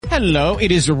Hello,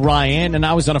 it is Ryan, and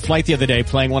I was on a flight the other day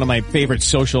playing one of my favorite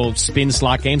social spin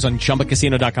slot games on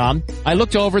ChumbaCasino.com. I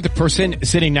looked over at the person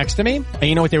sitting next to me, and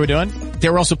you know what they were doing? They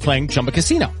were also playing Chumba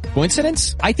Casino.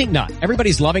 Coincidence? I think not.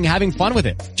 Everybody's loving having fun with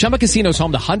it. Chumba Casino is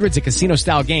home to hundreds of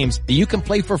casino-style games that you can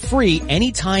play for free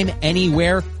anytime,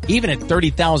 anywhere, even at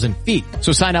 30,000 feet.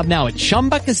 So sign up now at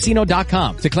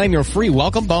ChumbaCasino.com to claim your free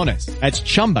welcome bonus. That's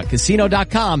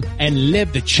ChumbaCasino.com and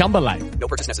live the Chumba life. No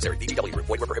purchase necessary. VGW. Void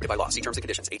were prohibited by law. See terms and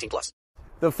conditions. 18+.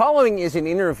 The following is an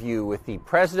interview with the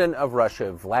president of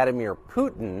Russia, Vladimir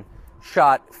Putin,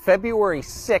 shot February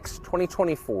 6,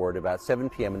 2024 at about 7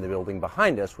 p.m. in the building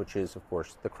behind us, which is, of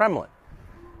course, the Kremlin.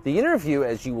 The interview,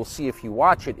 as you will see if you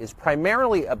watch it, is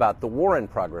primarily about the war in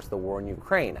progress, the war in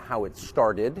Ukraine, how it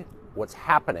started, what's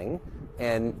happening,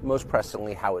 and most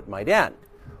presently, how it might end.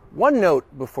 One note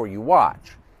before you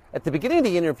watch. At the beginning of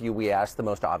the interview, we asked the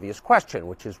most obvious question,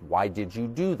 which is, why did you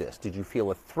do this? Did you feel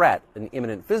a threat, an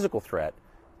imminent physical threat?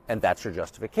 And that's your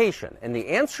justification. And the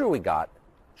answer we got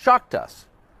shocked us.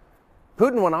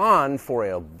 Putin went on for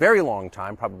a very long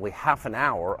time, probably half an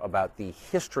hour, about the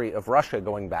history of Russia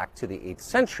going back to the 8th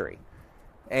century.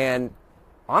 And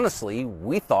honestly,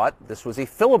 we thought this was a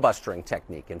filibustering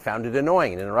technique and found it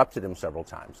annoying and interrupted him several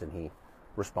times. And he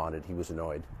responded he was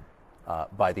annoyed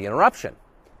by the interruption.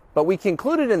 But we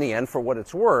concluded in the end, for what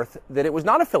it's worth, that it was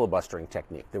not a filibustering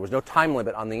technique. There was no time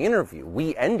limit on the interview.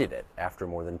 We ended it after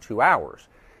more than 2 hours.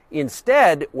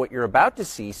 Instead, what you're about to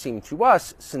see seemed to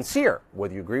us sincere,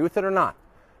 whether you agree with it or not.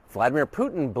 Vladimir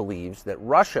Putin believes that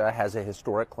Russia has a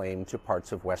historic claim to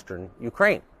parts of western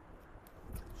Ukraine.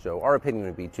 So our opinion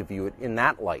would be to view it in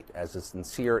that light, as a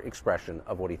sincere expression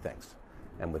of what he thinks.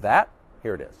 And with that,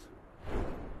 here it is.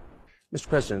 Mr.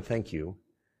 President, thank you.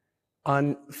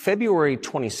 On February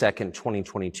 22nd,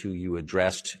 2022, you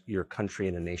addressed your country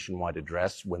in a nationwide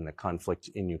address when the conflict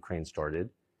in Ukraine started.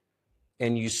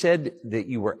 And you said that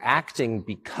you were acting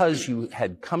because you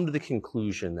had come to the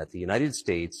conclusion that the United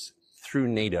States, through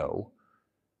NATO,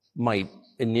 might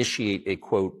initiate a,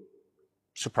 quote,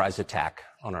 surprise attack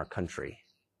on our country.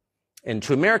 And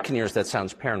to American ears, that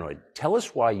sounds paranoid. Tell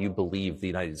us why you believe the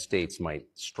United States might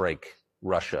strike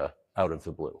Russia out of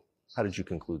the blue. How did you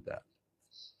conclude that?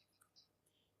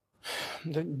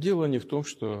 It's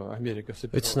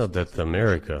not that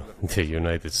America, the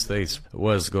United States,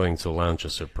 was going to launch a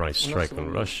surprise strike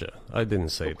on Russia. I didn't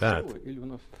say that.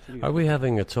 Are we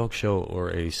having a talk show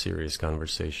or a serious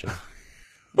conversation?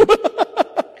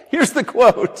 Here's the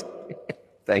quote.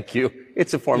 Thank you.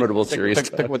 It's a formidable, serious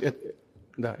quote.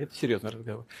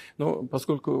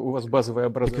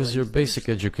 Because your basic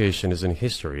education is in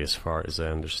history, as far as I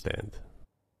understand.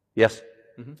 Yes.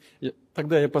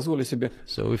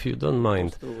 So if you don't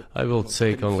mind, I will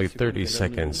take only 30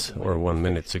 seconds or 1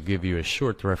 minute to give you a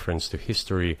short reference to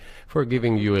history for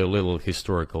giving you a little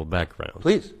historical background.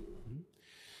 Please.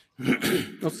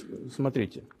 Let's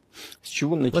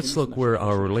look where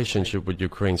our relationship with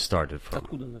Ukraine started from.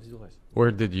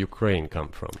 Where did Ukraine come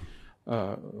from?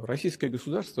 The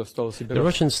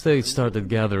Russian state started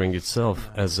gathering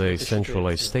itself as a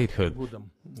centralized statehood,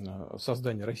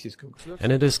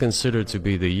 and it is considered to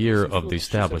be the year of the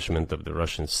establishment of the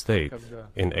Russian state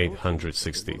in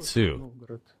 862,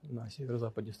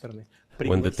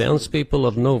 when the townspeople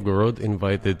of Novgorod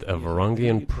invited a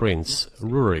Varangian prince,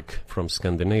 Rurik, from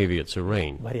Scandinavia to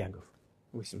reign.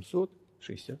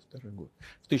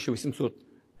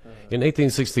 In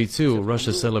 1862,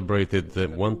 Russia celebrated the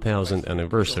 1000th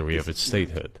anniversary of its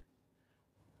statehood.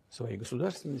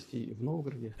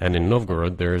 And in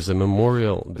Novgorod, there is a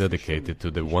memorial dedicated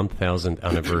to the 1000th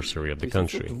anniversary of the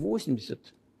country.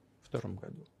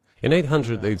 In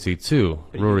 882,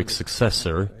 Rurik's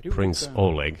successor, Prince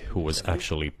Oleg, who was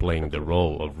actually playing the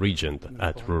role of regent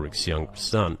at Rurik's younger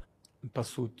son,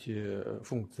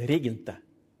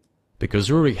 because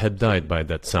Rurik had died by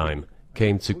that time,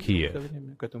 came to Kiev.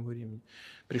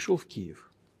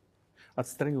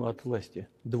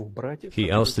 He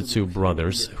ousted two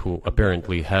brothers who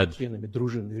apparently had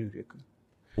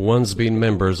once been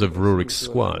members of Rurik's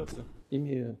squad.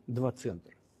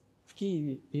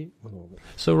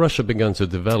 So Russia began to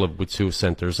develop with two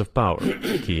centers of power,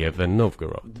 Kiev and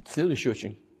Novgorod.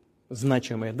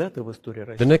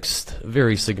 The next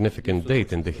very significant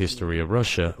date in the history of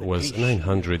Russia was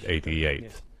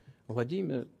 988.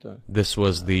 This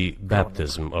was the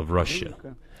baptism of Russia,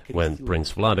 when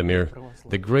Prince Vladimir,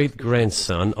 the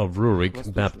great-grandson of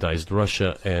Rurik, baptized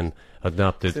Russia and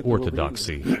adopted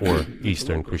Orthodoxy, or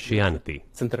Eastern Christianity.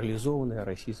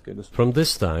 From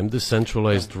this time, the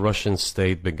centralized Russian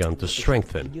state began to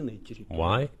strengthen.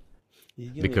 Why?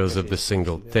 Because of the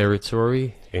single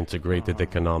territory, integrated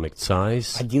economic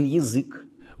ties,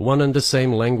 one and the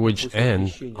same language,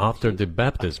 and, after the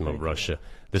baptism of Russia,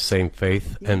 the same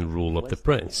faith and rule of the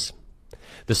prince.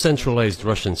 The centralized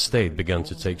Russian state began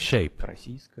to take shape.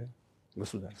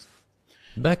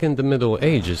 Back in the Middle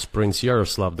Ages, Prince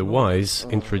Yaroslav the Wise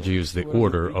introduced the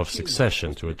order of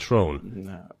succession to a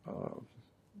throne.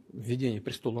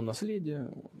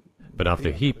 But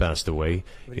after he passed away,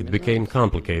 it became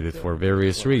complicated for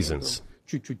various reasons.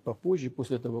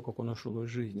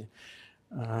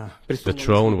 The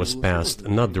throne was passed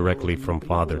not directly from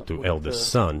father to eldest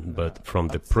son, but from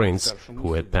the prince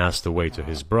who had passed away to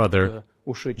his brother,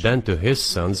 then to his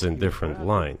sons in different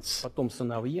lines.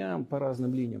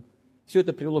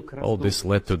 All this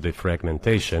led to the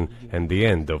fragmentation and the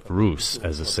end of Rus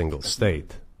as a single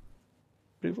state.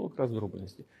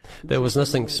 There was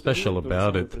nothing special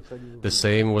about it. The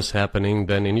same was happening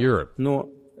then in Europe.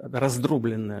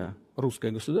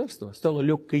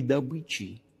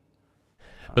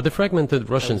 But the fragmented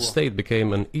Russian state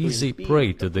became an easy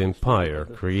prey to the empire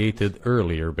created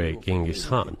earlier by Genghis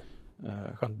Khan.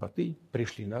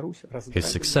 His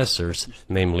successors,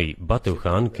 namely Batu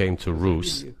Khan, came to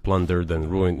Rus, plundered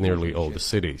and ruined nearly all the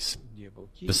cities.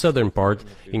 The southern part,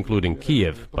 including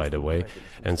Kiev, by the way,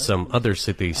 and some other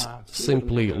cities,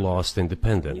 simply lost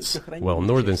independence, while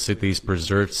northern cities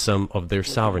preserved some of their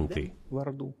sovereignty.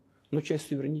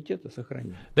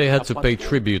 They had to pay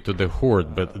tribute to the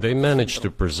horde, but they managed to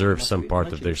preserve some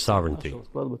part of their sovereignty.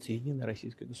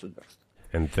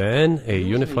 And then a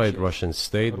unified Russian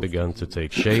state began to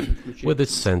take shape with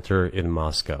its center in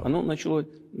Moscow.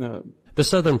 The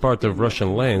southern part of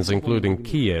Russian lands, including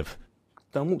Kiev,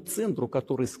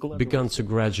 began to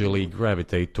gradually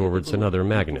gravitate towards another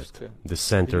magnet, the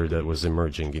center that was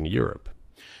emerging in Europe.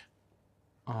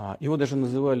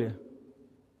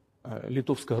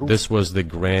 This was the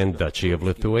Grand Duchy of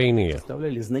Lithuania.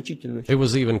 It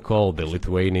was even called the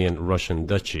Lithuanian-Russian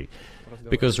Duchy,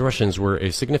 because Russians were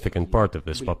a significant part of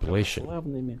this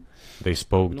population. They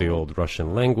spoke the old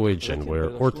Russian language and were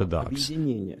Orthodox.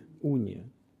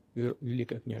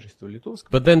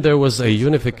 But then there was a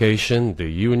unification, the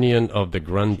union of the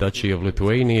Grand Duchy of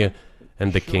Lithuania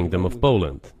and the Kingdom of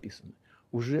Poland.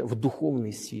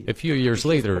 A few years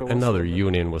later, another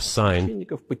union was signed,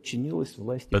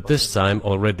 but this time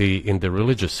already in the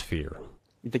religious sphere.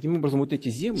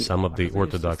 Some of the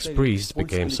Orthodox priests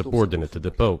became subordinate to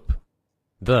the Pope.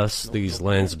 Thus, these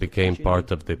lands became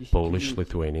part of the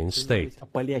Polish-Lithuanian state.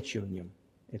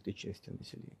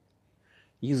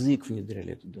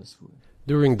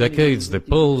 During decades, the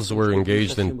Poles were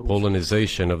engaged in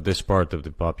Polonization of this part of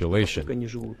the population.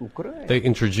 They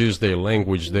introduced their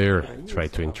language there,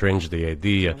 tried to entrench the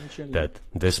idea that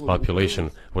this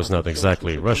population was not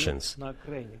exactly Russians,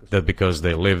 that because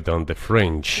they lived on the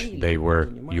fringe, they were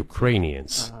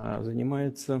Ukrainians.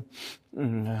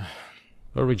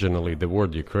 Originally, the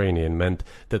word Ukrainian meant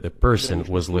that a person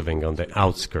was living on the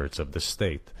outskirts of the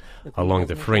state, along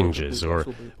the fringes, or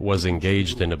was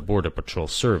engaged in a border patrol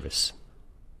service.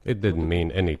 It didn't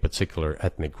mean any particular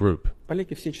ethnic group.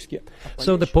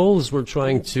 So the Poles were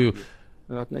trying to,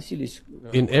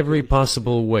 in every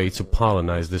possible way, to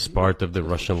colonize this part of the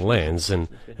Russian lands, and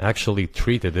actually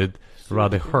treated it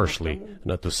rather harshly,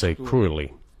 not to say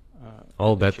cruelly.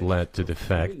 All that led to the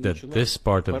fact that this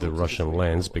part of the Russian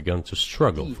lands began to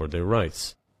struggle for their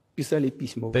rights.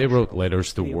 They wrote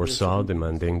letters to Warsaw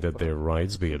demanding that their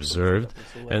rights be observed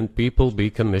and people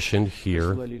be commissioned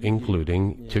here,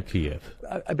 including to Kiev.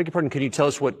 I beg your pardon, can you tell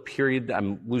us what period?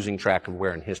 I'm losing track of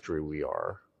where in history we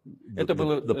are. The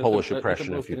Polish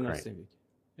oppression of Ukraine.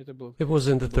 It was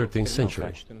in the 13th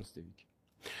century.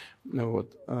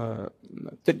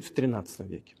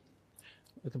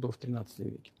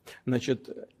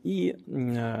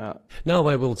 Now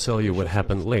I will tell you what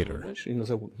happened later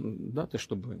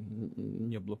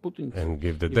and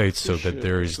give the dates so that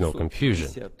there is no confusion.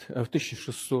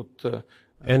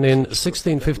 And in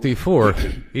 1654,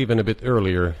 even a bit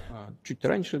earlier,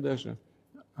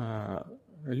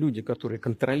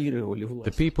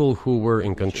 the people who were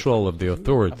in control of the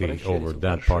authority over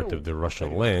that part of the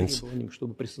Russian lands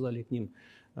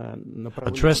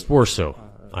addressed Warsaw,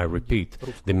 I repeat,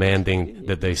 demanding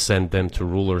that they send them to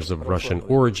rulers of Russian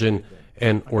origin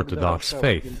and Orthodox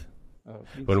faith.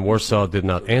 When Warsaw did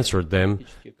not answer them,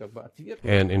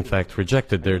 and in fact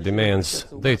rejected their demands,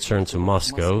 they turned to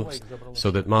Moscow,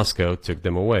 so that Moscow took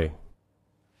them away.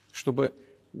 So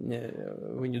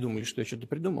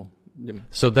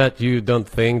that you don't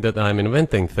think that I'm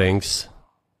inventing things,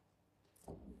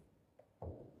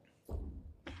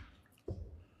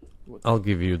 I'll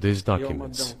give you these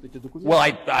documents. Well,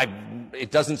 it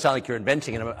doesn't sound like you're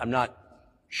inventing it. I'm not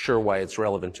sure why it's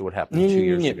relevant to what happened 2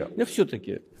 years ago.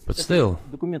 But still,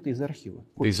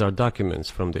 these are documents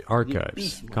from the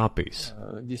archives, copies.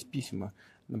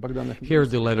 Here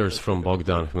are the letters from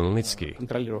Bogdan Khmelnytsky,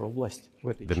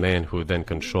 the man who then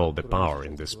controlled the power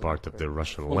in this part of the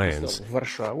Russian lands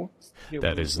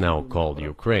that is now called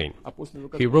Ukraine.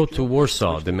 He wrote to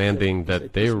Warsaw demanding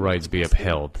that their rights be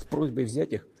upheld,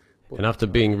 and after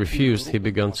being refused, he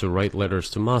began to write letters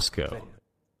to Moscow,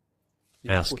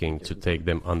 asking to take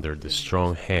them under the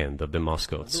strong hand of the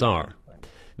Moscow Tsar.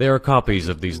 There are copies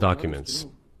of these documents.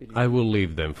 I will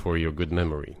leave them for your good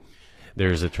memory.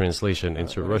 There is a translation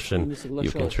into Russian.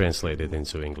 You can translate it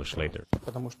into English later.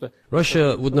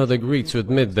 Russia would not agree to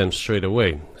admit them straight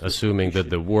away, assuming that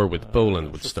the war with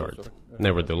Poland would start.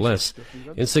 Nevertheless,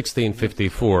 in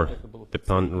 1654, the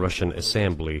Pan-Russian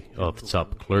Assembly of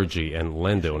top clergy and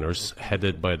landowners,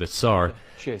 headed by the Tsar,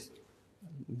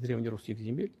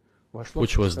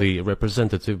 which was the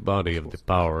representative body of the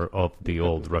power of the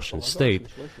old Russian state,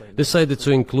 decided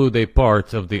to include a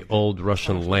part of the old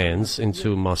Russian lands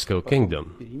into Moscow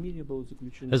Kingdom.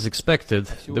 As expected,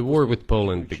 the war with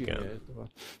Poland began.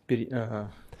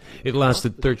 It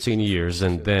lasted 13 years,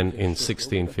 and then in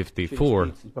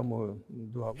 1654,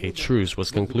 a truce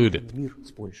was concluded.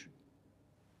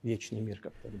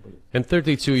 And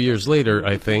 32 years later,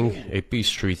 I think, a peace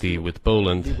treaty with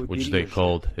Poland, which they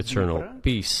called Eternal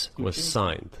Peace, was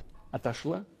signed.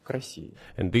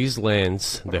 And these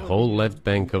lands, the whole left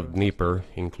bank of Dnieper,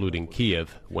 including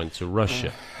Kiev, went to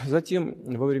Russia.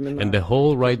 And the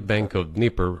whole right bank of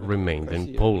Dnieper remained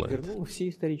in Poland.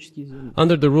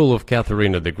 Under the rule of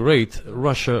Catherine the Great,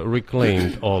 Russia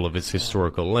reclaimed all of its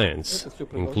historical lands,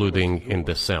 including in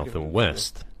the south and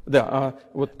west.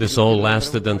 This all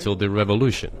lasted until the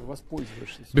revolution.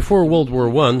 Before World War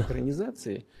I,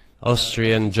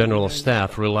 Austrian General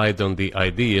Staff relied on the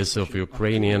ideas of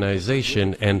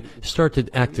Ukrainianization and started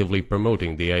actively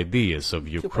promoting the ideas of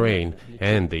Ukraine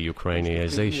and the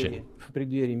Ukrainianization.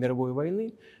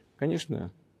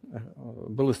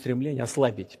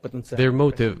 Their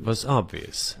motive was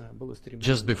obvious.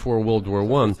 Just before World War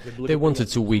I, they wanted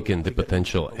to weaken the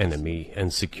potential enemy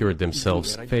and secure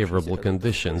themselves favorable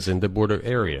conditions in the border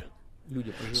area.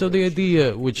 So the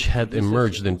idea which had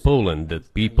emerged in Poland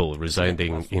that people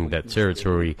residing in that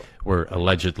territory were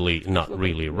allegedly not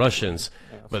really Russians,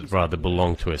 but rather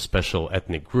belonged to a special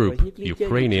ethnic group,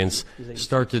 Ukrainians,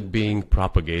 started being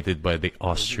propagated by the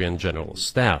Austrian General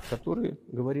Staff.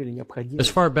 As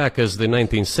far back as the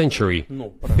 19th century,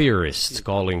 theorists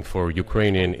calling for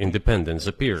Ukrainian independence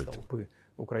appeared.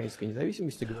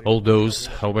 All those,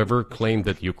 however, claimed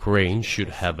that Ukraine should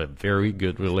have a very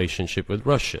good relationship with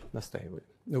Russia.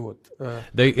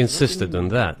 They insisted on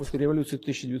that.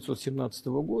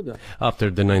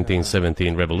 After the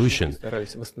 1917 revolution,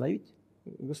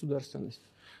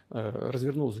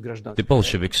 the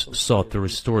Bolsheviks sought to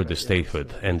restore the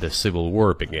statehood, and the civil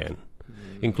war began,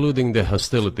 including the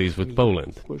hostilities with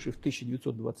Poland.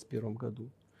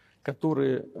 In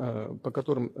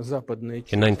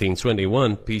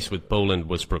 1921, peace with Poland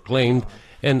was proclaimed,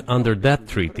 and under that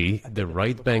treaty, the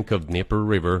right bank of Dnieper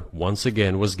River once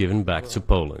again was given back to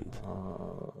Poland.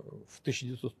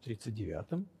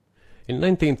 In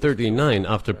 1939,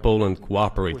 after Poland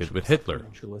cooperated with Hitler,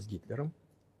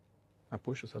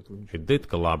 it did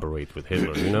collaborate with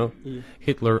Hitler, you know.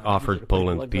 Hitler offered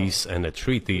Poland peace and a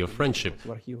treaty of friendship,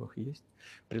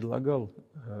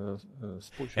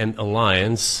 an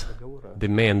alliance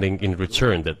demanding in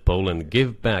return that Poland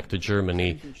give back to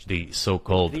Germany the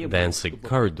so-called Danzig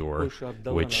corridor,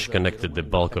 which connected the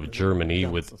bulk of Germany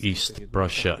with East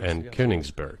Prussia and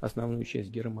Königsberg.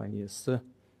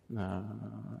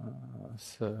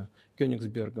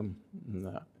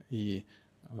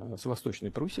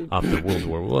 After World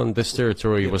War I, this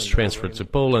territory was transferred to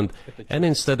Poland, and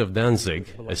instead of Danzig,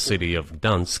 a city of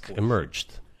Dansk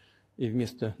emerged.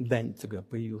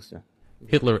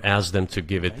 Hitler asked them to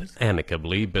give it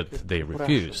amicably, but they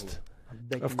refused.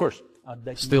 Of course.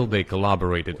 Still, they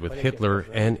collaborated with Hitler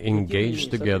and engaged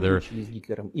together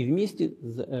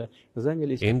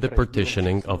in the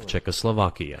partitioning of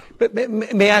Czechoslovakia. But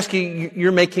may I ask you,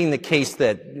 you're making the case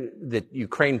that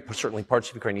Ukraine, certainly parts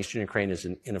of Ukraine, Eastern Ukraine, is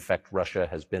in effect Russia,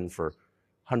 has been for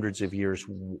hundreds of years.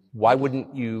 Why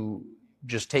wouldn't you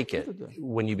just take it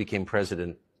when you became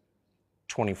president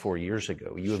 24 years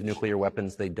ago? You have nuclear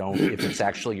weapons, they don't. If it's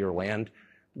actually your land,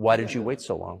 why did you wait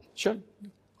so long? Sure.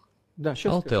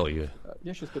 I'll tell you.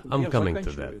 I'm coming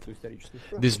to that.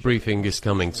 This briefing is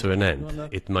coming to an end.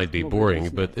 It might be boring,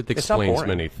 but it explains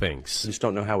many things. I just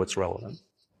don't know how it's relevant.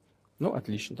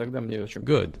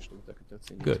 Good.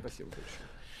 Good.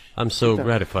 I'm so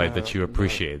gratified that you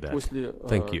appreciate that.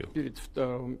 Thank you.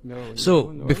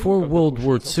 So, before World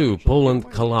War II, Poland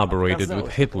collaborated with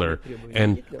Hitler,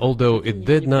 and although it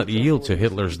did not yield to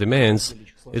Hitler's demands,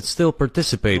 it still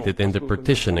participated in the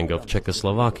partitioning of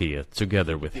Czechoslovakia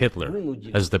together with Hitler,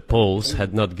 as the Poles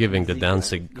had not given the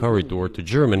Danzig corridor to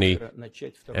Germany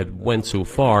and went too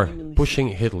far, pushing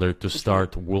Hitler to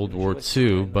start World War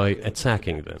II by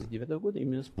attacking them.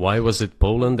 Why was it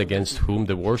Poland against whom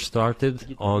the war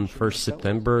started on 1st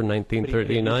September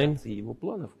 1939?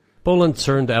 Poland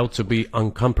turned out to be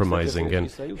uncompromising,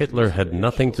 and Hitler had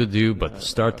nothing to do but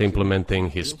start implementing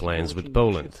his plans with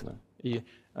Poland.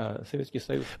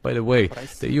 By the way,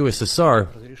 the USSR,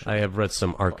 I have read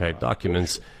some archive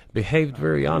documents, behaved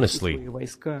very honestly.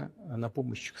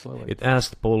 It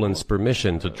asked Poland's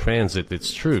permission to transit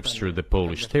its troops through the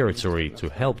Polish territory to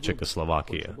help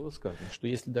Czechoslovakia.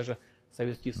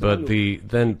 But the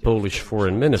then Polish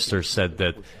foreign minister said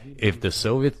that if the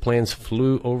Soviet planes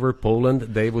flew over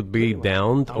Poland, they would be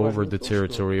downed over the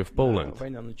territory of Poland.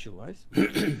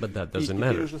 But that doesn't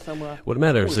matter. What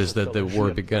matters is that the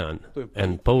war began,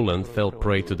 and Poland fell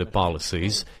prey to the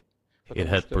policies it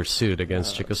had pursued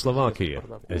against Czechoslovakia,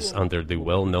 as under the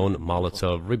well-known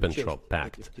Molotov-Ribbentrop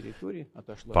Pact.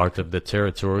 Part of the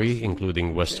territory,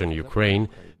 including western Ukraine,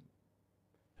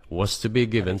 was to be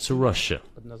given to Russia.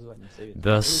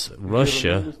 Thus,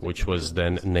 Russia, which was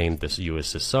then named as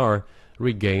USSR,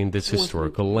 regained its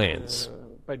historical lands.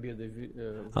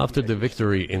 After the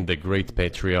victory in the Great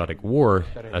Patriotic War,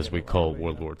 as we call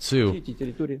World War II,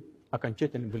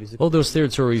 all those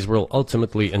territories were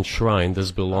ultimately enshrined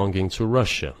as belonging to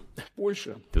Russia,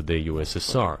 to the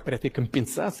USSR.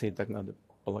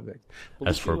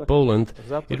 As for Poland,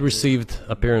 it received,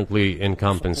 apparently in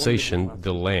compensation,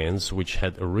 the lands which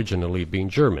had originally been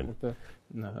German.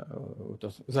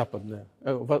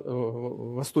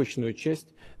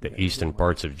 The eastern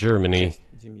parts of Germany,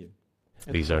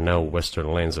 these are now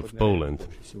western lands of Poland.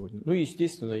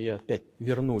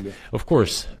 Of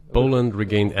course, Poland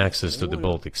regained access to the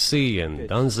Baltic Sea and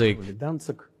Danzig,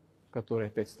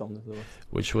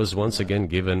 which was once again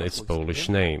given its Polish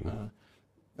name.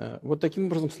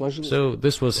 So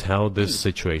this was how this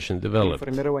situation developed.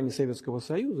 In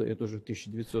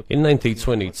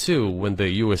 1922, when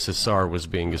the USSR was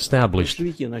being established,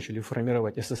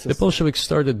 the Bolsheviks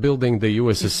started building the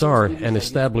USSR and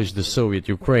established the Soviet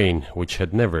Ukraine, which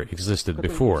had never existed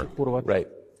before. Right.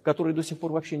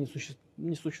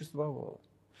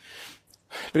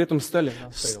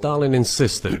 Stalin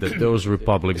insisted that those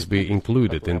republics be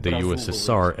included in the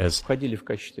USSR as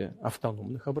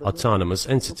autonomous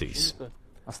entities.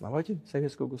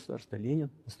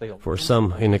 For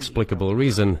some inexplicable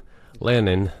reason,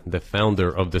 Lenin, the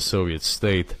founder of the Soviet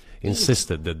state,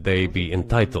 insisted that they be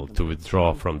entitled to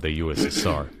withdraw from the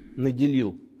USSR.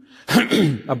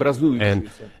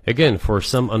 And again, for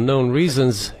some unknown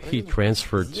reasons, he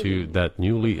transferred to that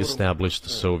newly established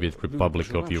Soviet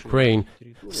Republic of Ukraine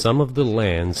some of the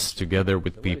lands together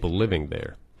with people living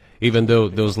there, even though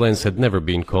those lands had never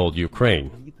been called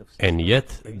Ukraine, and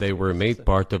yet they were made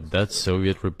part of that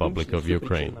Soviet Republic of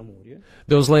Ukraine.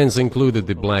 Those lands included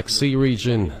the Black Sea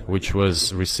region, which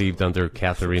was received under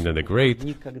Catherine the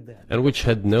Great, and which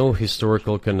had no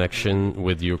historical connection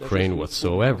with Ukraine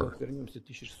whatsoever.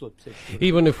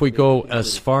 Even if we go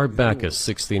as far back as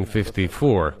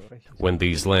 1654, when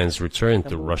these lands returned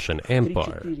to Russian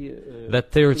Empire,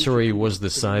 that territory was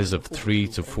the size of 3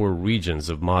 to 4 regions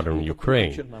of modern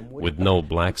Ukraine, with no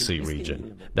Black Sea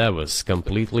region. That was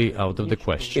completely out of the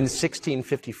question. In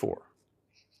 1654.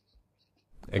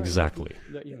 Exactly.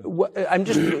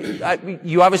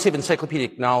 You obviously have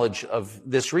encyclopedic knowledge of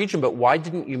this region, but why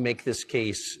didn't you make this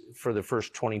case for the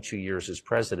first 22 years as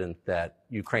president that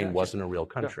Ukraine wasn't a real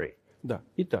country?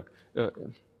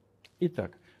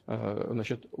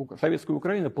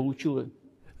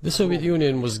 The Soviet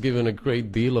Union was given a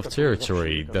great deal of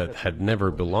territory that had never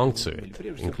belonged to it,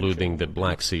 including the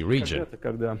Black Sea region.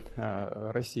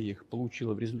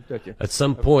 At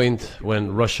some point,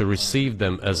 when Russia received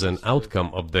them as an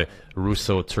outcome of the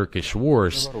Russo-Turkish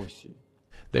Wars,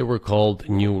 they were called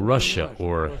New Russia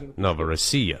or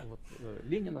Novorossiya.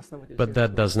 But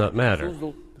that does not matter.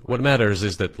 What matters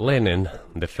is that Lenin,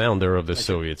 the founder of the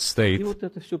Soviet state,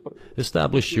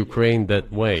 established Ukraine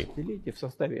that way.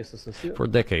 For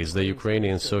decades, the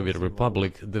Ukrainian Soviet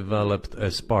Republic developed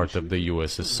as part of the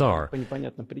USSR.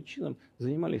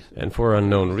 And for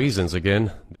unknown reasons,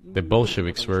 again, the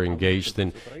Bolsheviks were engaged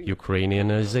in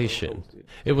Ukrainianization.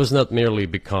 It was not merely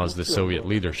because the Soviet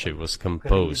leadership was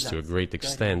composed to a great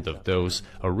extent of those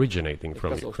originating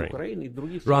from Ukraine.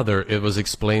 Rather, it was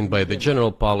explained by the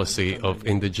general policy of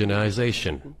indigenization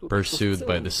indigenization pursued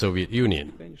by the Soviet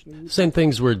Union. Same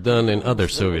things were done in other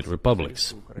Soviet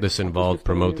republics. This involved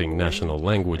promoting national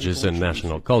languages and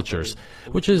national cultures,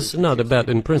 which is not a bad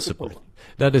in principle.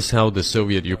 That is how the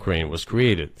Soviet Ukraine was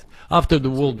created. After the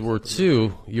World War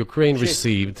II, Ukraine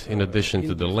received, in addition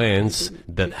to the lands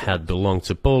that had belonged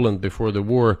to Poland before the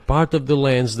war, part of the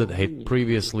lands that had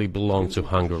previously belonged to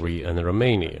Hungary and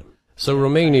Romania. So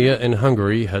Romania and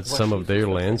Hungary had some of their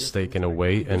lands taken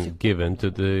away and given to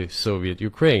the Soviet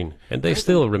Ukraine, and they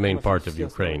still remain part of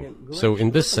Ukraine. So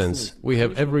in this sense, we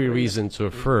have every reason to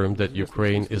affirm that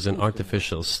Ukraine is an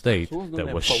artificial state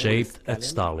that was shaped at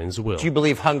Stalin's will. Do you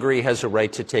believe Hungary has a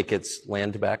right to take its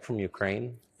land back from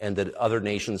Ukraine, and that other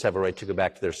nations have a right to go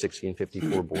back to their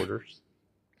 1654 borders?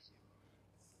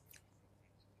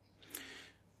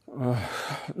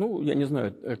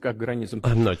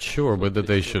 I'm not sure whether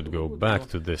they should go back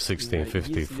to the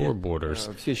 1654 borders.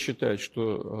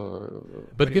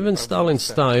 But given Stalin's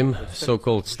time,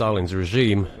 so-called Stalin's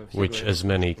regime, which, as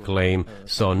many claim,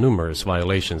 saw numerous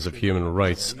violations of human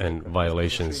rights and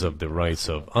violations of the rights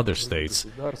of other states,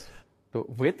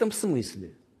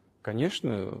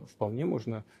 конечно, вполне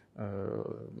можно,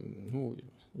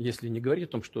 если не говорить о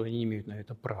том, что они имеют на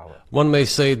это право. One may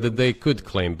say that they could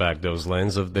claim back those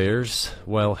lands of theirs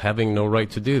while having no right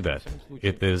to do that.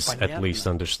 It is at least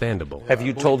understandable. Have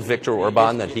you told Viktor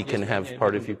Orban that he can have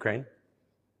part of Ukraine?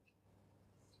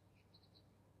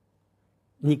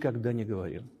 Никогда не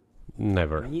говорил.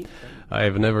 Never. I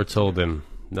have never told him.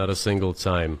 Not a single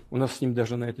time. У нас с ним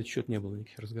даже на этот счет не было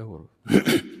никаких разговоров.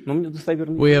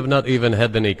 We have not even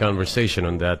had any conversation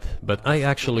on that, but I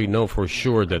actually know for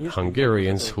sure that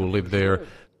Hungarians who live there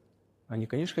Они,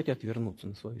 конечно, хотят вернуться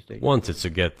на свою историю. wanted to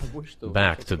get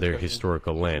back to their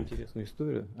historical land.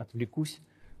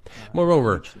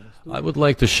 Moreover, I would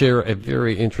like to share a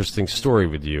very interesting story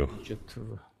with you.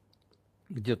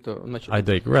 I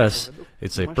digress,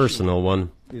 it's a personal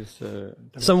one.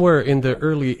 Somewhere in the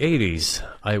early 80s,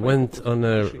 I went on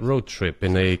a road trip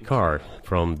in a car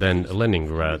from then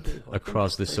Leningrad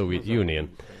across the Soviet Union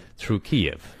through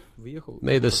Kiev.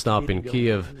 Made a stop in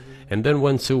Kiev and then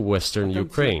went to western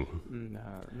Ukraine.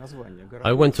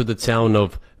 I went to the town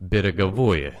of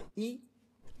Beregovoye,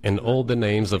 and all the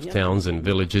names of towns and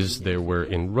villages there were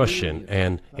in Russian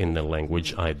and in a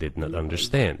language I did not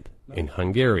understand, in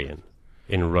Hungarian.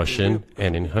 In Russian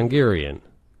and in Hungarian.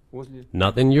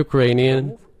 Not in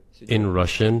Ukrainian, in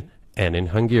Russian and in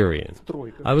Hungarian.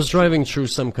 I was driving through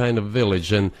some kind of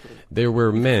village and there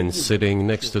were men sitting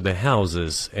next to the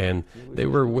houses and they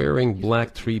were wearing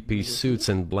black three-piece suits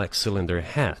and black cylinder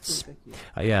hats.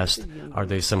 I asked, are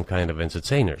they some kind of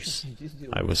entertainers?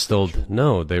 I was told,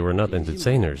 no, they were not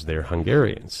entertainers, they're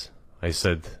Hungarians. I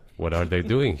said, what are they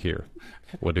doing here?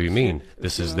 What do you mean?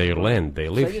 This is their land, they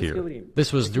live here.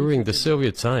 This was during the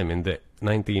Soviet time in the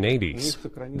 1980s.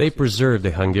 They preserved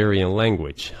the Hungarian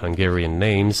language, Hungarian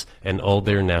names, and all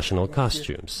their national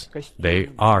costumes. They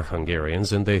are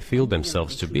Hungarians and they feel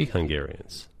themselves to be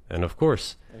Hungarians. And of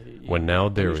course, when now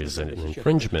there is an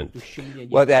infringement.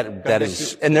 Well, that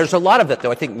is, and there's a lot of that,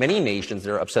 though. I think many nations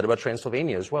are upset about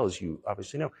Transylvania as well, as you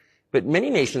obviously know. But many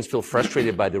nations feel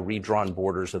frustrated by the redrawn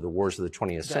borders of the wars of the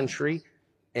 20th century.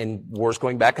 And wars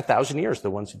going back 1,000 years, the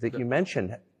ones that you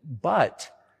mentioned. But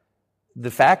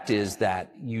the fact is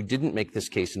that you didn't make this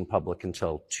case in public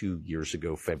until 2 years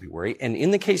ago, February. And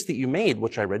in the case that you made,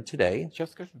 which I read today,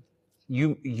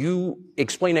 you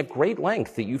explain at great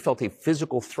length that you felt a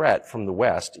physical threat from the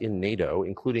West in NATO,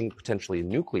 including potentially a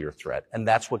nuclear threat, and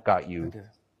that's what got you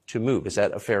to move. Is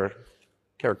that a fair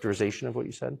characterization of what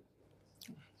you said?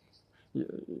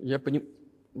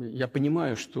 Я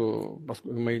понимаю, что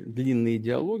мои длинные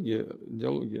диалоги,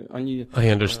 они... I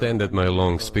understand that my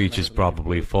long speeches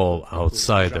probably fall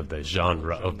outside of the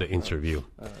genre of the interview.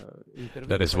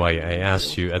 That is why I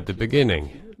asked you at the beginning,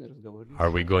 are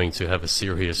we going to have a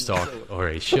serious talk or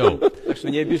a show?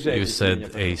 You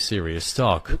said a serious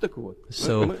talk.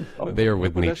 So bear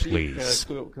with me, please.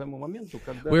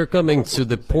 We're coming to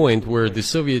the point where the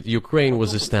Soviet Ukraine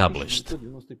was established.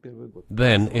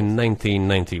 Then, in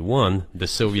 1991, the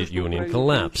Soviet Union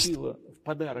collapsed.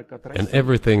 And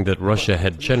everything that Russia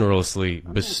had generously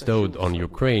bestowed on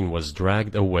Ukraine was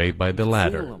dragged away by the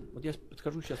latter.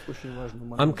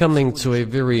 I'm coming to a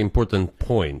very important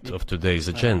point of today's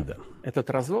agenda.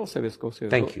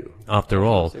 Thank you. After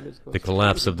all, the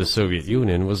collapse of the Soviet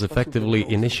Union was effectively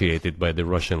initiated by the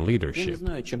Russian leadership.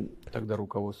 I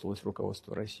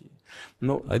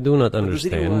do not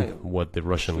understand what the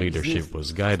Russian leadership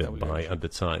was guided by at the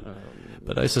time,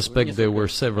 but I suspect there were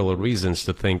several reasons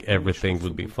to think everything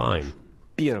would be fine.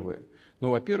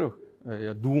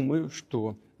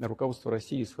 руководство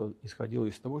России исходило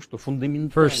из того, что First,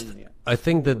 фундаментальные I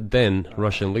think that then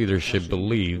Russian leadership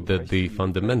believed that the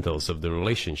fundamentals of the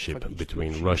relationship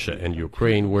between Russia and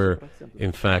Ukraine were,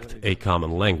 in fact, a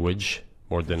common language.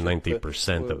 More than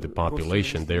 90% of the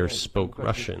population there spoke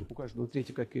Russian. у каждого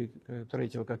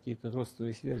третьего какие-то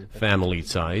родственные связи. Family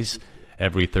ties.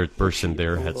 Every third person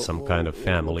there had some kind of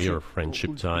family or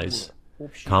friendship ties.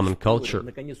 Common culture,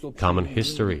 common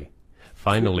history.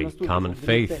 Finally, common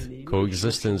faith,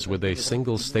 coexistence with a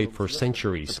single state for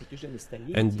centuries,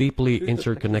 and deeply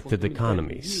interconnected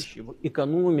economies.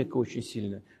 Экономика очень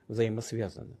сильно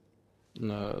взаимосвязана.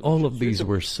 All of these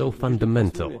were so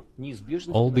fundamental.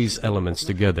 All these elements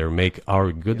together make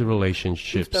our good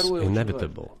relationships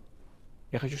inevitable.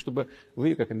 Я хочу, чтобы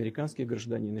вы, как американские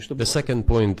гражданины, чтобы The second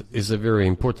point is a very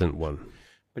important one.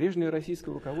 прежнее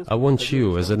российское руководство I want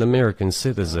you, as an American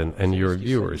citizen, and your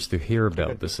viewers to hear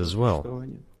about this as well.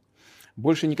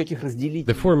 больше никаких разделителей.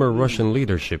 The former Russian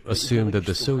leadership assumed that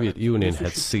the Soviet Union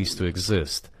had ceased to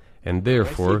exist, and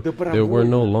therefore there were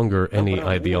no longer any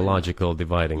ideological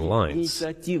dividing lines.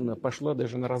 Инициативно пошла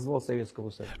даже на развал Советского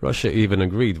Союза. Russia even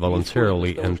agreed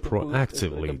voluntarily and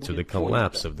proactively to the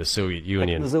collapse of the Soviet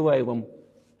Union, Называемым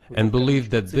and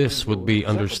believed that this would be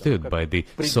understood by the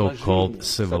so-called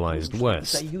civilized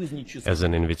West as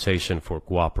an invitation for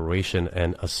cooperation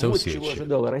and чего association.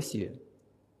 ожидала Россия.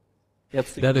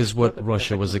 That is what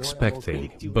Russia was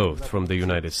expecting, both from the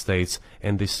United States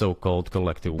and the so-called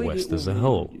collective West as a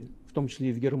whole. В том числе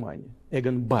и в Германии.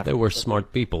 Эгон Барр. There were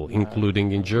smart people,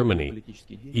 including in Germany,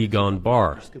 Egon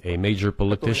Bahr, a major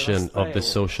politician of the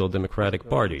Social Democratic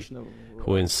Party,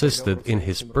 who insisted in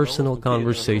his personal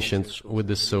conversations with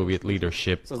the Soviet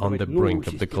leadership on the brink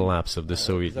of the collapse of the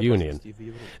Soviet Union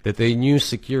that a new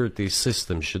security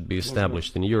system should be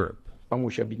established in Europe.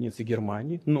 Помочь объединиться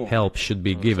Германии, но Help should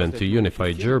be given to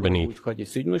unify Germany,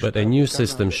 but a new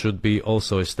system should be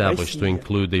also established to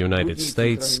include the United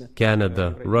States,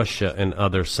 Canada, Russia, and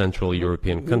other Central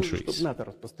European countries.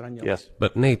 Yes.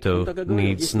 But NATO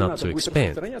needs not to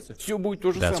expand.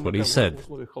 That's what he said.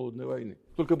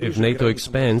 If NATO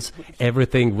expands,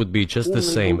 everything would be just the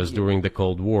same as during the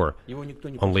Cold War,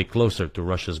 only closer to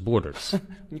Russia's borders.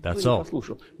 That's all.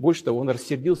 Больше того, он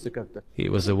рассердился как-то. He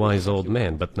was a wise old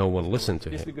man, but no one listened to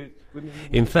him.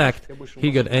 In fact,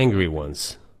 he got angry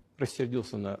once.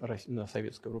 Рассердился на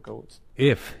советское руководство.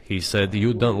 If, he said,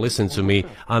 you don't listen to me,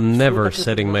 I'm never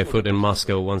setting my foot in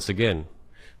Moscow once again.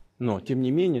 Но, тем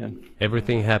не менее,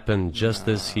 Everything happened just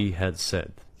as he had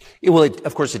said. Well,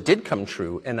 of course, it did come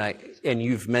true, and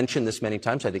you've mentioned this many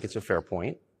times. I think it's a fair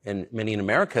point, and many in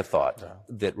America thought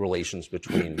that relations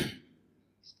between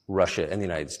Russia and the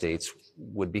United States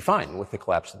would be fine with the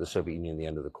collapse of the Soviet Union and the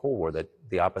end of the Cold War, that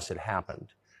the opposite happened.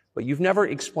 But you've never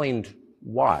explained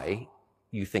why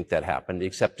you think that happened,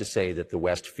 except to say that the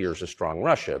West fears a strong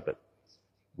Russia, but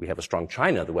we have a strong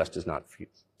China the West does not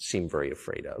seem very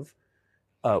afraid of.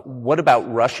 What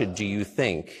about Russia, do you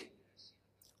think,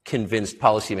 convinced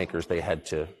policymakers they had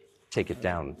to take it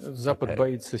down? Запад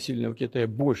боится сильного Китая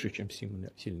больше, чем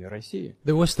сильной России.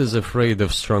 The West is afraid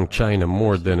of strong China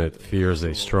more than it fears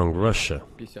a strong Russia,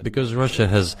 because Russia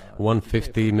has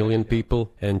 150 million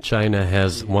people and China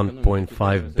has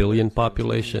 1.5 billion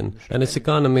population, and its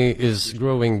economy is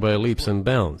growing by leaps and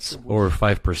bounds, or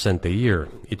 5% a year.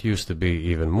 It used to be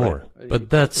even more.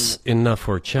 But that's enough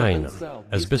for China.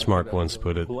 As Bismarck once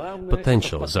put it,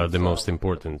 potentials are the most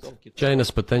important.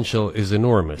 China's potential is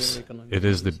enormous. It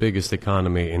is the biggest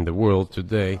economy in the world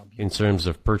today in terms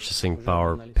of purchasing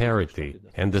power parity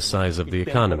and the size of the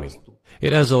economy.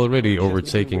 It has already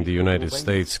overtaken the United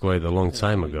States quite a long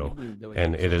time ago,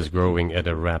 and it is growing at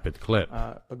a rapid clip.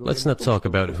 Let's not talk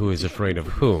about who is afraid of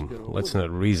whom. Let's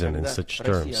not reason in such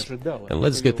terms. And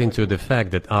let's get into the fact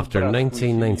that after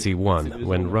 1991,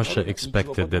 when Russia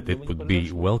expected that it would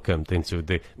be welcomed into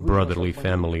the brotherly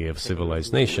family of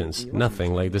civilized nations,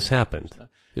 nothing like this happened.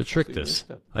 You tricked us.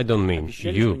 I don't mean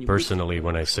you personally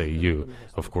when I say you.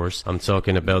 Of course, I'm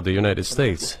talking about the United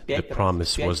States. The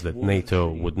promise was that NATO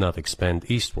would not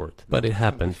expand eastward, but it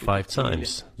happened 5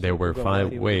 times. There were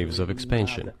 5 waves of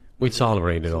expansion. We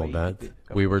tolerated all that.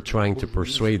 We were trying to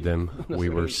persuade them. We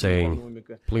were saying,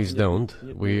 please don't.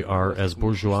 We are as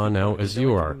bourgeois now as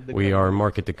you are. We are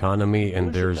market economy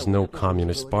and there's no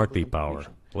communist party power.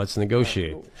 Let's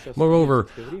negotiate. Moreover,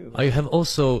 I have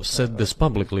also said this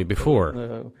publicly before.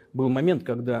 Был момент,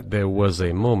 когда There was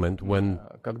a moment when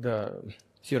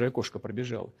серая кошка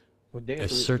пробежала. a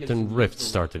certain rift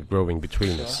started growing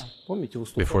between us. Помните,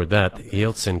 выступал? Before that,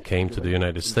 Yeltsin came to the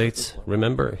United States.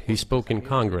 Remember, he spoke in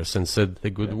Congress and said the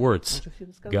good words,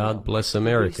 God bless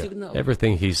America.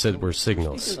 Everything he said were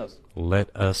signals.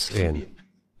 Let us in.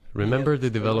 Remember the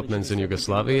developments in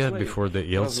Yugoslavia before the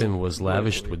Yeltsin was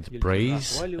lavished with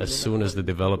praise? As soon as the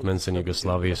developments in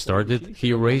Yugoslavia started,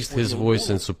 he raised his voice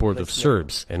in support of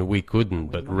Serbs, and we couldn't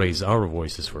but raise our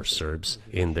voices for Serbs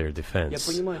in their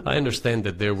defense. I understand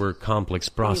that there were complex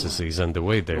processes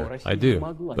underway there, I do,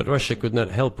 but Russia could not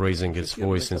help raising its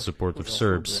voice in support of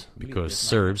Serbs, because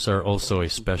Serbs are also a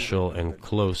special and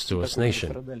close to us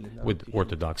nation, with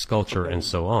Orthodox culture and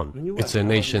so on. It's a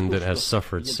nation that has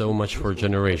suffered so much for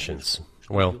generations.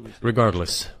 Well,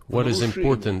 regardless, what is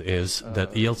important is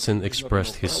that Yeltsin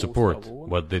expressed his support.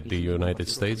 What did the United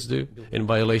States do? In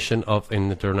violation of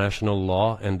international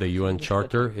law and the UN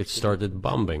Charter, it started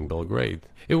bombing Belgrade.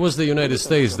 It was the United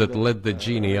States that let the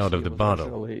genie out of the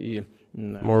bottle.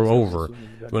 Moreover,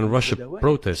 when Russia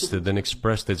protested and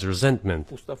expressed its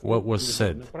resentment, what was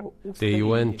said? The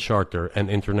UN Charter and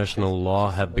international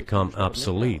law have become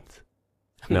obsolete.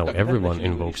 Now everyone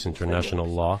invokes international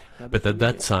law, but at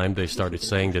that time they started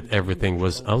saying that everything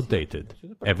was outdated.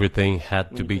 Everything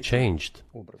had to be changed.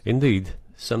 Indeed,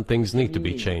 some things need to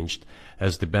be changed,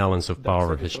 as the balance of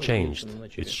power has changed.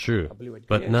 It's true,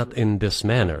 but not in this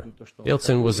manner.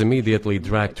 Yeltsin was immediately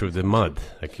dragged through the mud,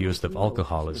 accused of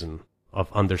alcoholism,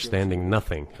 of understanding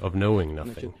nothing, of knowing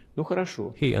nothing.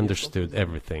 He understood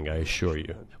everything, I assure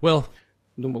you. Well,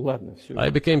 I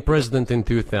became president in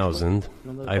 2000.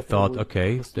 I thought,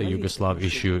 okay, the Yugoslav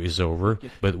issue is over,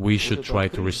 but we should try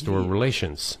to restore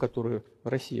relations.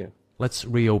 Let's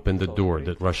reopen the door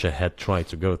that Russia had tried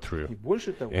to go through.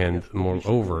 And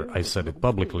moreover, I said it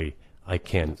publicly, I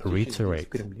can reiterate.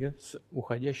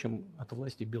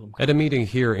 At a meeting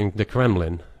here in the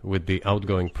Kremlin with the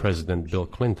outgoing President Bill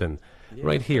Clinton,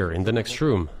 right here in the next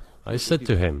room, I said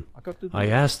to him, I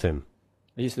asked him,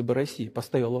 Bill,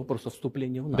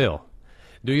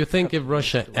 do you think if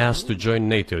Russia asked to join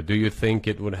NATO, do you think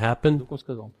it would happen?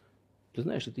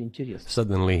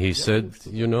 Suddenly he said,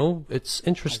 you know, it's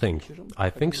interesting. I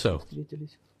think so.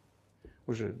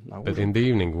 But in the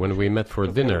evening, when we met for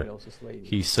dinner,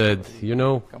 he said, you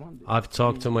know, I've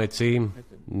talked to my team.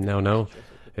 No,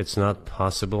 it's not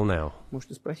possible now.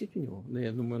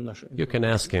 You can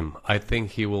ask him. I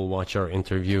think he will watch our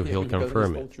interview. He'll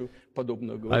confirm it.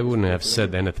 I wouldn't have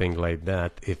said anything like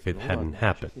that if it hadn't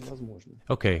happened.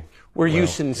 Okay. Were you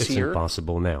sincere? It's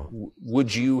impossible now.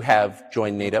 Would you have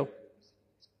joined NATO?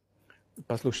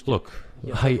 Look,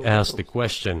 I asked the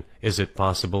question, is it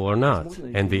possible or not?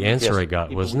 And the answer I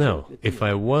got was no. If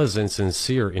I was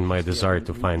insincere in my desire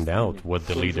to find out what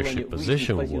the leadership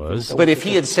position was... But if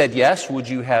he had said yes, would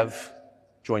you have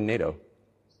joined NATO?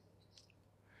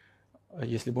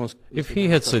 If he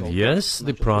had said yes,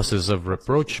 the process of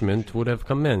rapprochement would have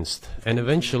commenced, and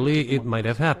eventually it might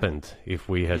have happened, if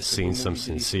we had seen some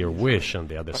sincere wish on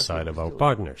the other side of our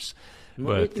partners.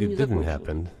 But it didn't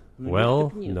happen.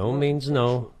 Well, no means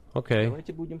no. Okay,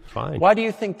 fine. Why do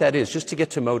you think that is? Just to get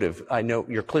to motive, I know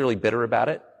you're clearly bitter about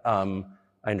it. I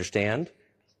understand.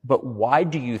 But why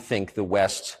do you think the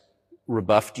West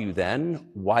rebuffed you then?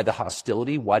 Why the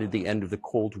hostility? Why did the end of the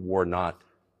Cold War not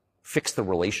fix the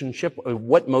relationship?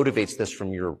 What motivates this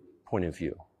from your point of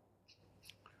view?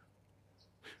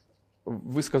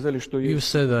 You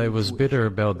said I was bitter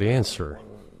about the answer.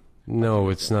 No,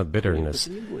 it's not bitterness.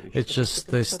 It's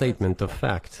just a statement of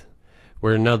fact.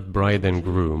 We're not bride and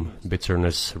groom,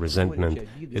 bitterness, resentment.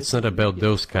 It's not about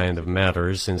those kind of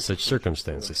matters in such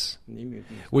circumstances.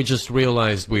 We just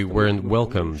realized we weren't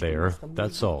welcome there,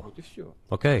 that's all.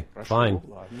 Okay, fine.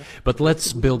 But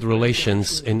let's build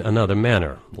relations in another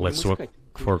manner. Let's look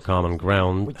for common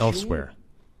ground elsewhere.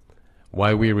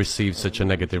 Why we received such a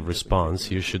negative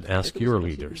response, you should ask your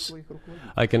leaders.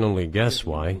 I can only guess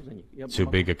why. Too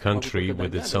big a country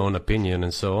with its own opinion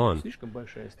and so on.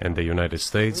 And the United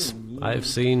States, I've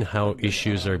seen how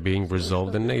issues are being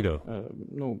resolved in NATO.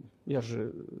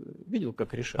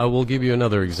 I will give you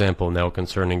another example now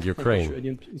concerning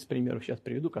Ukraine.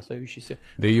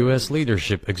 The U.S.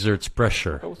 leadership exerts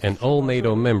pressure, and all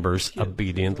NATO members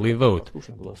obediently vote,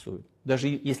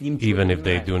 even if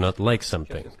they do not like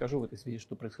something.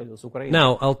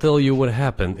 Now, I'll tell you what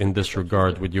happened in this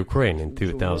regard with Ukraine in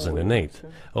 2008,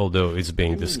 although it's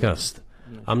being discussed.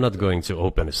 I'm not going to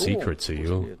open a secret to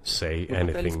you, say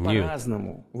anything new.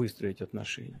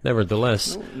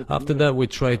 Nevertheless, after that we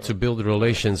tried to build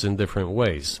relations in different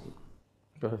ways.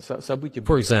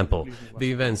 For example,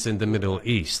 the events in the Middle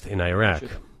East, in Iraq.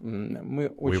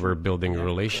 We were building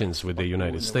relations with the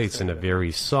United States in a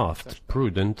very soft,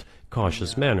 prudent,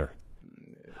 cautious manner.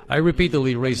 I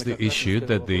repeatedly raised the issue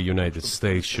that the United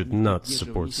States should not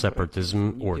support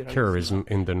separatism or terrorism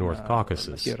in the North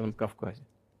Caucasus.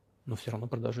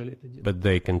 But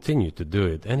they continue to do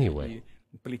it anyway.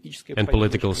 And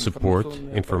political support,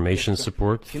 information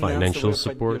support, financial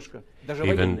support,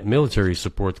 even military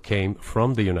support came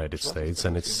from the United States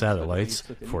and its satellites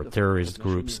for terrorist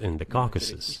groups in the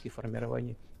Caucasus.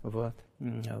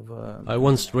 I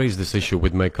once raised this issue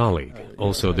with my colleague,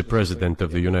 also the President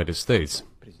of the United States.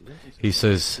 He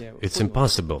says, "It's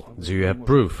impossible. Do you have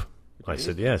proof?" I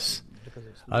said, "Yes."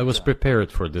 I was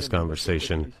prepared for this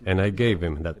conversation, and I gave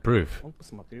him that proof.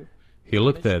 He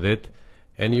looked at it,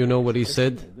 and you know what he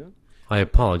said? "I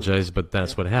apologize, but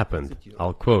that's what happened."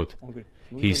 I'll quote.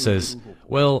 He says,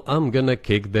 "Well, I'm gonna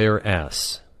kick their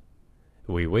ass."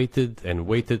 We waited and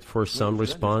waited for some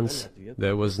response.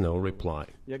 There was no reply.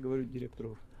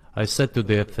 I said to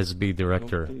the FSB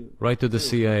director, "Write to the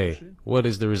CIA, what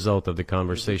is the result of the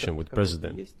conversation with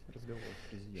President?"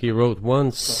 He wrote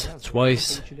once,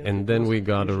 twice, and then we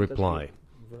got a reply.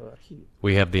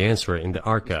 We have the answer in the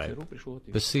archive.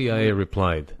 The CIA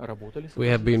replied, "We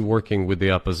have been working with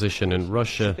the opposition in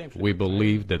Russia. We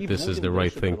believe that this is the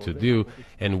right thing to do,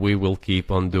 and we will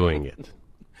keep on doing it."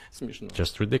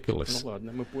 Just ridiculous.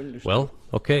 Well,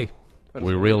 okay.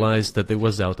 We realized that it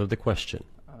was out of the question.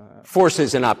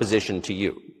 Forces in opposition to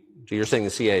you. So you're saying the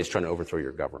CIA is trying to overthrow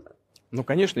your government? Ну,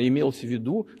 конечно, имелось в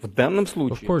виду в данном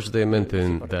случае. Of course, they meant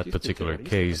in that particular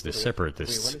case the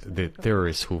separatists, the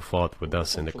terrorists who fought with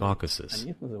us in the Caucasus.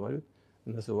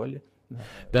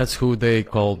 That's who they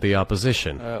called the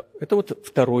opposition. Это вот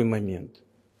второй момент.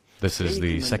 This is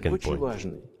the second point.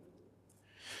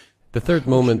 The third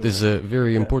moment is a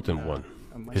very important one.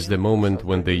 Is the moment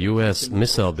when the U.S.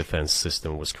 missile defense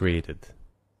system was created.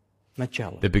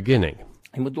 The beginning.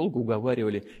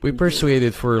 We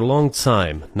persuaded for a long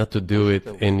time not to do it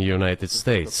in the United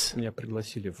States.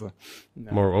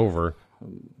 Moreover,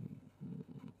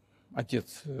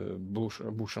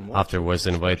 after was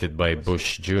invited by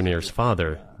Bush Jr.'s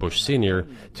father, Bush Sr.,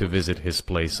 to visit his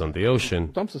place on the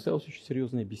ocean,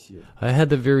 I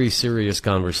had a very serious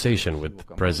conversation with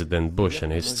President Bush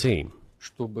and his team.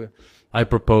 I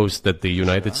proposed that the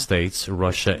United States,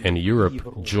 Russia, and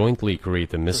Europe jointly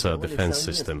create a missile defense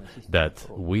system that,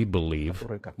 we believe,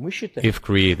 if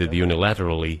created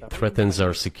unilaterally, threatens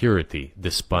our security,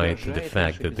 despite the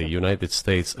fact that the United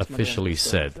States officially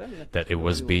said that it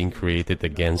was being created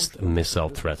against missile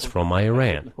threats from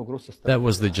Iran. That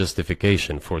was the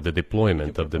justification for the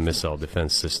deployment of the missile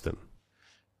defense system.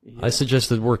 I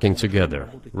suggested working together,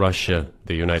 Russia,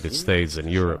 the United States,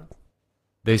 and Europe.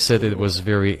 They said it was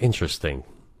very interesting.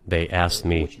 They asked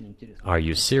me, "Are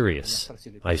you serious?"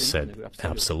 I said,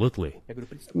 "Absolutely."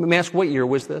 May I ask, what year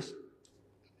was this?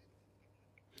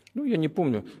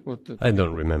 I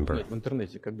don't remember.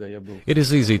 It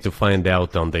is easy to find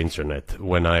out on the internet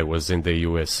when I was in the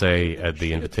USA at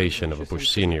the invitation of Bush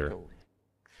Sr.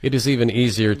 It is even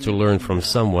easier to learn from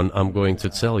someone I'm going to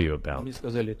tell you about.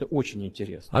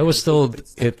 I was told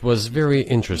it was very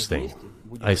interesting.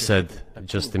 I said,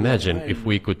 just imagine if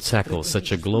we could tackle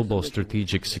such a global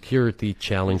strategic security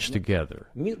challenge together.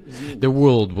 The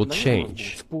world will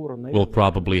change. We'll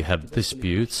probably have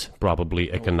disputes,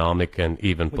 probably economic and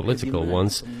even political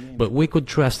ones, but we could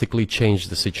drastically change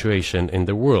the situation in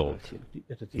the world.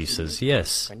 He says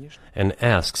yes, and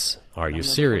asks, "Are you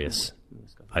serious?"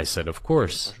 I said, "Of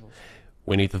course.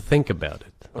 We need to think about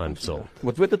it," I'm told.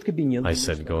 I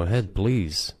said, "Go ahead,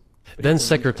 please." Then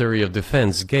Secretary of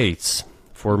Defense Gates,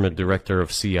 former Director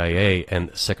of CIA,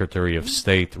 and Secretary of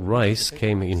State Rice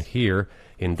came in here,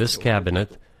 in this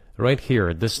cabinet, right here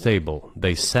at this table.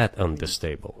 They sat on this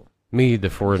table. Me, the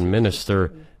Foreign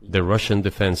Minister, the Russian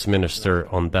Defense Minister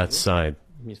on that side.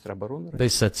 They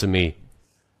said to me,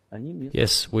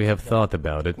 "Yes, we have thought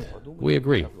about it. We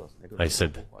agree." I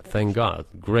said, "Thank God,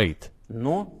 great,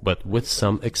 but with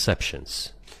some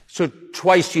exceptions." So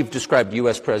twice you've described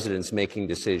U.S. presidents making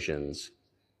decisions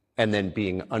and then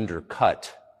being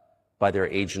undercut by their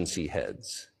agency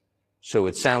heads. So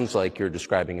it sounds like you're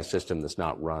describing a system that's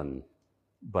not run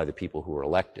by the people who were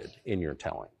elected, in your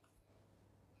telling.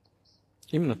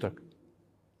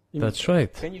 That's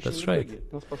right. That's right.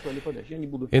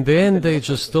 In the end, they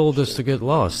just told us to get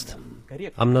lost.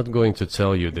 I'm not going to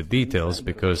tell you the details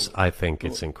because I think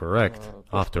it's incorrect.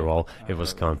 After all, it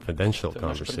was confidential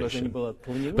conversation.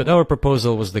 But our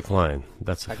proposal was declined.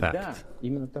 That's a fact.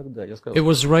 It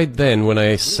was right then when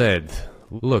I said,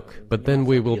 "Look, but then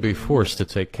we will be forced to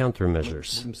take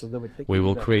countermeasures. We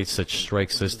will create such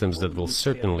strike systems that will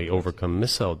certainly overcome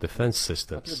missile defense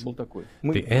systems."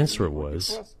 The answer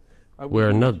was, "We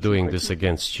are not doing this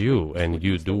against you, and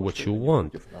you do what you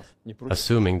want,"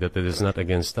 assuming that it is not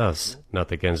against us,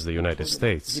 not against the United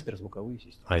States.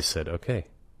 I said, "Okay."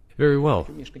 Very well.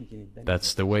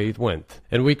 That's the way it went.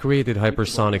 And we created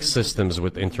hypersonic systems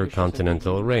with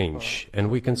intercontinental range, and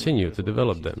we continue to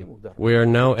develop them. We are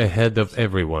now ahead of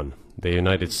everyone, the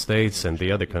United States and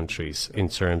the other countries, in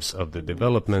terms of the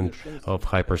development of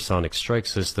hypersonic strike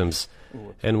systems,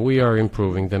 and we are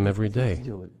improving them every day.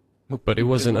 But it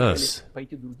wasn't us.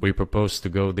 We proposed to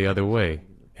go the other way,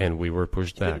 and we were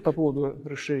pushed back.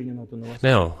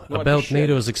 Now, about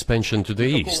NATO's expansion to the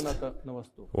east.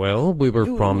 Well, we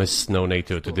were promised no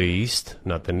NATO to the east,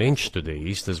 not an inch to the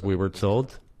east, as we were told.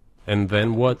 And then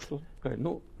what?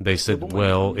 They said,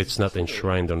 well, it's not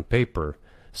enshrined on paper,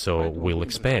 so we'll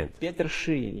expand.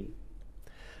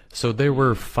 So there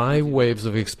were 5 waves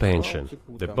of expansion,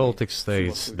 the Baltic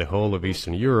states, the whole of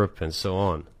Eastern Europe, and so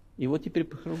on.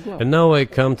 And now I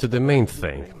come to the main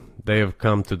thing. They have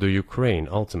come to the Ukraine,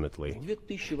 ultimately.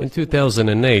 In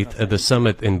 2008, at the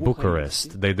summit in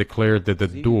Bucharest, they declared that the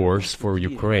doors for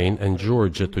Ukraine and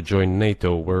Georgia to join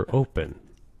NATO were open.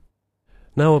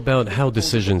 Now about how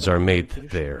decisions are made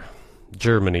there.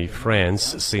 Germany, France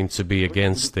seem to be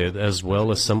against it, as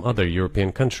well as some other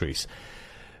European countries.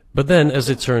 But then, as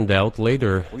it turned out,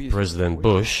 later, President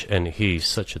Bush, and he's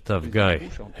such a tough guy,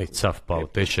 a tough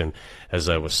politician, as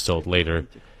I was told later,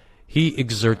 he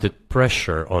exerted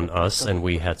pressure on us and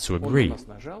we had to agree.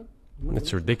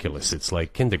 It's ridiculous, it's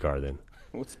like kindergarten.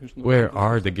 Where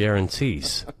are the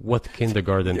guarantees? What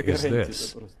kindergarten is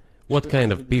this? What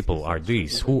kind of people are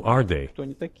these? Who are they?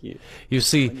 You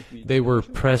see, they were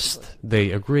pressed,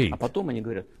 they agreed.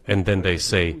 And then they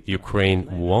say, Ukraine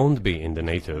won't be in the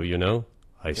NATO, you know?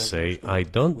 I say, I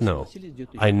don't know.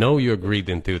 I know you agreed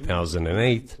in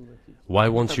 2008. Why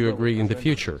won't you agree in the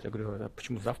future?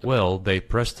 Well, they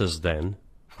pressed us then.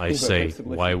 I say,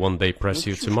 why won't they press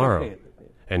you tomorrow?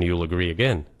 And you'll agree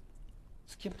again.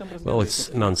 Well,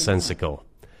 it's nonsensical.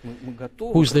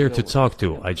 Who's there to talk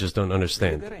to? I just don't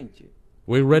understand.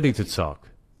 We're ready to talk.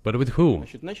 But with whom?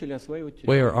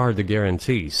 Where are the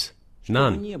guarantees?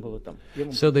 None.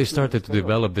 So they started to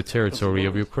develop the territory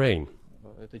of Ukraine.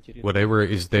 Whatever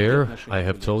is there, I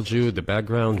have told you the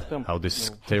background, how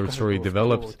this territory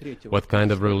developed, what kind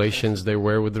of relations there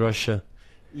were with Russia.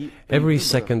 Every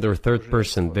second or third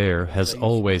person there has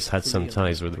always had some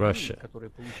ties with Russia.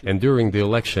 And during the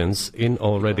elections in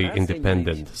already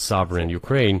independent, sovereign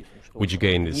Ukraine, which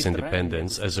gained its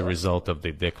independence as a result of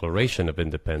the Declaration of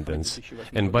Independence,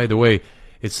 and by the way,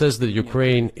 it says that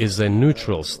Ukraine is a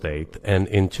neutral state, and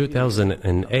in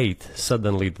 2008,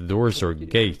 suddenly the doors or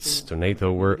gates to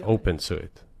NATO were open to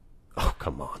it. Oh,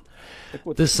 come on.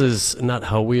 This is not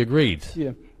how we agreed.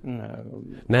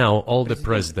 Now, all the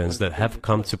presidents that have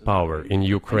come to power in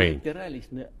Ukraine,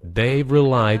 they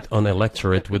relied on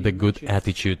electorate with a good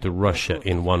attitude to Russia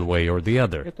in one way or the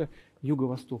other.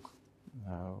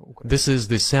 This is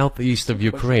the southeast of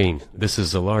Ukraine. This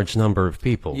is a large number of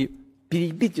people.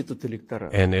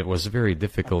 And it was very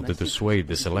difficult to dissuade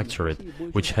this electorate,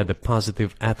 which had a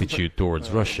positive attitude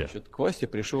towards Russia.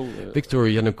 Viktor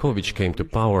Yanukovych came to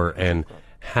power, and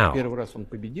how?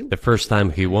 The first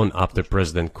time he won after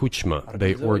President Kuchma,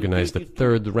 they organized a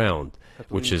third round,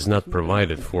 which is not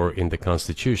provided for in the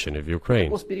constitution of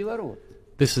Ukraine.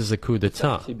 This is a coup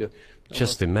d'etat.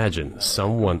 Just imagine,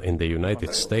 someone in the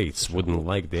United States wouldn't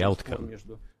like the outcome.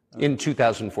 In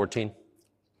 2014?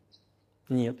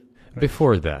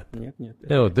 Before that.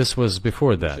 No, this was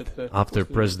before that. After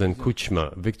President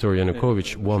Kuchma, Viktor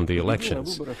Yanukovych won the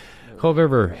elections.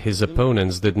 However, his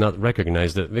opponents did not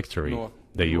recognize that victory.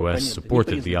 The U.S.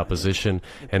 supported the opposition,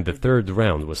 and the third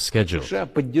round was scheduled.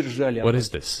 What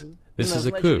is this? This is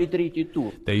a coup.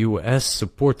 The U.S.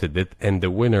 supported it, and the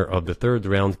winner of the third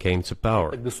round came to power.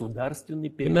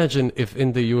 Imagine if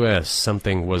in the U.S.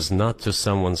 something was not to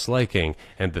someone's liking,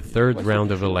 and the third round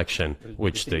of election,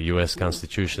 which the U.S.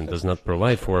 Constitution does not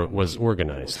provide for, was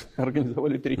organized.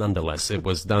 Nonetheless, it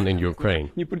was done in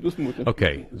Ukraine.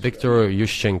 Okay, Viktor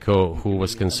Yushchenko, who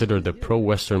was considered a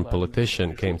pro-Western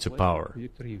politician, came to power.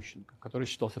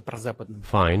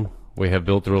 Fine, we have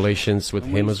built relations with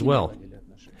him as well.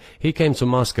 He came to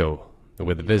Moscow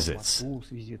with visits.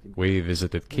 We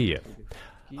visited Kiev.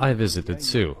 I visited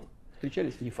too.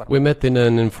 We met in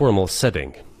an informal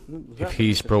setting. If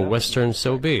he's pro-Western,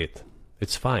 so be it.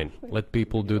 It's fine. Let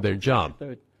people do their job.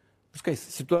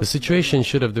 The situation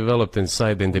should have developed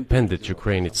inside the independent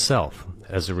Ukraine itself.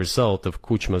 As a result of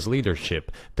Kuchma's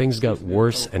leadership, things got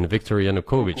worse and Viktor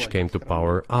Yanukovych came to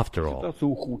power after all.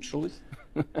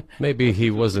 Maybe he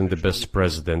wasn't the best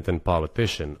president and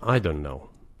politician, I don't know.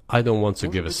 I don't want to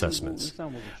give assessments.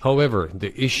 However,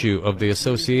 the issue of the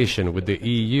association with the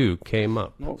EU came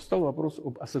up.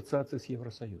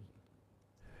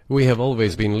 We have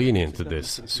always been lenient to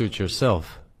this. Suit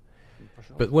yourself.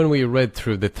 But when we read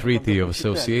through the Treaty of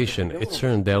Association, it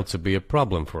turned out to be a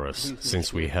problem for us,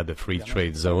 since we had a free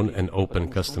trade zone and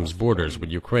open customs borders with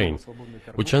Ukraine,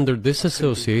 which under this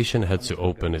association had to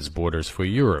open its borders for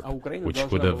Europe, which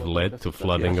would have led to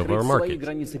flooding of our market.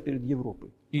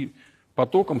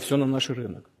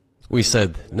 We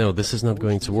said, no, this is not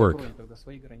going to work.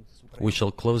 We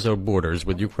shall close our borders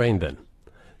with Ukraine then.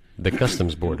 The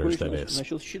customs borders, that is.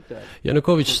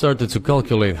 Yanukovych started to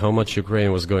calculate how much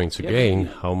Ukraine was going to gain,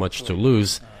 how much to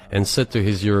lose, and said to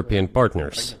his European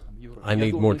partners, I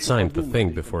need more time to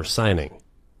think before signing.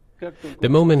 The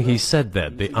moment he said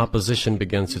that, the opposition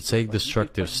began to take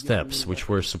destructive steps which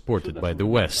were supported by the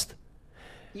West.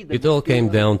 It all came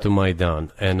down to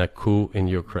Maidan and a coup in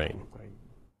Ukraine.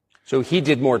 So he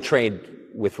did more trade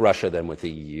with Russia than with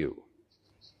the EU.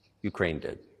 Ukraine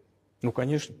did.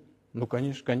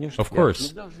 Of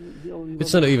course.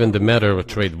 It's not even the matter of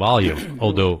trade volume,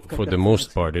 although for the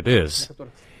most part it is.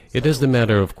 It is the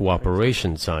matter of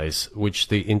cooperation ties, which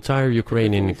the entire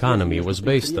Ukrainian economy was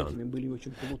based on.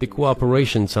 The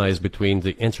cooperation ties between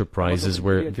the enterprises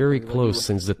were very close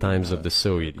since the times of the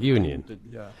Soviet Union.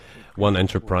 One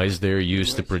enterprise there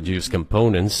used to produce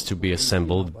components to be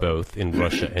assembled both in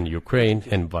Russia and Ukraine,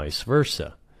 and vice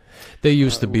versa. They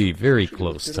used to be very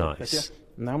close ties.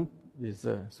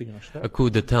 A coup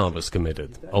d'etat was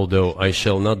committed, although I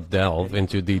shall not delve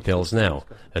into details now,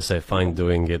 as I find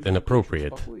doing it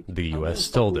inappropriate, the US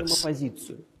told us.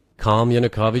 Calm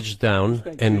Yanukovych down,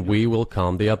 and we will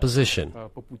calm the opposition.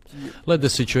 Let the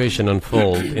situation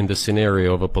unfold in the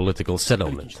scenario of a political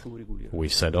settlement. We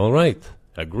said, all right,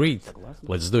 agreed,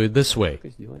 let's do it this way.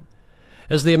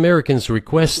 As the Americans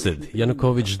requested,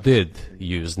 Yanukovych did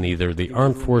use neither the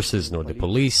armed forces nor the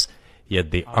police,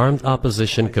 yet the armed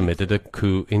opposition committed a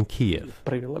coup in Kiev.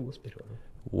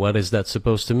 What is that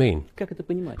supposed to mean?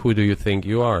 Who do you think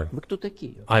you are?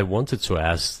 I wanted to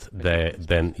ask the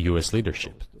then U.S.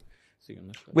 leadership.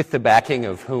 With the backing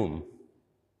of whom?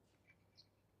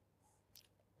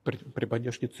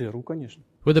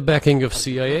 With the backing of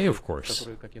CIA, of course.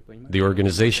 The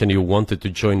organization you wanted to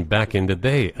join back in the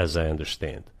day, as I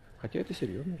understand.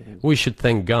 We should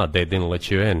thank God they didn't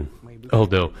let you in,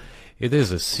 although it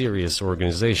is a serious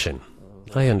organization.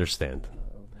 I understand.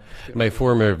 My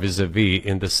former vis-a-vis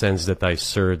in the sense that I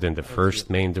served in the first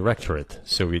main directorate,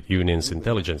 Soviet Union's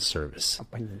intelligence service.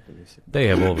 They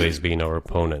have always been our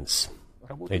opponents.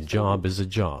 A job is a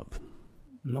job.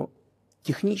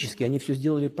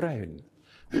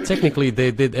 Technically,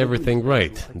 they did everything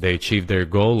right. They achieved their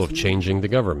goal of changing the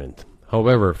government.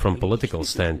 However, from political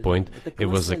standpoint, it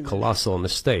was a colossal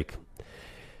mistake.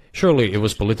 Surely it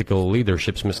was political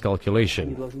leadership's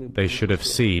miscalculation. They should have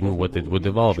seen what it would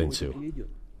evolve into.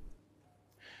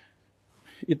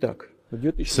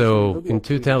 So, in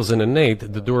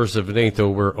 2008, the doors of NATO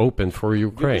were opened for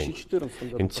Ukraine.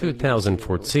 In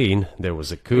 2014, there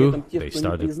was a coup. They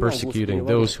started persecuting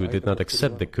those who did not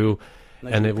accept the coup,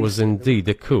 and it was indeed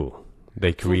a coup.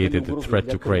 They created a threat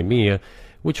to Crimea,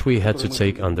 which we had to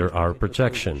take under our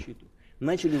protection.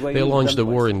 They launched the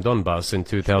war in Donbass in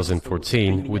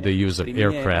 2014 with the use of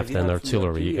aircraft and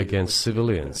artillery against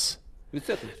civilians.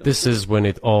 This is when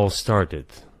it all started.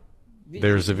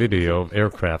 There's a video of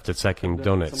aircraft attacking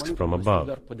Donetsk from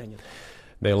above.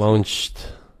 They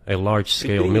launched a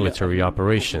large-scale military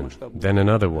operation, then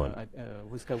another one.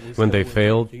 When they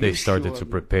failed, they started to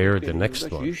prepare the next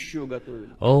one.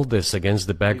 All this against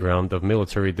the background of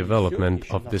military development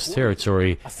of this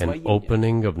territory and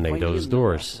opening of NATO's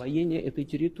doors.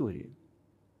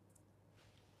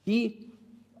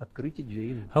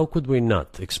 How could we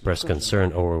not express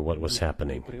concern over what was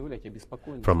happening?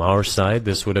 From our side,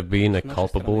 this would have been a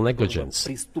culpable negligence.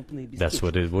 That's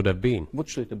what it would have been.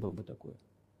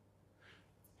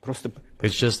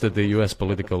 It's just that the U.S.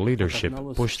 political leadership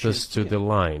pushed us to the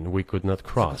line we could not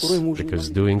cross, because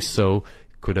doing so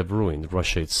could have ruined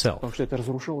Russia itself.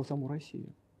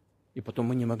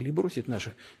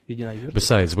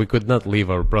 Besides, we could not leave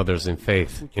our brothers in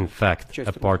faith, in fact,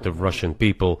 a part of Russian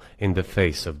people, in the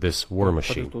face of this war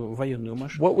machine. But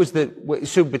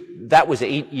that was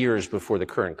 8 years before the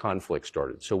current conflict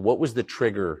started. So what was the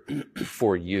trigger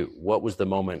for you? What was the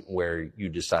moment where you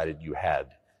decided you had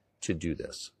to do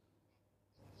this?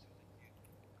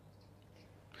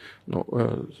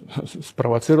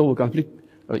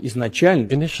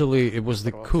 Initially, it was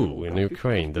the coup in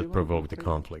Ukraine that provoked the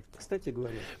conflict.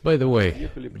 By the way,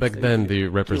 back then the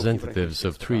representatives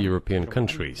of 3 European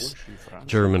countries,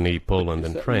 Germany, Poland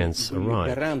and France,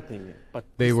 arrived.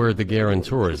 They were the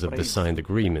guarantors of the signed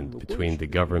agreement between the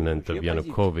government of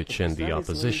Yanukovych and the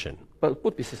opposition.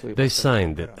 They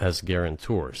signed it as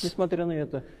guarantors. Несмотря на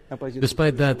это, оппозиция...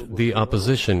 Despite that, the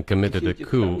opposition committed a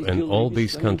coup, and all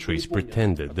these countries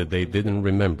pretended that they didn't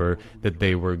remember that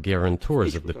they were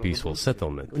guarantors of the peaceful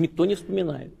settlement. Никто не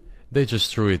вспоминает They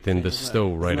just threw it in the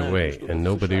stove right away, and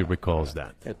nobody recalls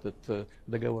that. этот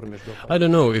договор между... I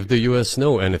don't know if the US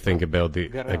know anything about the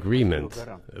agreement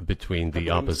between the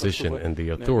opposition and the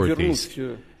authorities,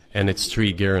 and its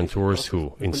three guarantors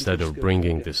who, instead of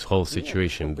bringing this whole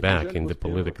situation back in the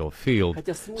political field,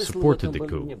 supported the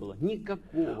coup.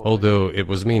 Although it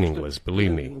was meaningless,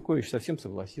 believe me, Янукович совсем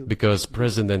согласился. because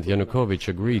President Yanukovych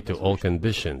agreed to all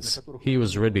conditions. He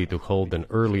was ready to hold an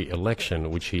early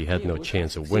election, which he had no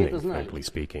chance of winning, frankly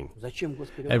speaking. Зачем,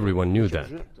 Господи, Everyone knew that.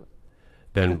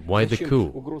 Then why the coup?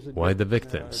 Why the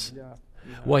victims?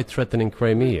 Why threatening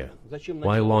Crimea?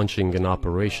 Why launching an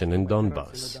operation in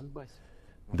Donbass?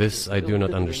 This I do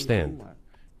not understand.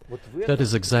 That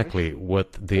is exactly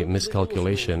what the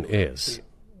miscalculation is.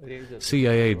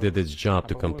 CIA did its job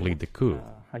to complete the coup.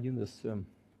 один из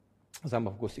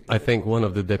замов госсекретаря. I think one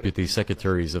of the deputy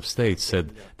secretaries of state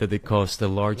said that it cost a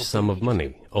large sum of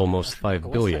money, almost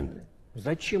 5 billion.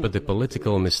 Зачем? But the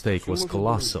political mistake was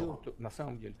colossal. На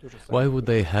самом деле то же самое. Why would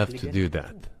they have to do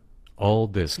that? All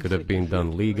this could have been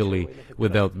done legally,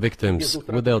 without victims,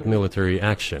 without military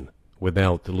action,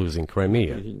 without losing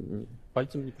Crimea.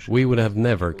 Пальцем не пошевелить. We would have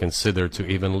never considered to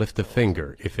even lift a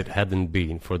finger if it hadn't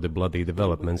been for the bloody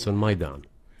developments on Maidan.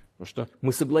 Потому что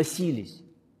мы согласились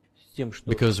с тем, что...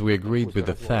 Because we agreed with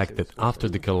the fact that after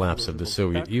the collapse of the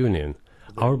Soviet Union,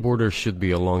 our borders should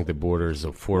be along the borders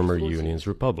of former Union's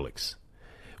republics.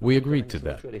 We agreed to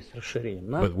that.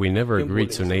 But we never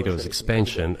agreed to NATO's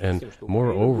expansion, and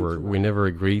moreover, we never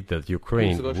agreed that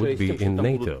Ukraine would be in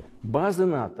NATO. Базы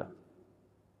НАТО.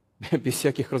 Без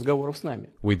всяких разговоров с нами.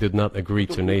 We did not agree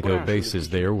to NATO bases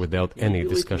there without any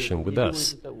discussion with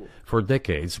us. For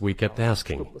decades, we kept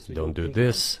asking, don't do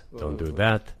this, don't do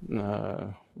that.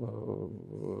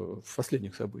 В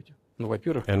последних событиях. Ну,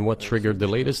 во-первых, And what triggered the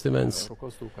latest events?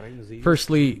 руководство Украины заявило,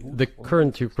 Firstly, the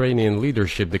current Ukrainian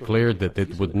leadership declared that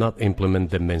it would not implement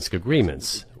the Minsk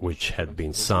agreements, which had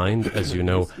been signed, as you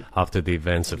know, after the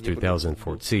events of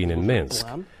 2014 in Minsk,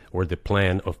 where the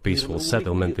plan of peaceful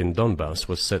settlement in Donbass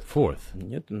was set forth.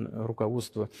 нет,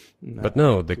 руководство But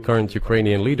no, the current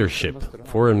Ukrainian leadership,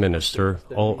 foreign minister,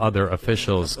 all other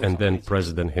officials, and then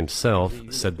president himself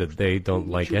said that they don't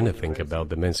like anything about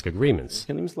the Minsk agreements.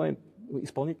 иными словами,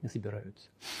 исполнять не собираются.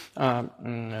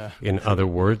 In other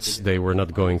words, they were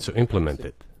not going to implement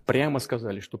it. Прямо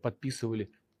сказали, что подписывали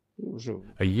уже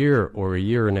A year or a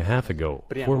year and a half ago,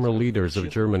 former leaders of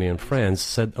Germany and France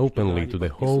said openly to the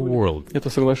whole world это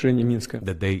соглашение Минска.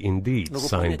 that they indeed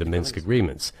signed the Minsk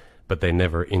agreements, but they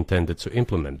never intended to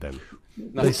implement them.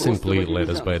 They simply led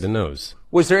us by the nose.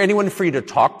 Was there anyone for you to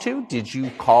talk to? Did you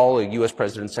call a U.S.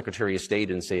 President, Secretary of State,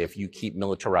 and say, if you keep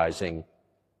militarizing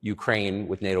Ukraine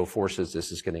with NATO forces,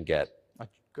 this is going to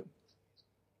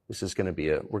be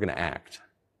we're going to act?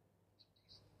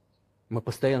 Мы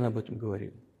постоянно об этом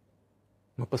говорили.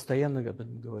 Мы постоянно об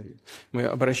этом говорили. Мы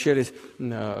обращались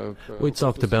к We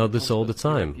talked about this all the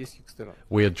time. европейских сторон.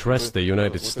 We addressed the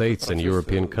United States and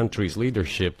European countries'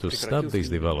 leadership to stop these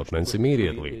developments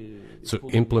immediately, to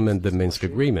implement the Minsk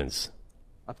agreements.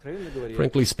 Откровенно говоря,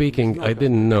 Frankly speaking, I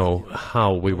didn't know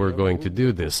how we were going to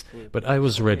do this, but I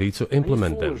was ready to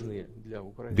implement them. сложные для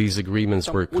Украины. These agreements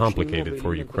were complicated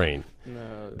for Ukraine.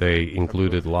 They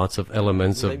included lots of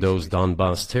elements of those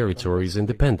Donbass territories'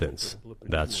 independence.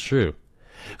 That's true.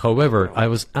 However, I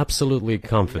was absolutely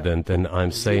confident, and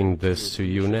I'm saying this to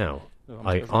you now.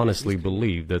 I honestly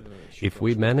believe that if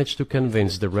we managed to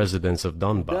convince the residents of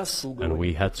Donbass, and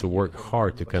we had to work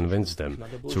hard to convince them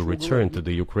to return to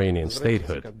the Ukrainian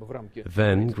statehood,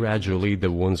 then gradually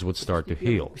the wounds would start to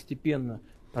heal. Постепенно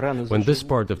раны When this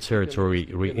part of territory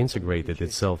reintegrated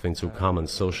itself into common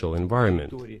social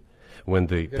environment, when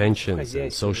the pensions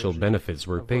and social benefits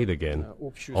were paid again,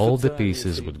 all the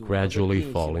pieces would gradually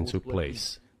fall into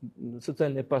place.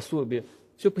 социальные пособия,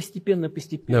 все постепенно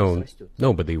No, растет.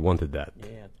 nobody wanted that.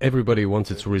 Everybody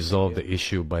wanted to resolve the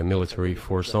issue by military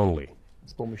force only.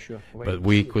 С помощью But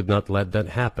we could not let that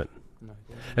happen.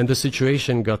 And the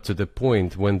situation got to the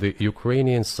point when the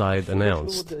Ukrainian side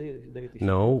announced,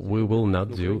 no, we will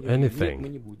not do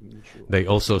anything. They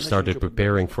also started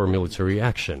preparing for military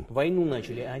action. Войну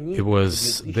начали они. It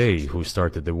was they who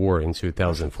started the war in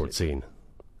 2014.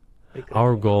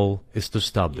 Our goal is to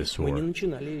stop this Мы не war.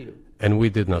 начинали ее. And we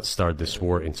did not start this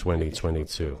war in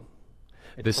 2022.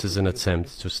 This is an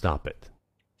attempt to stop it.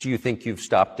 Do you think you've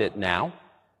stopped it now?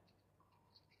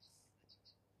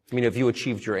 I mean, have you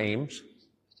achieved your aims?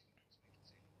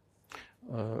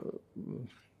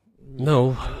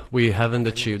 No, we haven't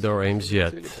achieved our aims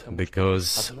yet,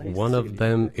 because one of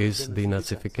them is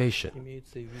denazification.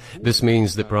 This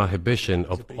means the prohibition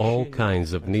of all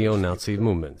kinds of neo-Nazi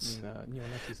movements.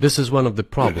 This is one of the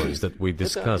problems that we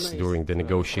discussed during the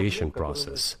negotiation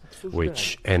process,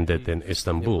 which ended in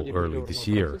Istanbul early this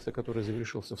year.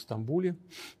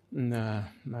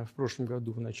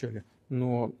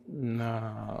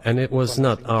 And it was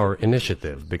not our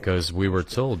initiative, because we were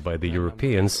told by the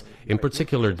Europeans, in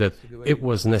particular, that it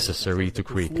was necessary to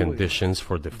create conditions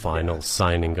for the final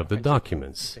signing of the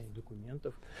documents.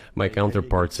 My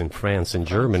counterparts in France and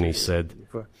Germany said,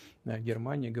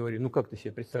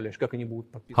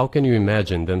 "How can you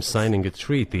imagine them signing a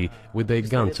treaty with a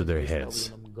gun to their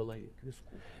heads?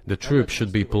 The troops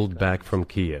should be pulled back from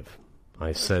Kiev."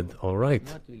 I said, "All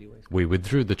right." We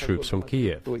withdrew the troops from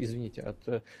Kiev.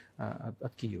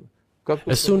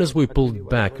 As soon as we pulled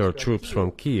back our troops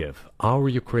from Kiev, our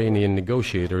Ukrainian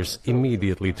negotiators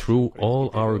immediately threw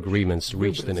all our agreements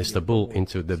reached in Istanbul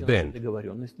into the bin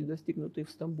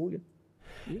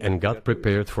and got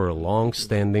prepared for a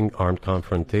long-standing armed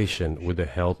confrontation with the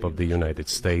help of the United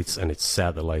States and its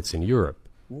satellites in Europe.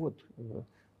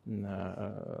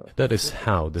 That is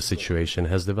how the situation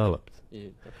has developed,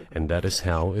 and that is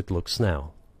how it looks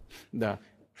now.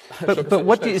 But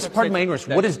what is, pardon my ignorance,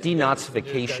 what is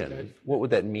denazification? What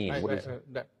would that mean? What is...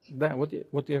 Да,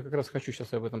 вот я как раз хочу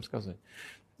сейчас об этом сказать.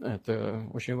 Это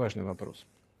очень важный вопрос.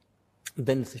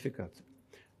 Денацификация.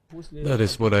 That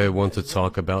is what I want to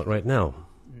talk about right now.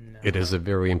 It is a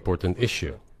very important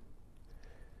issue.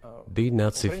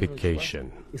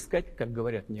 Denazification.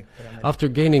 After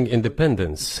gaining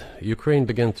independence, Ukraine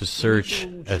began to search,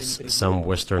 as some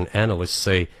Western analysts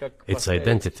say, its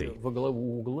identity.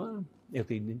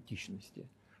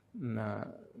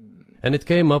 And it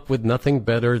came up with nothing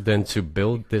better than to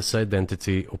build this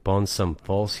identity upon some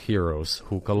false heroes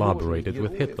who collaborated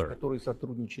with Hitler.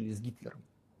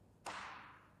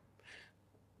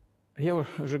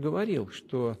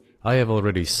 I have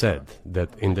already said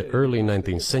that in the early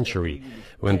 19th century,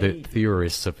 when the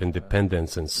theorists of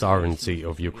independence and sovereignty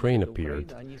of Ukraine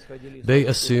appeared, they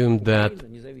assumed that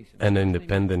an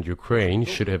independent Ukraine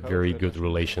should have very good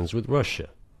relations with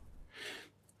Russia.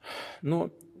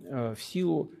 But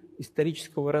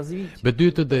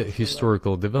due to the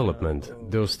historical development,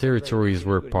 those territories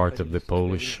were part of the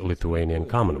Polish-Lithuanian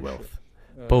Commonwealth.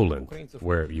 Poland,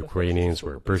 where Ukrainians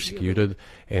were persecuted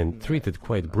and treated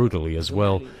quite brutally, as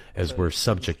well as were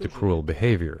subject to cruel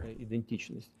behavior.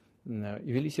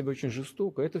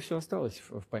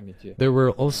 There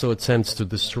were also attempts to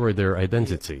destroy their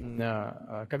identity.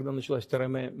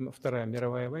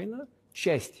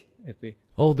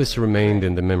 All this remained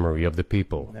in the memory of the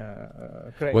people.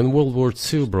 When World War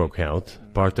II broke out,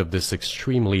 part of this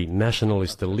extremely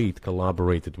nationalist elite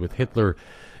collaborated with Hitler,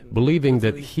 believing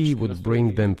that he would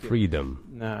bring them freedom.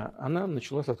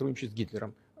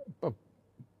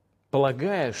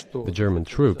 The German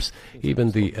troops,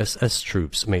 even the SS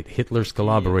troops, made Hitler's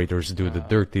collaborators do the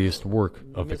dirtiest work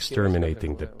of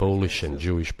exterminating the Polish and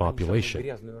Jewish population.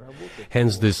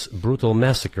 Hence this brutal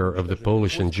massacre of the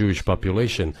Polish and Jewish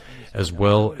population, as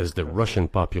well as the Russian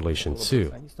population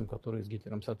too.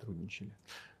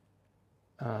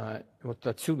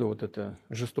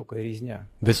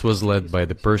 This was led by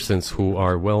the persons who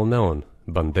are well known,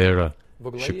 Bandera,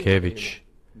 Shukevich.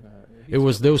 It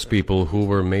was those people who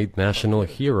were made national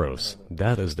heroes.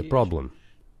 That is the problem.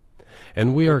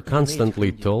 And we are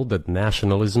constantly told that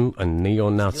nationalism and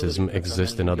neo-Nazism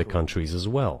exist in other countries as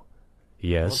well.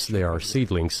 Yes, they are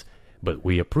seedlings, but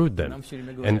we uproot them,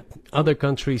 and other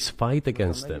countries fight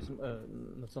against them.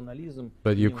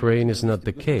 But Ukraine is not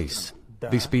the case.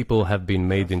 These people have been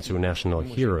made into national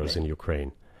heroes in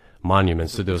Ukraine.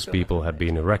 Monuments to those people have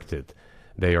been erected.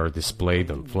 They are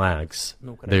displayed on flags.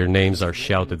 Their names are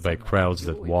shouted by crowds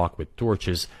that walk with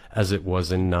torches, as it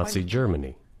was in Nazi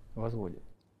Germany.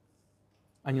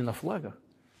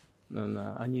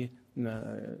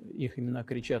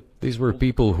 These were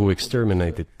people who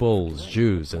exterminated Poles,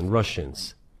 Jews, and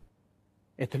Russians.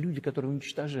 It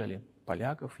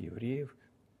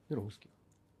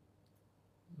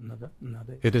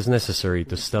is necessary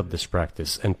to stop this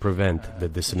practice and prevent the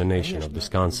dissemination of this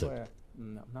concept.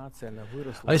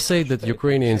 I say that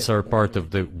Ukrainians are part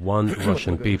of the one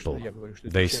Russian people.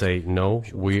 They say, no,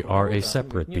 we are a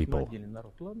separate people.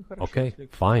 Okay,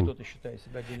 fine.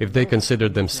 If they consider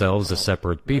themselves a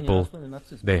separate people,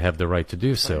 they have the right to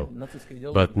do so,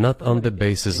 but not on the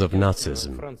basis of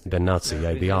Nazism, the Nazi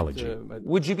ideology.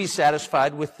 Would you be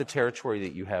satisfied with the territory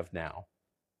that you have now?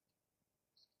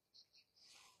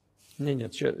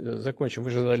 Нет, закончим. Вы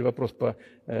же задали вопрос по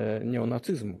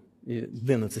неонацизму. и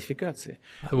денацификации.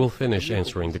 I will finish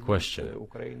answering the question.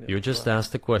 You just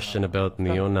asked a question about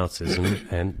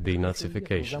neo-Nazism and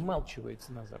denazification.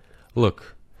 Замалчивается на Западе.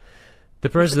 Look, the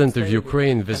president of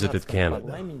Ukraine visited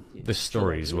Canada. The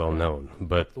story is well known,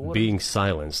 but being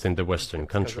silenced in the Western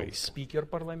countries. Спикер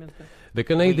парламента. The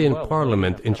Canadian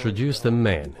Parliament introduced a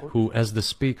man who, as the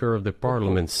Speaker of the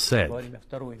Parliament said,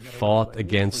 fought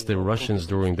against the Russians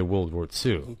during the World War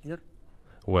II.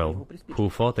 Well, who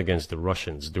fought against the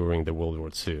Russians during the World War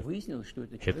II? Выяснилось, что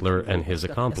это Hitler and his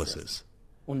accomplices.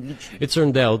 он лично. It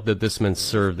turned out that this man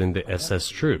served in the SS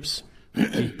troops.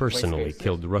 He personally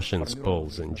killed Russians,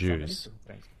 Poles, and Jews.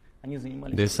 Они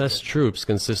занимались. The SS troops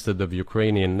consisted of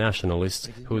Ukrainian nationalists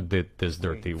who did this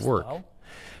dirty work.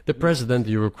 The president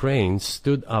of Ukraine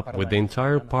stood up with the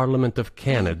entire Parliament of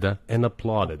Canada and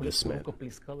applauded this man.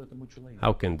 Плескал этому человеку.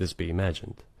 How can this be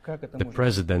imagined? Как это The может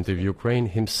president of Ukraine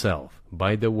himself,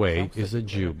 by the way, is a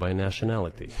Jew by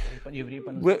nationality. еврей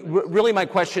по Really, my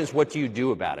question is, what do you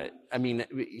do about it? I mean,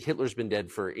 Hitler's been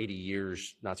dead for 80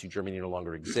 years. Nazi Germany no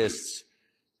longer exists.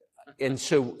 And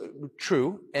so,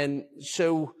 true. And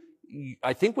so,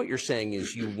 I think what you're saying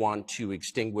is you want to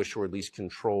extinguish or at least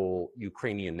control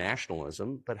Ukrainian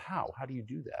nationalism. But how? How do you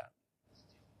do that?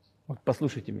 Вот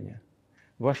послушайте меня.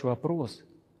 Ваш вопрос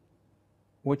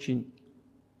очень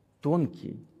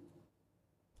тонкий.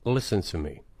 Listen to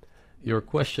me. Your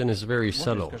question is very Можно я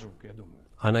subtle, скажу, как я думаю?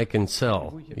 and I can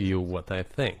tell you what I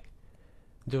think.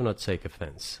 Do not take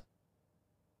offense.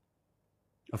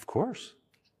 Of course.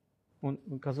 Он,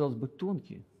 казалось бы,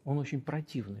 тонкий, он очень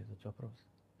противный, этот вопрос.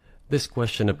 This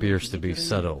question appears to be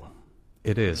subtle.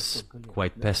 It is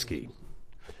quite pesky.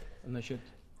 Значит,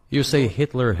 You say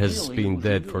Hitler has been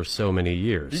dead for so many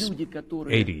years, люди,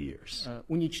 которые 80 years.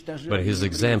 уничтожали But his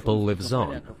example lives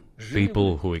on.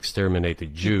 People who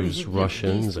exterminated Jews,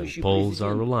 Russians, and Poles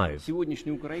are alive.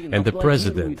 сегодняшней Украины And the аплодируют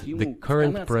president, ему the в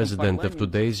current канадском president of парламенте,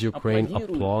 today's Ukraine аплодируют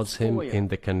applauds him стоя. in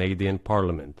the Canadian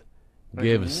Parliament,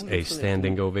 gives a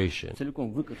standing ovation.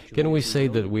 Целиком выкорчевали. Can we say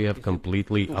that we have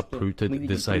completely uprooted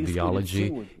this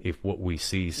ideology if what we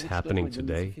see is happening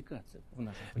today?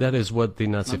 That is what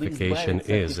denazification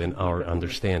is in our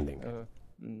understanding.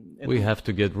 We have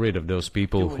to get rid of those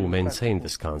people who maintain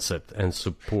this concept and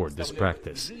support this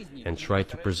practice and try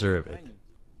to preserve it.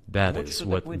 That is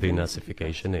what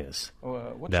denazification is.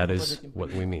 That is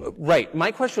what we mean. Right.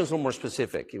 My question was a little more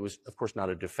specific. It was, of course, not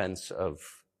a defense of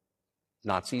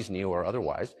Nazis, neo or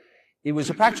otherwise. It was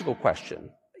a practical question.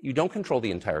 You don't control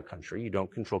the entire country. You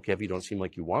don't control Kiev. You don't seem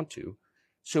like you want to.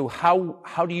 So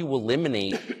how do you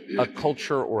eliminate a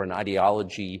culture or an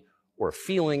ideology or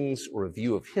feelings or a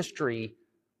view of history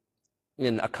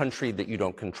in a country that you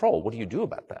don't control? What do you do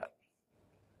about that?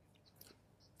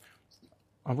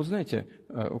 А вы знаете,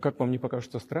 как вам не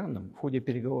покажется странным, в ходе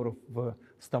переговоров в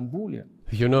Стамбуле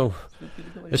You know,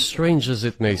 as strange as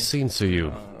it may seem to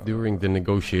you, during the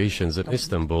negotiations in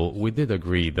Istanbul, we did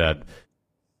agree that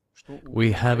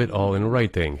we have it all in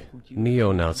writing.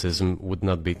 Neo-Nazism would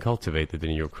not be cultivated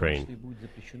in Ukraine,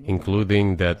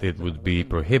 including that it would be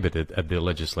prohibited at the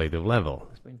legislative level.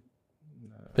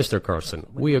 Mr. Carlson,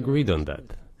 we agreed on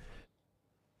that.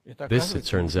 This, it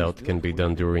turns out, can be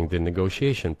done during the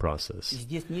negotiation process.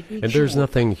 And there's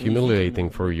nothing humiliating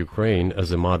for Ukraine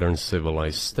as a modern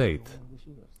civilized state.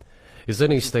 Is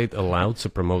any state allowed to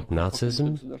promote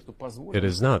Nazism? It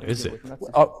is not, is it?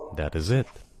 That is it.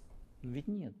 Ведь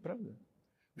нет, правда?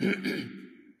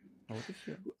 Вот и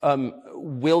всё.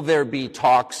 Will there be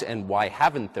talks, and why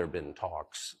haven't there been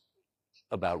talks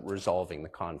about resolving the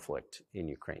conflict in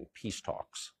Ukraine? Peace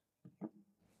talks.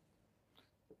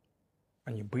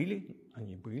 Они были,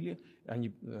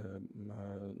 они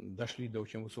дошли до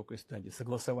очень высокой стадии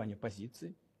согласования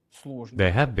позиций, сложно.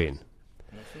 They have been.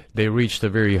 They reached a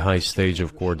very high stage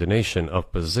of coordination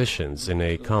of positions in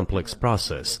a complex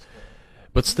process,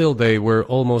 but still they were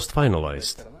almost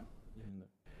finalized.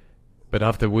 But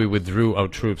after we withdrew our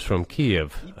troops from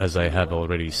Kiev, as I have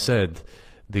already said,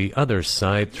 the other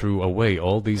side threw away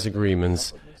all these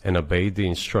agreements and obeyed the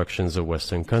instructions of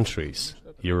Western countries,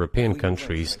 European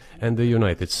countries, and the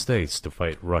United States to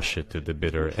fight Russia to the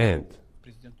bitter end.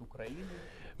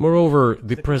 Moreover,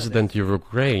 the president of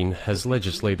Ukraine has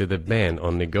legislated a ban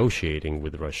on negotiating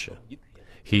with Russia.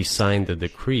 He signed a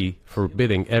decree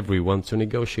forbidding everyone to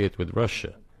negotiate with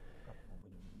Russia.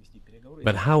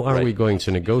 But how are we going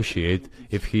to negotiate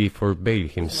if he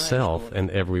forbade himself and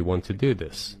everyone to do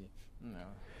this?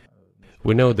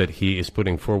 We know that he is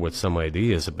putting forward some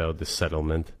ideas about this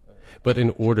settlement, but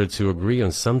in order to agree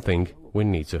on something, we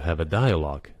need to have a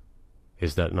dialogue.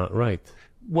 Is that not right?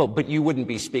 Well, but you wouldn't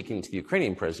be speaking to the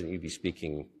Ukrainian president, you'd be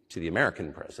speaking to the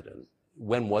American president.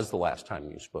 When was the last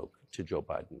time you spoke to Joe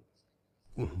Biden?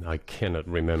 I cannot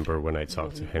remember when I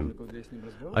talked to him.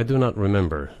 I do not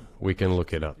remember. We can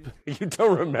look it up. You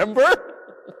don't remember?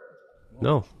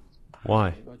 No.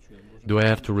 Why? Do I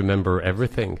have to remember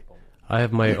everything? I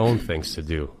have my own things to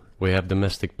do. We have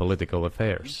domestic political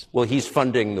affairs. Well, he's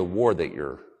funding the war that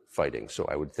you're fighting, so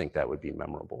I would think that would be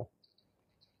memorable.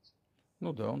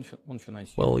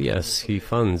 Well, yes, he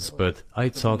funds, but I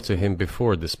talked to him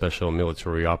before the special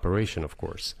military operation, of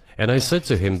course. And I said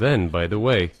to him then, by the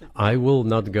way, I will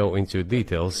not go into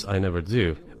details, I never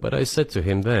do, but I said to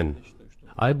him then,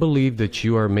 I believe that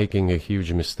you are making a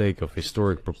huge mistake of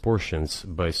historic proportions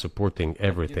by supporting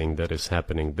everything that is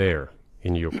happening there,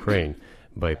 in Ukraine,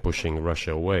 by pushing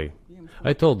Russia away.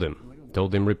 I told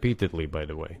him repeatedly, by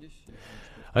the way.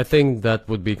 I think that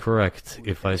would be correct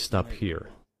if I stop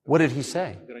here. What did he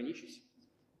say?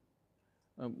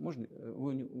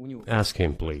 Ask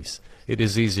him, please. It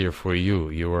is easier for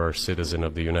you. You are a citizen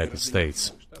of the United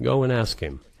States. Go and ask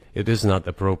him. It is not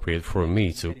appropriate for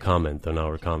me to comment on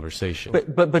our conversation.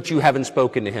 But you haven't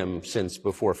spoken to him since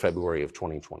before February of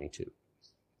 2022?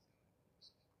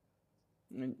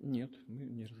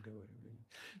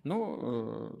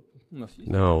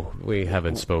 No, we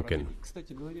haven't spoken.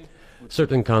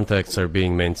 Certain contacts are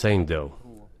being maintained, though.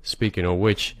 Speaking of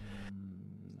which,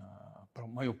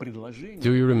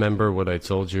 do you remember what I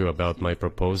told you about my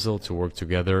proposal to work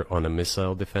together on a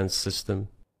missile defense system?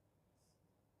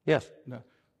 Yes.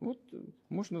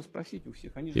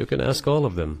 You can ask all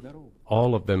of them.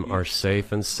 All of them are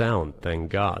safe and sound,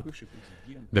 thank God.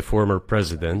 The former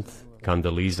president,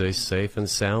 Condoleezza, is safe and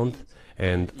sound,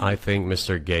 and I think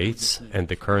Mr. Gates and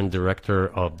the current director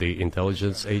of the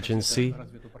intelligence agency,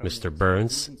 Mr.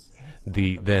 Burns,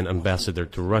 the then ambassador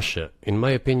to Russia, in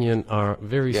my opinion, are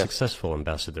very successful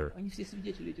ambassador.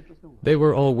 They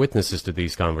were all witnesses to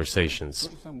these conversations.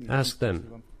 Ask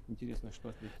them.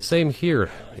 Same here.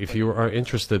 If you are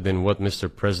interested in what Mr.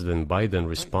 President Biden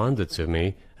responded to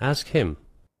me, ask him.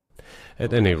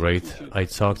 At any rate, I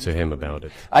talked to him about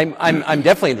it. I'm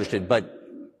definitely interested, but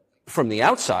from the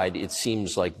outside, it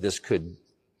seems like this could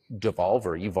devolve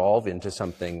or evolve into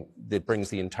something that brings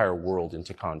the entire world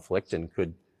into conflict and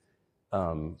could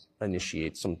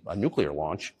initiate a nuclear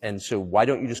launch. And so why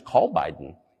don't you just call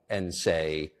Biden and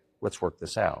say, let's work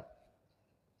this out?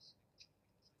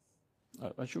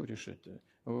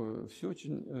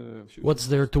 What's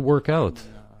there to work out?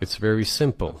 It's very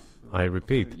simple. I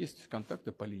repeat,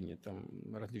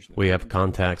 we have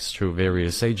contacts through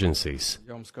various agencies.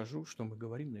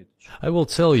 I will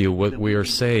tell you what we are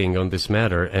saying on this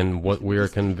matter and what we are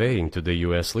conveying to the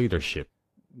U.S. leadership.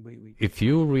 If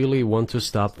you really want to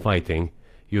stop fighting,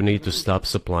 you need to stop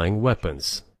supplying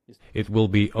weapons. It will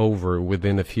be over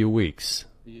within a few weeks.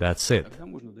 That's it.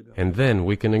 And then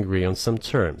we can agree on some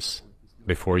terms.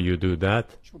 Before you do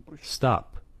that,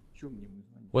 stop.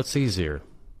 What's easier?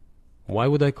 Why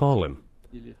would I call him?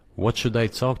 What should I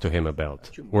talk to him about?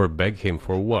 Or beg him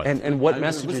for what? And what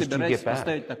messages do you get back?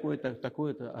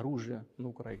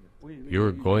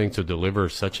 You're going to deliver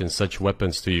such and such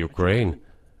weapons to Ukraine?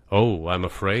 Oh, I'm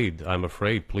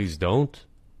afraid, please don't.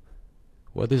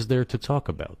 What is there to talk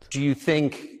about? Do you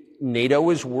think NATO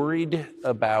is worried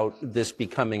about this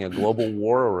becoming a global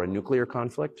war or a nuclear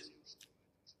conflict?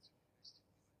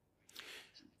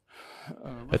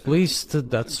 At least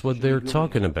that's what they're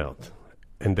talking about.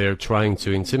 And they're trying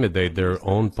to intimidate their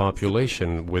own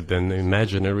population with an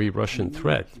imaginary Russian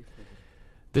threat.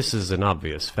 This is an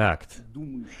obvious fact.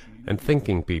 And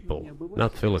thinking people,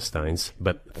 not Philistines,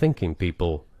 but thinking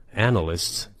people,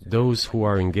 analysts, those who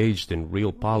are engaged in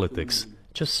real politics,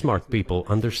 just smart people,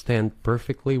 understand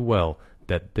perfectly well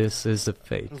that this is a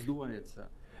fake.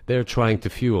 They're trying to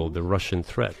fuel the Russian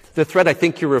threat. The threat I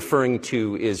think you're referring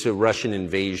to is a Russian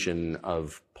invasion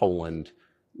of Poland,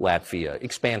 Latvia,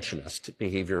 expansionist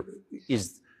behavior.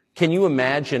 Can you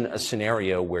imagine a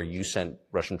scenario where you sent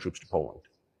Russian troops to Poland?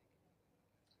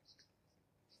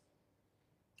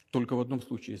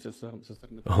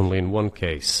 Only in one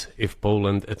case, if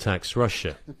Poland attacks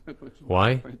Russia.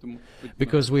 Why?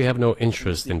 Because we have no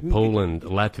interest in Poland,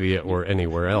 Latvia, or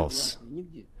anywhere else.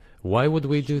 Why would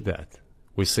we do that?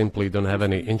 We simply don't have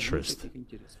any interest.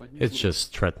 It's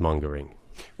just threat-mongering.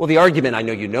 Well, the argument, I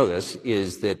know you know this,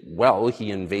 is that, well,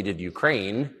 he invaded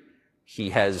Ukraine, he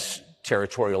has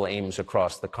territorial aims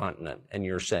across the continent, and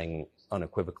you're saying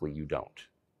unequivocally you don't.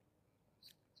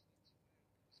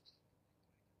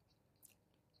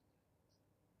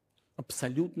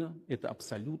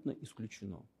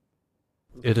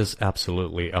 It is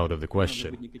absolutely out of the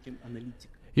question.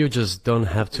 You just don't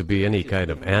have to be any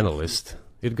kind of analyst.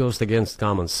 It goes against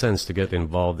common sense to get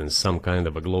involved in some kind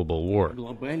of a global war.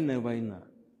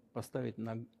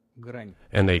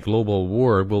 And a global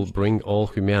war will bring all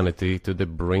humanity to the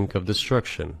brink of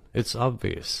destruction. It's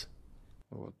obvious.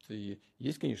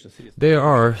 There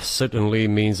are certainly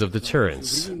means of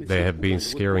deterrence. They have been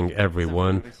scaring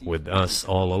everyone with us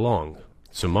all along.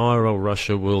 Tomorrow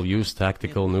Russia will use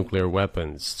tactical nuclear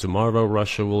weapons. Tomorrow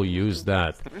Russia will use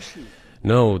that.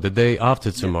 No, the day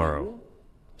after tomorrow.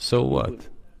 So what?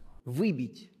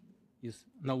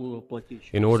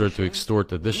 In order to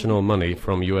extort additional money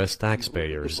from US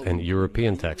taxpayers and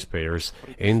European taxpayers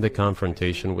in the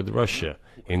confrontation with Russia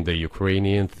in the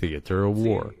Ukrainian theater of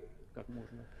war.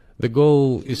 The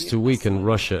goal is to weaken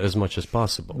Russia as much as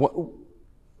possible.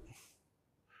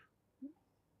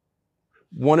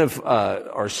 One of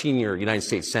our senior United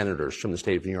States senators from the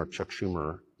state of New York, Chuck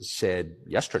Schumer, said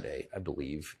yesterday, I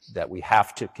believe, that we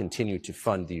have to continue to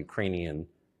fund the Ukrainian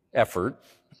effort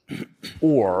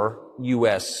or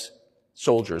U.S.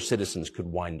 soldiers, citizens could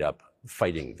wind up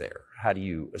fighting there. How do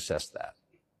you assess that?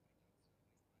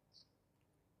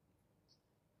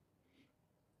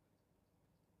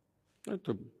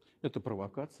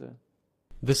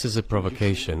 This is a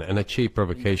provocation, and a cheap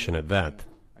provocation at that.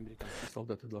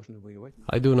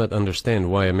 I do not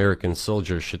understand why American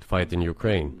soldiers should fight in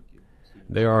Ukraine.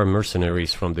 There are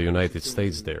mercenaries from the United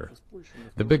States there.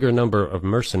 The bigger number of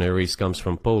mercenaries comes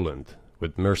from Poland,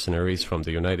 with mercenaries from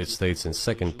the United States in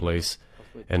second place,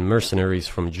 and mercenaries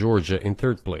from Georgia in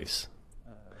third place.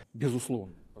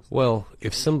 Well,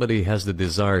 if somebody has the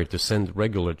desire to send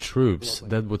regular troops,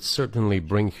 that would certainly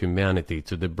bring humanity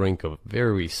to the brink of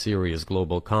very serious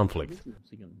global conflict.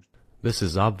 This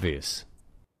is obvious.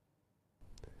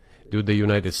 Do the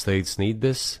United States need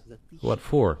this? What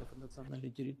for?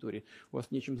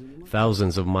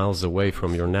 Thousands of miles away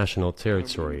from your national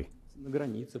territory.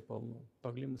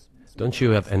 Don't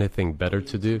you have anything better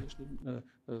to do?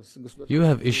 You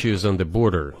have issues on the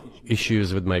border,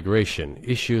 issues with migration,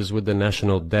 issues with the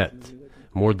national debt,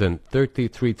 more than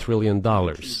 $33 trillion.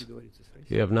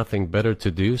 You have nothing better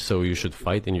to do, so you should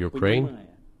fight in Ukraine?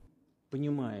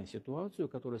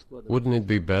 Wouldn't it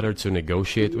be better to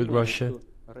negotiate with Russia?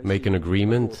 Make an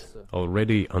agreement,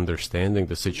 already understanding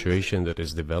the situation that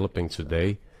is developing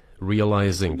today,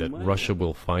 realizing that Russia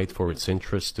will fight for its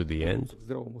interests to the end?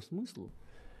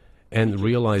 And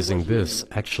realizing this,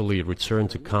 actually return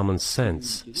to common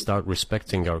sense, start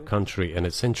respecting our country and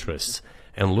its interests,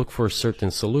 and look for certain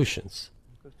solutions.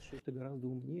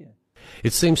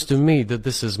 It seems to me that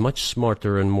this is much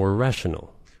smarter and more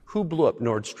rational. Who blew up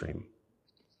Nord Stream?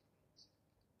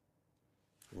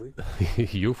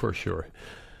 You for sure.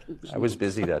 I was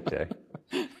busy that day.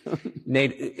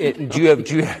 Nate, do you have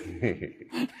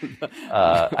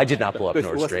I did not blow up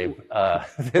Nord Stream.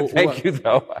 Thank you,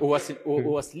 though.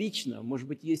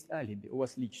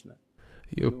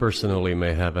 You personally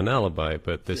may have an alibi,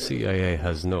 but the CIA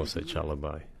has no such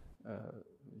alibi.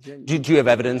 Do you have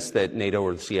evidence that NATO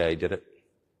or the CIA did it?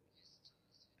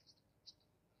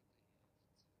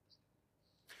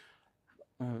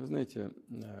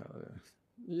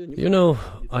 You know,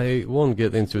 I won't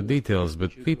get into details,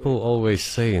 but people always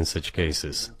say in such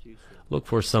cases, look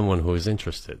for someone who is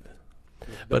interested.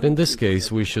 But in this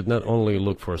case, we should not only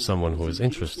look for someone who is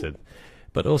interested,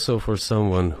 but also for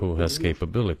someone who has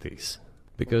capabilities.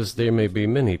 Because there may be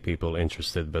many people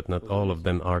interested, but not all of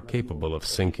them are capable of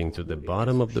sinking to the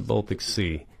bottom of the Baltic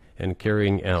Sea and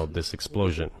carrying out this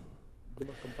explosion.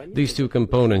 These two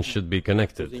components should be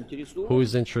connected. Who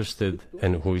is interested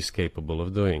and who is capable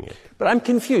of doing it? But I'm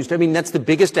confused. I mean, that's the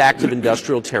biggest act of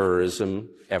industrial terrorism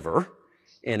ever,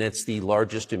 and it's the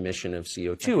largest emission of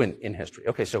CO2 in history.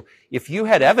 Okay, so if you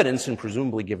had evidence, and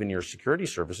presumably given your security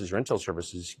services, your intel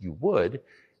services, you would,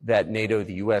 that NATO,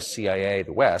 the US, CIA,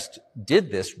 the West,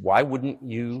 did this, why wouldn't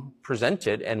you present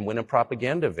it and win a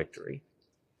propaganda victory?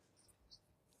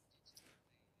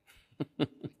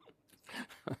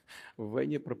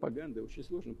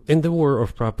 In the war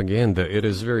of propaganda, it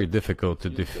is very difficult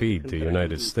to defeat the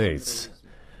United States,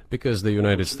 because the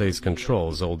United States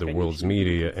controls all the world's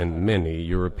media and many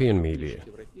European media.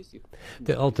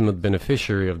 The ultimate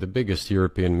beneficiary of the biggest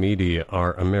European media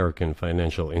are American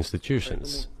financial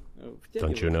institutions.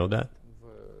 Don't you know that?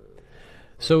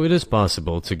 So it is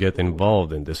possible to get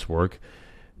involved in this work,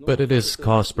 but it is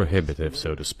cost prohibitive,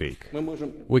 so to speak.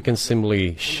 We can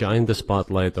simply shine the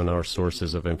spotlight on our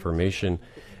sources of information,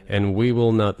 and we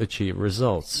will not achieve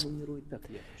results.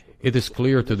 It is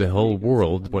clear to the whole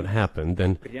world what happened,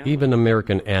 and even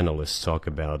American analysts talk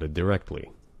about it directly.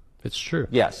 It's true.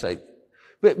 Yes,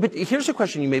 but here's a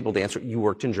question you may be able to answer. You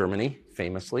worked in Germany,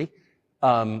 famously.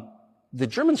 The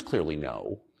Germans clearly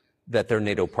know that their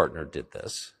NATO partner did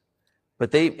this,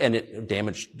 and it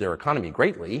damaged their economy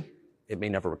greatly. It may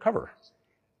never recover.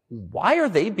 Why are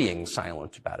they being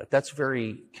silent about it? That's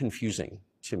very confusing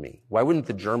to me. Why wouldn't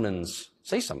the Germans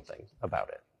say something about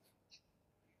it?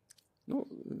 Ну,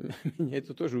 меня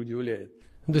это тоже удивляет.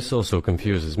 This also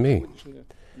confuses me.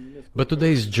 But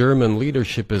today's German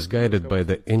leadership is guided by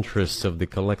the interests of the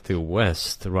collective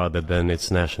West rather than its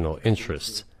national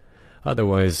interests.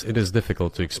 Otherwise, it is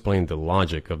difficult to explain the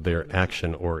logic of their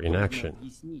action or inaction.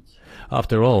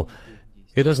 After all,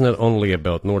 it is not only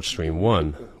about Nord Stream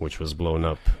 1, which was blown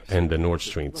up, and the Nord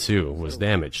Stream 2 was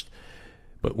damaged.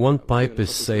 But one pipe is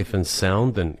safe and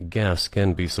sound, and gas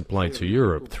can be supplied to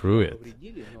Europe through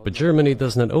it. But Germany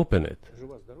does not open it.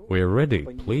 We are ready,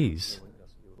 please.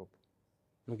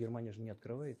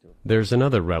 There's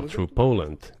another route through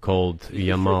Poland, called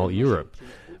Yamal Europe,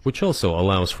 which also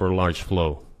allows for large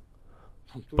flow.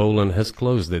 Poland has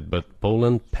closed it, but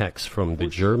Poland packs from the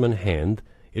German hand.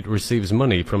 It receives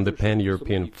money from the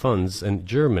pan-European funds, and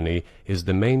Germany is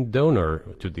the main donor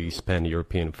to these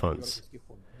pan-European funds.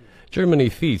 Germany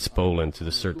feeds Poland to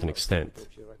a certain extent,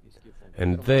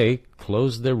 and they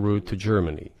close their route to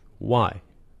Germany. Why?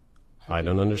 I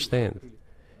don't understand.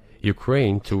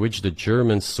 Ukraine, to which the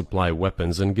Germans supply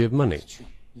weapons and give money.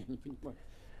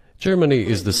 Germany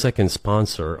is the second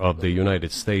sponsor of the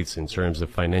United States in terms of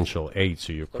financial aid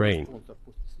to Ukraine.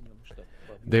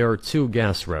 There are 2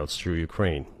 gas routes through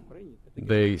Ukraine.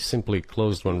 They simply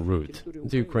closed one route,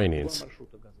 the Ukrainians.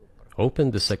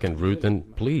 Open the second route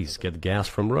and please get gas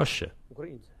from Russia.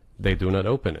 They do not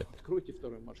open it.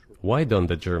 Why don't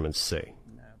the Germans say,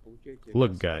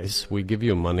 look guys, we give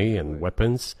you money and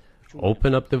weapons,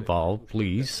 open up the valve,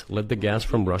 please, let the gas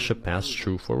from Russia pass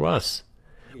through for us.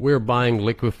 We're buying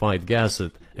liquefied gas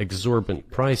at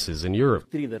exorbitant prices in Europe,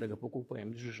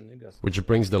 which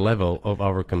brings the level of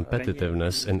our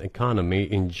competitiveness and economy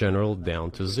in general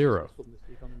down to zero.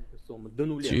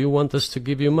 Do you want us to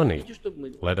give you money?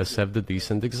 Let us have the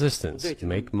decent existence.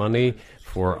 Make money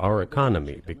for our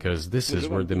economy, because this is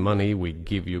where the money we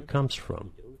give you comes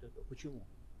from.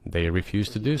 They refuse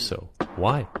to do so.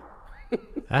 Why?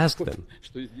 Ask them.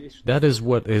 That is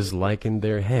what is like in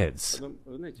their heads.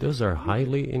 Those are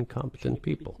highly incompetent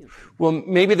people. Well,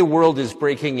 maybe the world is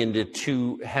breaking into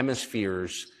 2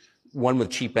 hemispheres, one with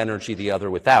cheap energy, the other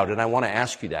without. And I want to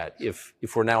ask you that. If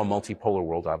we're now a multipolar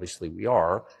world, obviously we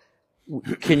are,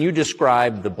 can you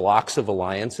describe the blocks of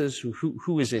alliances?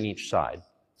 Who is in each side,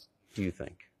 do you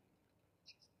think?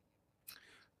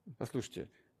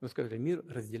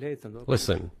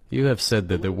 Listen, you have said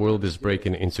that the world is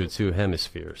breaking into 2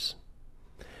 hemispheres.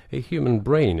 A human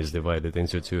brain is divided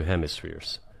into 2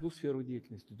 hemispheres.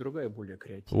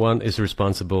 One is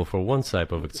responsible for one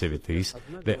type of activities,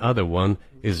 the other one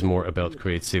is more about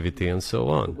creativity and so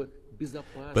on.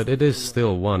 But it is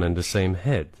still one and the same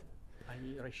head.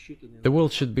 The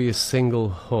world should be a single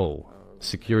whole.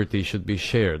 Security should be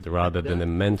shared rather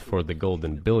than meant for the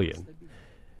golden billion.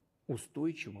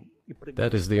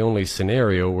 That is the only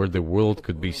scenario where the world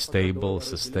could be stable,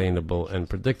 sustainable, and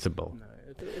predictable.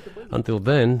 Until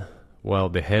then, while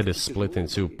the head is split in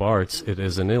 2 parts, it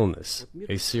is an illness,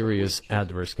 a serious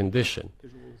adverse condition.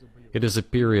 It is a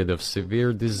period of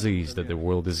severe disease that the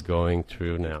world is going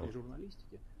through now.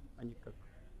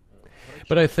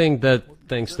 But I think that,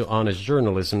 thanks to honest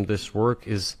journalism, this work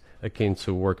is akin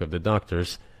to work of the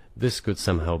doctors. This could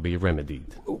somehow be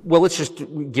remedied. Well, let's just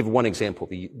give one example,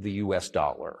 the U.S.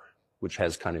 dollar, which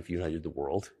has kind of united the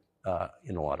world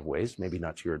in a lot of ways, maybe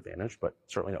not to your advantage, but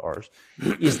certainly to ours.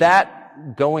 Is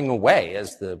that going away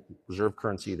as the reserve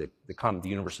currency, the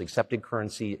universally accepted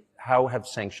currency? How have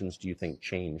sanctions, do you think,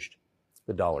 changed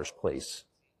the dollar's place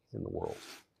in the world?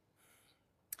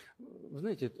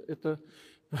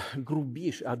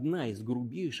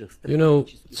 You know,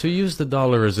 to use the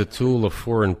dollar as a tool of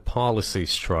foreign policy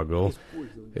struggle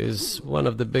is one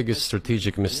of the biggest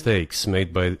strategic mistakes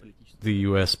made by the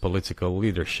U.S. political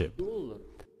leadership.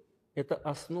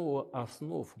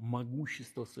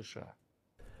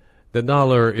 The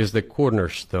dollar is the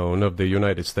cornerstone of the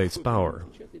United States power.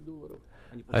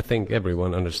 I think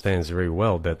everyone understands very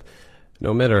well that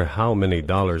no matter how many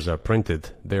dollars are printed,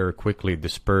 they are quickly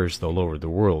dispersed all over the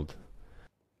world.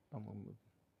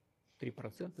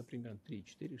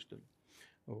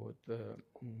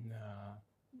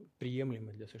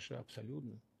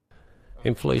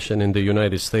 Inflation in the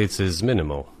United States is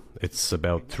minimal. It's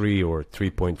about 3 or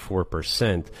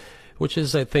 3.4%, which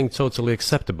is, I think, totally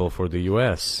acceptable for the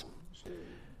U.S.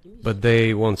 But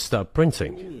they won't stop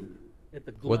printing.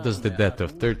 What does the debt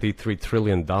of $33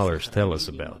 trillion tell us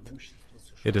about?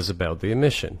 It is about the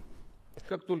emission.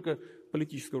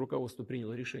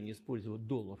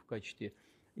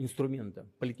 инструмента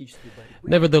политической борьбы.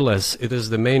 Nevertheless, it is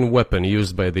the main weapon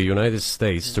used by the United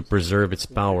States to preserve its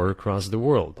power across the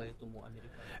world.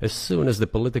 As soon as the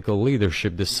political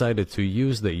leadership decided to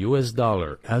use the US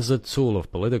dollar as a tool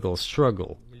of political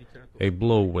struggle, a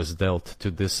blow was dealt to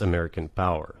this American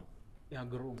power.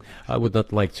 I would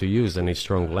not like to use any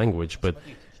strong language, but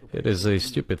it is a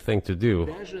stupid thing to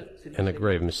do and a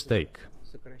grave mistake.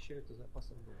 Сокращаются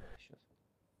запасы доллара сейчас.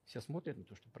 Все смотрят на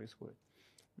то, что происходит,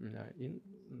 и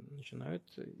начинают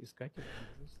искать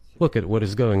возможность. Look at what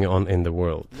is going on in the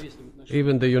world.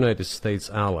 Even the United States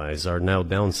allies are now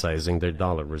downsizing their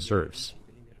dollar reserves.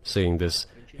 Seeing this,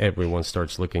 everyone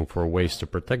starts looking for ways to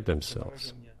protect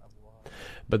themselves.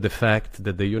 But the fact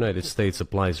that the United States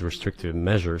applies restrictive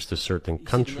measures to certain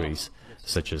countries,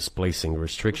 such as placing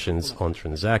restrictions on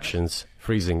transactions,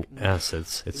 freezing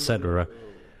assets, etc.,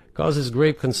 causes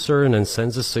great concern and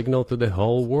sends a signal to the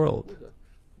whole world.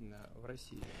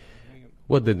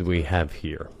 What did we have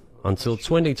here? Until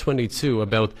 2022,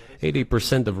 about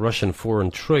 80% of Russian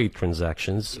foreign trade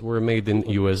transactions were made in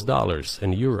US dollars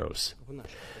and euros. В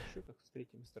наших расчетах с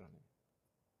третьими странами.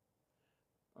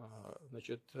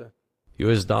 Значит,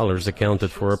 US dollars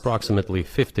accounted for approximately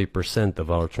 50%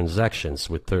 of our transactions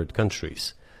with third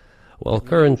countries, while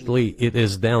currently it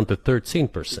is down to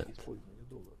 13%.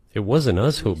 It wasn't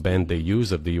us who banned the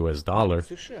use of the US dollar.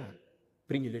 США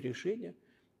приняли решение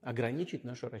ограничить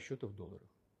наши расчеты в долларах.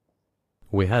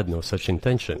 We had no such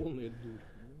intention.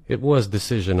 It was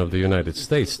decision of the United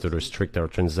States to restrict our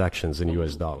transactions in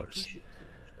US dollars.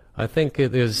 I think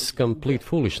it is complete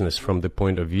foolishness from the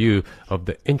point of view of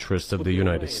the interest of the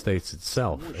United States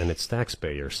itself and its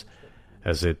taxpayers,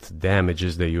 as it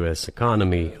damages the US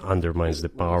economy, undermines the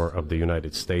power of the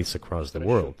United States across the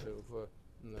world.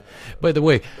 By the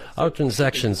way, our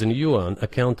transactions in yuan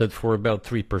accounted for about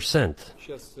 3%.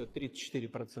 Сейчас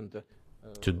 34%.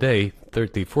 Today,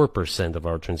 34% of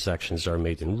our transactions are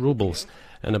made in rubles,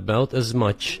 and about as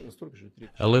much,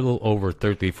 a little over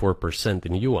 34%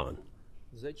 in yuan.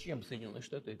 Зачем Соединенные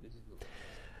Штаты это сделали?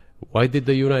 Why did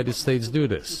the United States do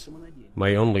this?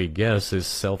 My only guess is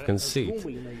self-conceit.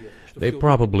 They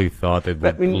probably thought it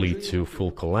would lead to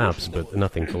full collapse, but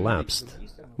nothing collapsed.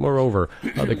 Moreover,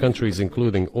 other countries,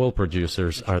 including oil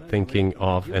producers, are thinking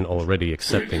of and already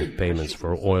accepting payments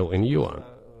for oil in yuan.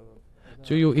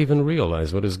 Do you even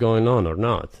realize what is going on or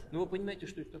not? Ну, вы понимаете,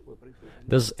 что это такое происходит?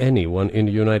 Does anyone in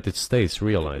the United States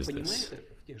realize this? Понимаете,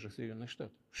 в тех же Соединенных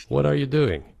Штатах. What are you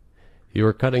doing? You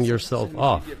are cutting yourself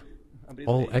off.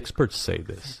 All experts say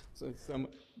this.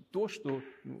 То, что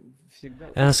всегда...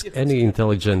 Ask any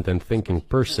intelligent and thinking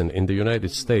person in the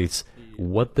United States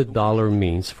what the dollar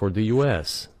means for the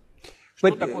U.S.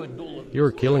 But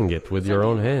You're killing it with your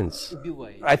own hands.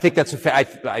 I think that's I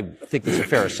think that's a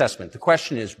fair assessment. The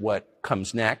question is what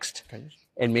comes next,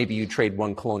 and maybe you trade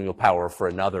one colonial power for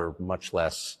another, much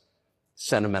less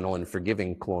sentimental and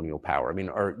forgiving colonial power. I mean,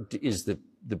 is the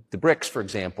BRICS, for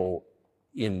example,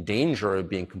 in danger of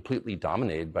being completely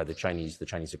dominated by the Chinese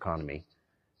economy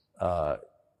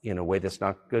in a way that's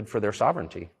not good for their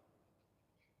sovereignty?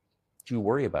 Do you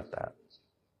worry about that?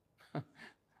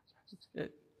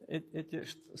 Эти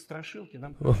страшилки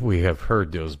нам... Well, we have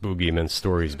heard those boogeyman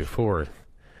stories before.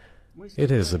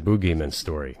 It is a boogeyman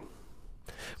story.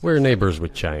 We're neighbors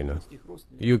with China.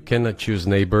 You cannot choose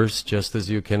neighbors just as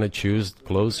you cannot choose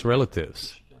close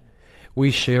relatives. We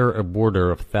share a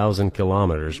border of 1,000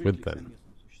 kilometers with them.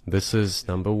 This is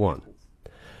number one.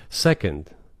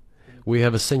 Second, we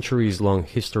have a centuries-long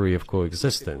history of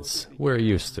coexistence. We're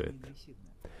used to it.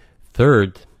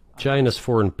 Third, China's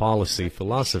foreign policy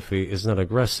philosophy is not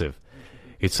aggressive.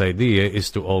 Its idea is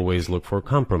to always look for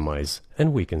compromise,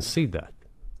 and we can see that.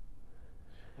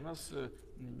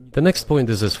 The next point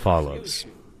is as follows.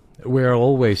 We are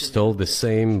always told the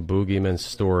same boogeyman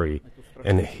story,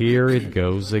 and here it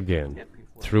goes again,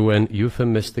 through an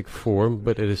euphemistic form,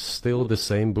 but it is still the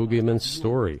same boogeyman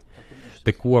story.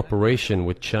 The cooperation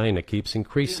with China keeps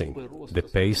increasing. The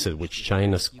pace at which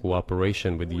China's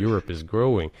cooperation with Europe is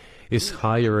growing is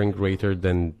higher and greater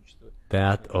than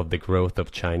that of the growth of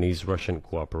Chinese-Russian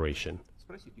cooperation.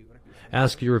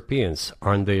 Ask Europeans,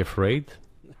 aren't they afraid?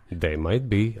 They might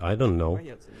be, I don't know.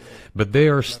 But they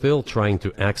are still trying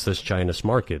to access China's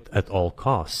market at all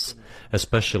costs,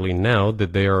 especially now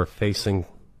that they are facing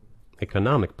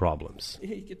economic problems.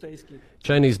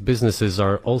 Chinese businesses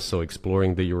are also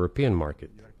exploring the European market.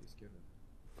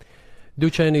 Do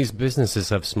Chinese businesses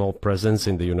have small presence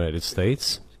in the United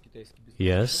States?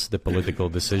 Yes, the political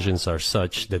decisions are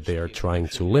such that they are trying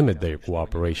to limit their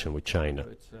cooperation with China.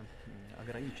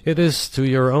 It is to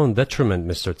your own detriment,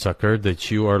 Mr. Tucker,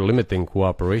 that you are limiting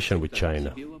cooperation with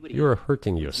China. You are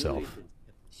hurting yourself.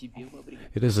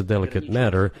 It is a delicate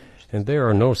matter, and there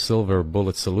are no silver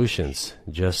bullet solutions,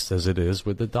 just as it is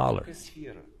with the dollar.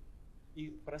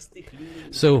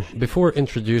 So, before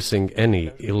introducing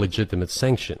any illegitimate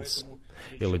sanctions,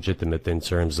 illegitimate in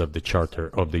terms of the Charter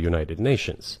of the United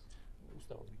Nations,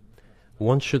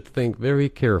 one should think very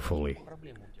carefully.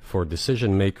 For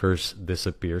decision makers, this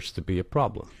appears to be a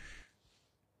problem.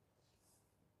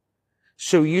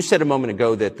 So you said a moment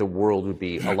ago that the world would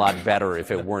be a lot better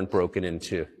if it weren't broken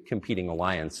into competing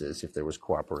alliances, if there was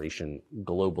cooperation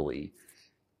globally.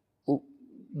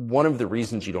 One of the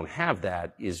reasons you don't have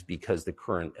that is because the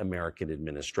current American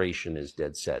administration is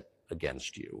dead set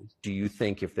against you. Do you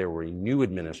think if there were a new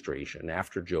administration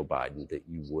after Joe Biden that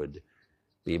you would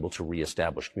be able to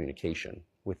reestablish communication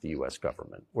with the U.S.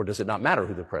 government? Or does it not matter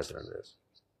who the president is?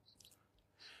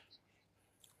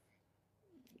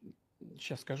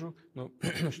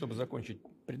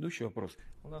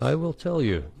 I will tell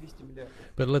you,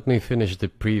 but let me finish the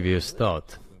previous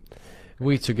thought.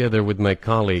 We, together with my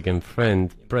colleague and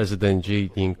friend, President Xi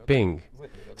Jinping,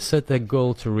 set a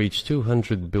goal to reach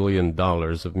 $200 billion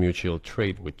of mutual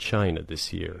trade with China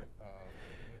this year.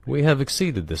 We have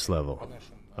exceeded this level.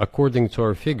 According to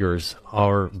our figures,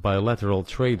 our bilateral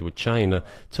trade with China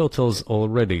totals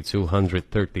already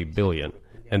 $230 billion,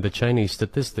 and the Chinese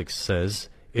statistics says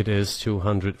it is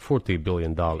 $240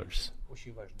 billion.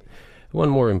 One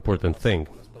more important thing.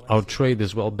 Our trade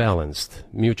is well balanced,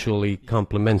 mutually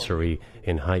complementary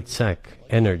in high-tech,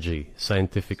 energy,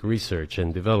 scientific research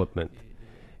and development.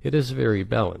 It is very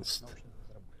balanced.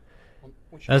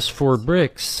 As for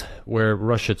BRICS, where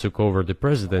Russia took over the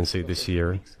presidency this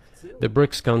year, the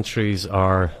BRICS countries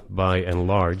are, by and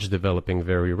large, developing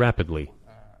very rapidly.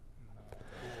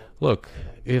 Look,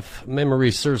 if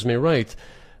memory serves me right,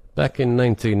 back in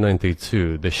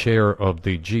 1992, the share of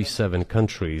the G7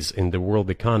 countries in the world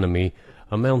economy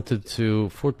amounted to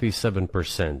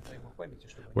 47%,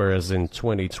 whereas in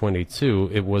 2022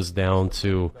 it was down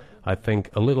to, I think,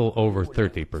 a little over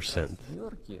 30%.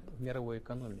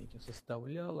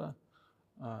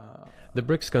 The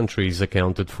BRICS countries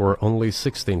accounted for only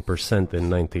 16% in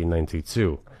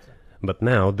 1992, but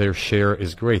now their share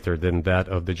is greater than that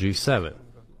of the G7.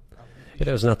 It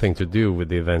has nothing to do with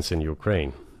the events in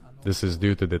Ukraine. This is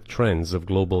due to the trends of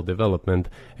global development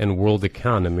and world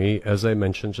economy, as I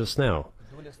mentioned just now.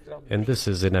 And this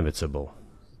is inevitable.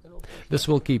 This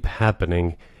will keep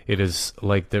happening. It is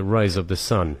like the rise of the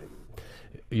sun.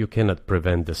 You cannot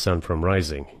prevent the sun from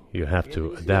rising. You have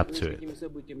to adapt to it.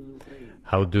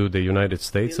 How do the United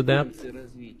States adapt?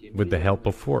 With the help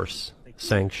of force,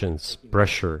 sanctions,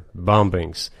 pressure,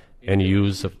 bombings, and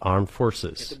use of armed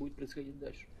forces.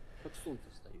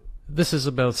 This is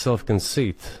about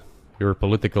self-conceit. Your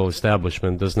political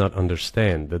establishment does not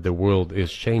understand that the world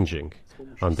is changing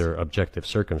under objective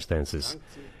circumstances.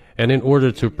 And in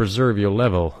order to preserve your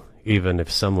level, even if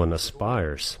someone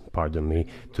aspires, pardon me,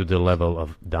 to the level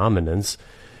of dominance,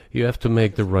 you have to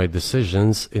make the right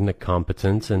decisions in a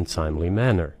competent and timely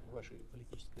manner.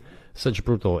 Such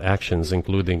brutal actions,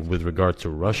 including with regard to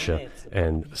Russia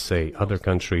and, say, other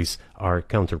countries, are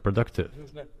counterproductive.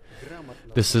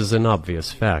 This is an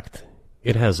obvious fact.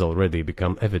 It has already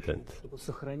become evident.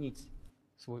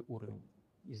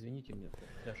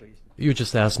 You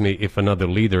just asked me if another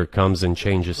leader comes and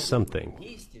changes something.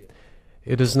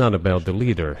 It is not about the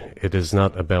leader. It is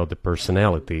not about the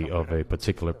personality of a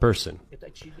particular person.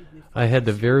 I had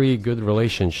a very good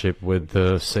relationship with,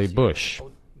 say, Bush.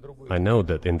 I know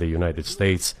that in the United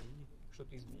States,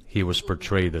 he was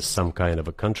portrayed as some kind of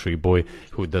a country boy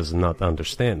who does not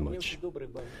understand much.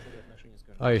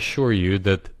 I assure you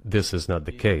that this is not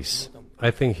the case. I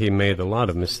think he made a lot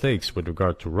of mistakes with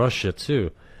regard to Russia,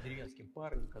 too.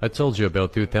 I told you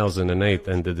about 2008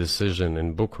 and the decision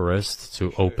in Bucharest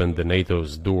to open the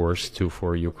NATO's doors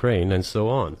for Ukraine and so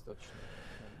on.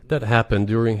 That happened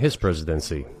during his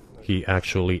presidency. He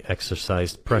actually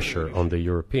exercised pressure on the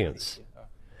Europeans.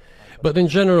 But in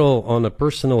general, on a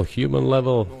personal human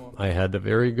level, I had a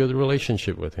very good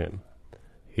relationship with him.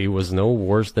 He was no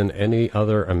worse than any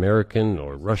other American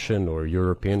or Russian or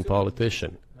European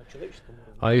politician.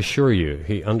 I assure you,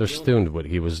 he understood what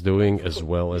he was doing as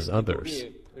well as others.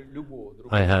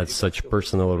 I had such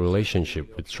personal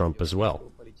relationship with Trump as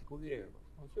well.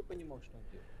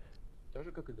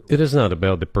 It is not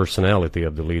about the personality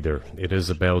of the leader. It is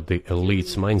about the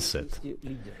elite's mindset.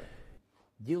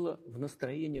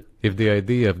 If the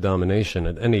idea of domination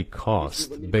at any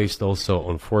cost, based also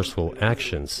on forceful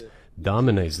actions,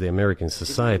 dominates the American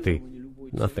society,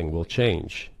 nothing will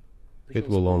change. It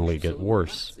will only get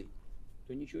worse.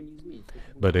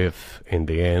 But if, in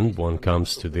the end, one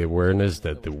comes to the awareness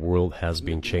that the world has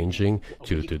been changing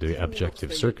due to the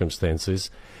objective circumstances,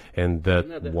 and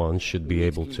that one should be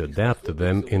able to adapt to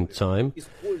them in time,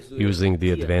 using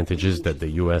the advantages that the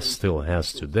U.S. still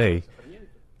has today,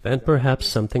 then perhaps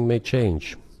something may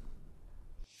change.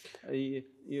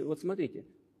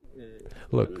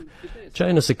 Look,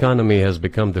 China's economy has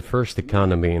become the first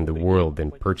economy in the world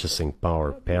in purchasing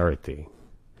power parity.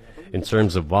 In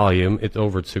terms of volume, it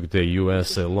overtook the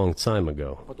U.S. a long time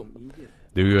ago.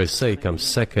 The USA comes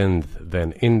second,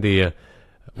 then India,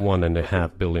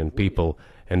 1.5 billion people,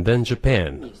 and then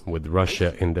Japan, with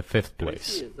Russia in the 5th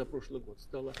place.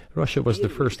 Russia was the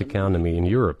first economy in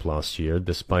Europe last year,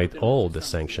 despite all the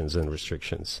sanctions and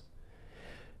restrictions.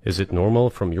 Is it normal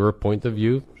from your point of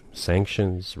view?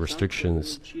 Sanctions,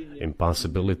 restrictions,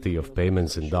 impossibility of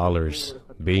payments in dollars,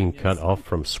 being cut off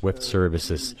from SWIFT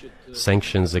services,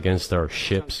 sanctions against our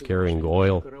ships carrying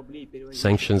oil,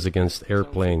 sanctions against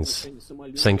airplanes,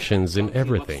 sanctions in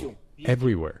everything,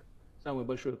 everywhere. The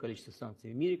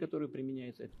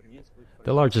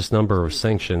largest number of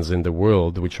sanctions in the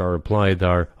world which are applied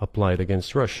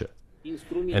against Russia.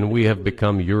 And we have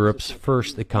become Europe's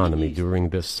first economy during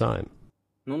this time.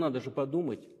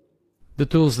 The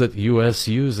tools that U.S.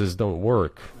 uses don't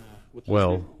work.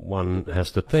 Well, one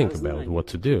has to think about what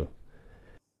to do.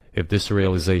 If this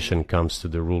realization comes to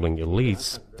the ruling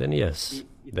elites, then yes,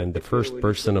 then the first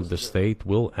person of the state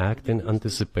will act in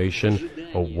anticipation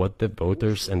of what the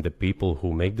voters and the people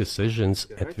who make decisions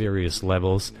at various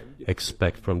levels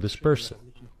expect from this person.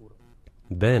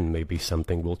 Then maybe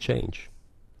something will change.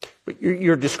 But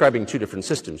you're describing two different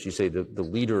systems. You say the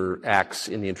leader acts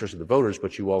in the interest of the voters,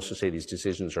 but you also say these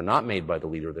decisions are not made by the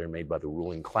leader, they're made by the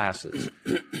ruling classes.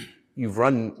 You've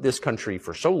run this country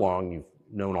for so long, you've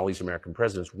known all these American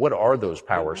presidents. What are those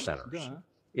power centers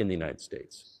in the United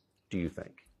States, do you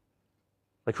think?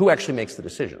 Like, who actually makes the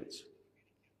decisions?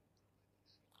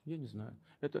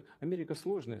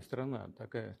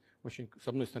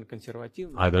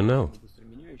 I don't know.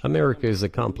 America is a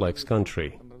complex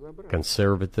country,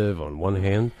 conservative on one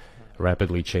hand,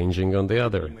 rapidly changing on the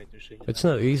other. It's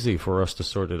not easy for us to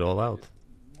sort it all out.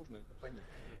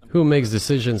 Who makes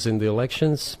decisions in the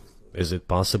elections? Is it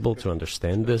possible to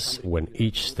understand this when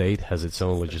each state has its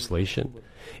own legislation?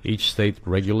 Each state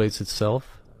regulates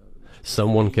itself?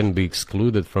 Someone can be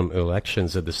excluded from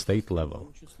elections at the state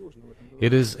level.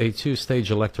 It is a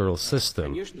two-stage electoral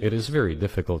system. It is very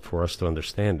difficult for us to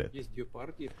understand it.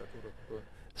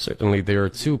 Certainly there are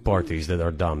two parties that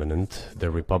are dominant,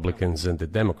 the Republicans and the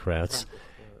Democrats,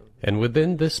 and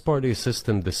within this party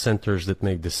system the centers that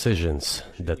make decisions,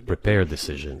 that prepare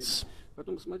decisions.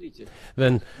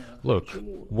 Then, look,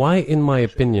 why, in my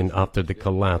opinion, after the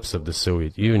collapse of the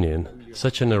Soviet Union,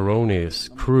 such an erroneous,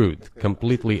 crude,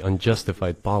 completely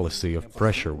unjustified policy of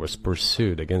pressure was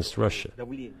pursued against Russia?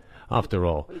 After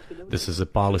all, this is a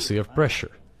policy of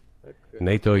pressure.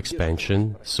 NATO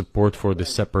expansion, support for the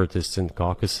separatists in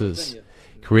Caucasus,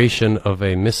 creation of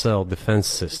a missile defense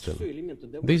system.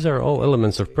 These are all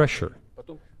elements of pressure.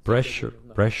 Pressure,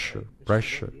 pressure,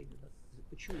 pressure.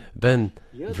 Then,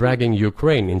 dragging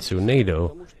Ukraine into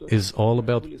NATO is all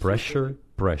about pressure,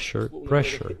 pressure,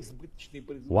 pressure.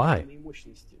 Why?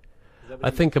 I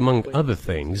think, among other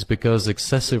things, because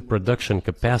excessive production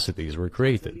capacities were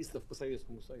created.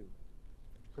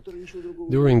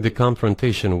 During the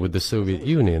confrontation with the Soviet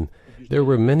Union, there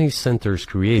were many centers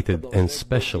created and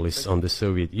specialists on the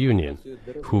Soviet Union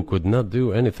who could not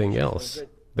do anything else.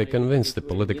 They convinced the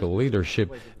political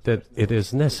leadership that it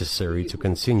is necessary to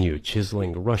continue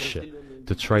chiseling Russia,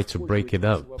 to try to break it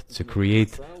up, to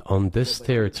create on this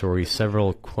territory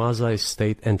several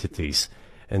quasi-state entities,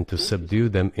 and to subdue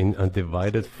them in a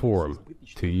divided form,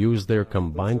 to use their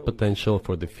combined potential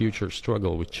for the future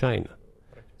struggle with China.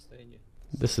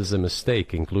 This is a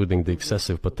mistake, including the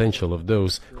excessive potential of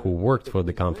those who worked for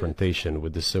the confrontation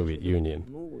with the Soviet Union.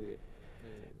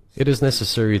 It is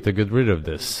necessary to get rid of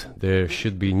this. There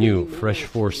should be new, fresh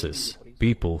forces,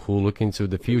 people who look into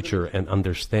the future and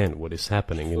understand what is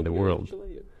happening in the world.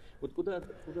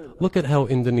 Look at how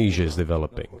Indonesia is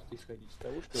developing.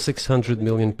 600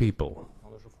 million people.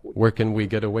 Where can we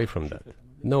get away from that?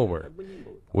 Nowhere.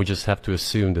 We just have to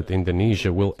assume that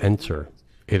Indonesia will enter.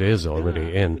 It is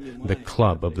already in the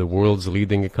club of the world's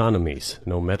leading economies,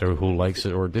 no matter who likes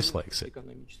it or dislikes it.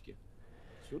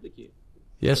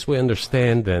 Yes, we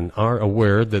understand and are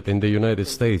aware that in the United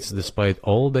States, despite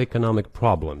all the economic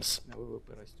problems,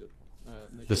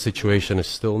 the situation is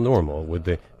still normal, with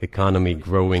the economy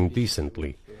growing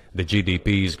decently. The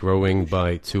GDP is growing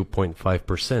by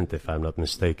 2.5%, if I'm not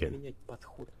mistaken.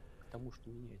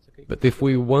 But if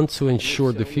we want to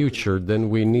ensure the future, then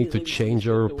we need to change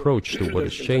our approach to what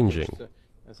is changing.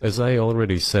 As I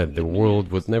already said, the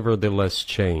world would nevertheless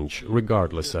change,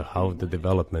 regardless of how the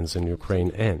developments in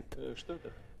Ukraine end.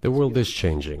 The world is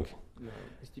changing.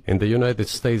 In the United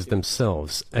States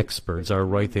themselves, experts are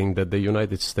writing that the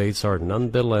United States are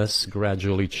nonetheless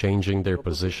gradually changing their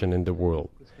position in the world.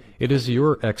 It is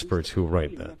your experts who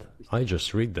write that. I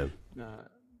just read them.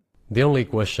 The only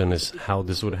question is how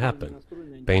this would happen,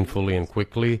 painfully and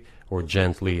quickly, or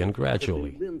gently and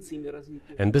gradually.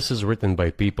 And this is written by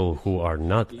people who are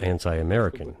not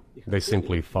anti-American. They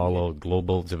simply follow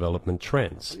global development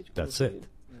trends. That's it.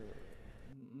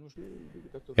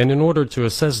 And in order to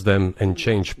assess them and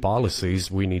change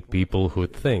policies, we need people who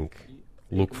think,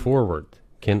 look forward,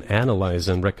 can analyze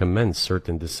and recommend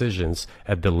certain decisions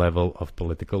at the level of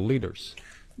political leaders.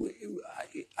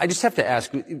 I just have to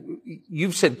ask,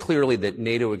 you've said clearly that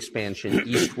NATO expansion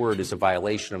eastward is a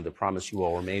violation of the promise you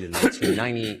all were made in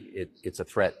 1990. It's a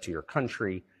threat to your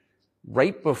country.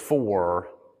 Right before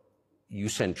you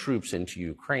sent troops into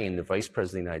Ukraine, the Vice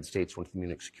President of the United States went to the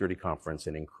Munich Security Conference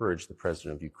and encouraged the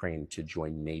President of Ukraine to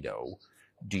join NATO.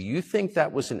 Do you think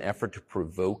that was an effort to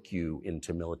provoke you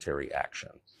into military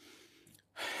action?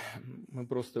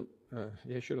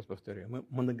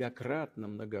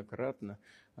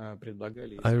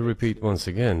 I repeat once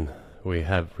again, we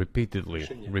have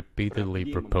repeatedly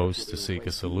proposed to seek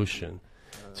a solution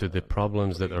to the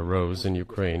problems that arose in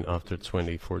Ukraine after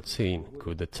 2014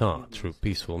 coup d'etat through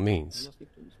peaceful means.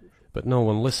 But no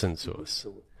one listened to us.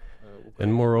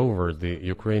 And moreover, the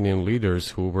Ukrainian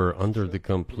leaders who were under the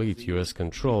complete U.S.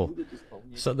 control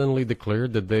suddenly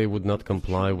declared that they would not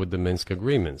comply with the Minsk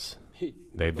agreements.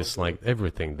 They disliked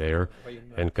everything there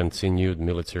and continued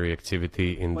military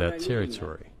activity in that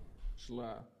territory.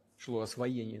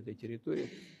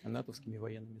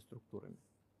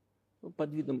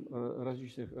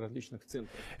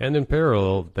 And in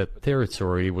parallel, that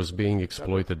territory was being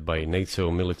exploited by NATO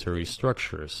military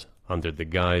structures under the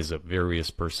guise of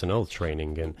various personnel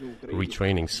training and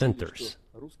retraining centers.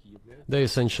 They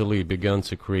essentially began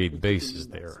to create bases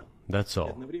there. That's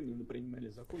all.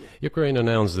 Ukraine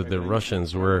announced that the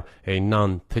Russians were a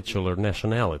non-titular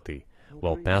nationality,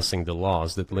 while passing the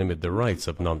laws that limit the rights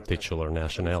of non-titular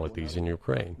nationalities in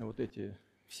Ukraine.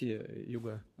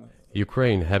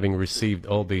 Ukraine, having received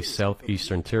all the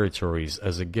southeastern territories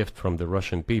as a gift from the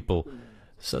Russian people,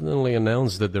 suddenly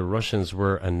announced that the Russians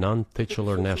were a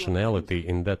non-titular nationality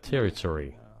in that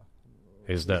territory.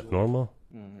 Is that normal?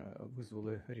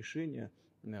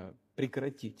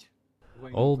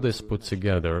 All this put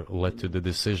together led to the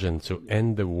decision to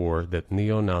end the war that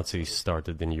neo-Nazis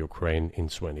started in Ukraine in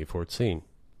 2014.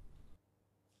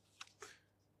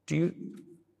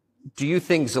 Do you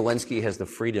think Zelensky has the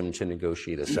freedom to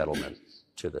negotiate a settlement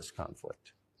to this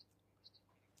conflict?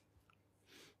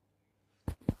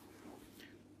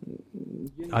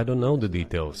 I don't know the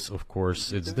details. Of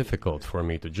course, it's difficult for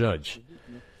me to judge.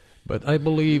 But I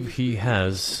believe he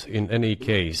has, in any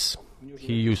case,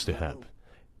 he used to have.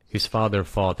 His father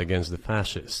fought against the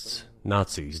fascists,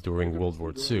 Nazis, during World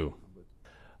War II.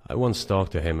 I once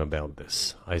talked to him about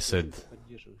this. I said,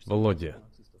 Volodya,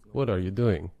 what are you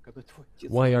doing?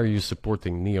 Why are you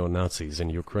supporting neo-Nazis in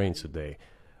Ukraine today,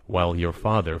 while your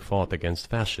father fought against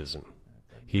fascism?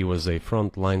 He was a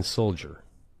front-line soldier.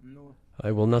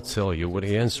 I will not tell you what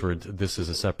he answered. This is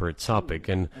a separate topic,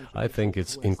 and I think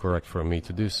it's incorrect for me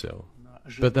to do so.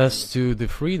 But as to the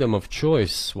freedom of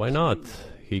choice, why not?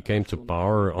 He came to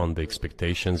power on the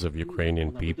expectations of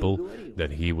Ukrainian people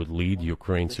that he would lead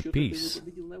Ukraine to peace.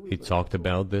 He talked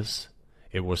about this.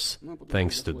 It was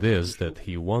thanks to this that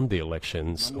he won the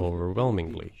elections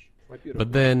overwhelmingly.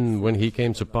 But then, when he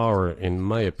came to power, in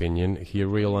my opinion, he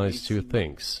realized two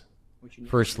things.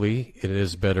 Firstly, it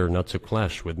is better not to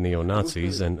clash with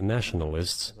neo-Nazis and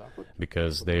nationalists,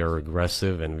 because they are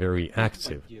aggressive and very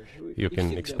active. You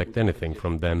can expect anything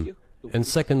from them. And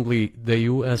secondly, the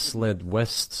US-led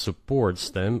West supports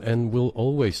them and will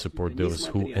always support those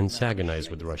who antagonize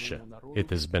with Russia.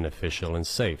 It is beneficial and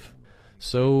safe.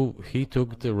 So he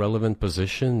took the relevant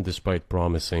position despite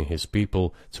promising his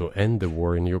people to end the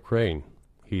war in Ukraine.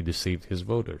 He deceived his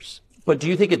voters. But do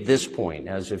you think at this point,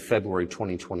 as of February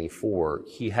 2024,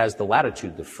 he has the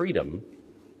latitude, the freedom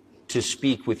to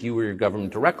speak with you or your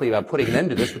government directly about putting an end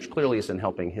to this, which clearly isn't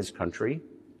helping his country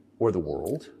or the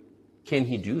world? Can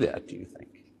he do that, do you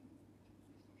think?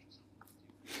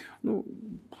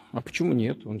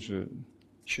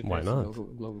 Why not?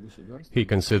 He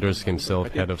considers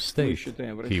himself head of state.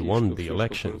 He won the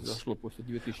elections.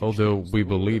 Although we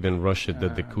believe in Russia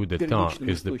that the coup d'etat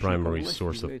is the primary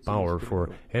source of power for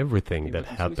everything that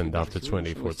happened after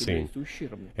 2014.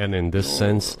 And in this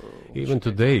sense, even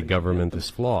today government is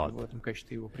flawed.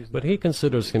 But he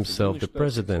considers himself the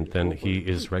president, and he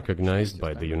is recognized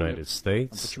by the United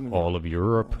States, all of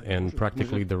Europe, and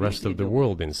practically the rest of the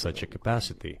world in such a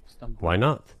capacity. Why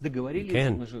not? He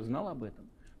can.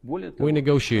 We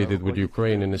negotiated with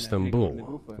Ukraine in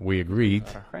Istanbul. We agreed.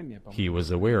 He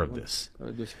was aware of this.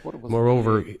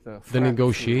 Moreover, the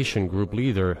negotiation group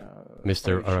leader,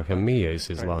 Mr. Arachamiya is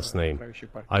his last name,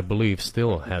 I believe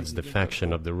still heads the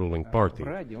faction of the ruling party,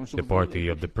 the party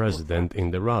of the president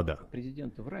in the Rada.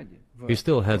 He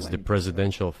still heads the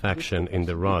presidential faction in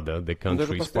the Rada, the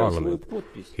country's parliament.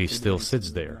 He still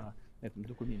sits there.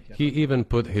 He even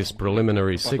put his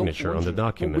preliminary signature on the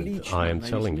document I am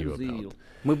telling you about.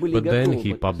 But then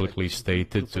he publicly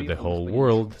stated to the whole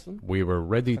world, we were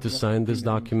ready to sign this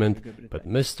document, but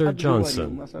Mr.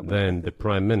 Johnson, then the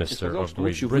Prime Minister of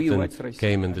Great Britain,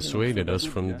 came and dissuaded us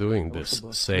from doing this,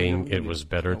 saying it was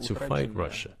better to fight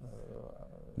Russia.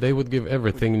 They would give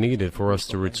everything needed for us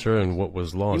to return what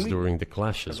was lost during the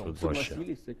clashes with Russia.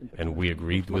 And we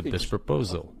agreed with this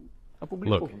proposal.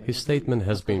 Look, his statement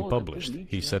has been published.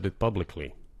 He said it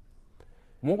publicly.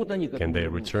 Can they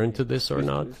return to this or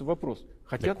not?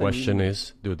 The question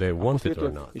is, do they want it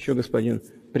or not?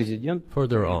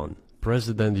 Further on,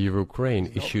 President of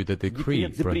Ukraine issued a decree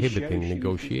prohibiting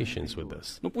negotiations with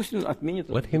us.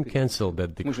 Let him cancel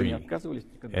that decree,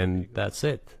 and that's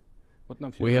it.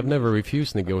 We have never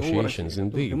refused negotiations,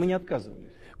 indeed.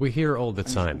 We hear all the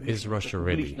time, is Russia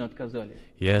ready?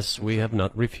 Yes, we have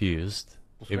not refused.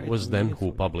 It was them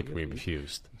who publicly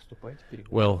refused.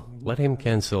 Well, let him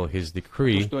cancel his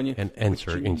decree and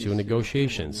enter into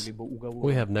negotiations.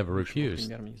 We have never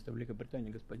refused.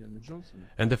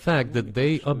 And the fact that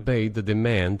they obeyed the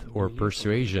demand or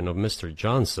persuasion of Mr.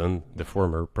 Johnson, the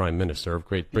former Prime Minister of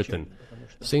Great Britain,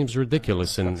 seems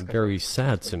ridiculous and very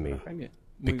sad to me.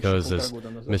 Because, as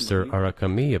Mr.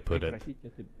 Arachamiya put it,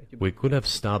 we could have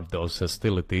stopped those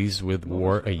hostilities with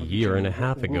war a year and a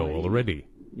half ago already.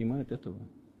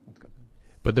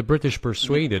 But the British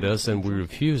persuaded us and we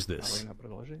refused this.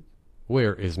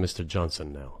 Where is Mr.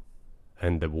 Johnson now?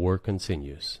 And the war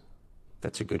continues.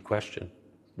 That's a good question.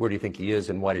 Where do you think he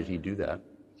is, and why did he do that?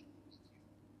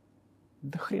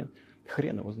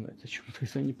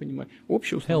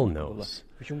 Hell knows.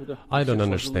 I don't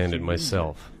understand it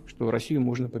myself.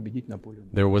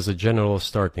 There was a general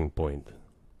starting point.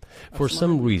 For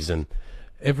some reason,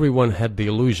 everyone had the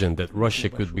illusion that Russia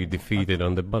could be defeated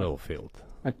on the battlefield.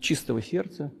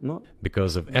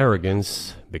 Because of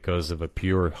arrogance, because of a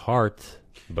pure heart,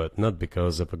 but not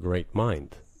because of a great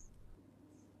mind.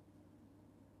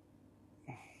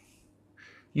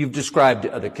 You've described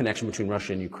the connection between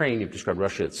Russia and Ukraine. You've described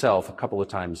Russia itself a couple of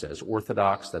times as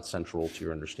orthodox. That's central to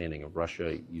your understanding of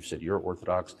Russia. You've said you're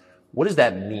orthodox. What does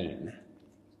that mean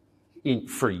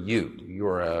for you?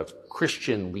 You're a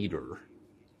Christian leader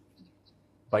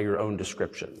by your own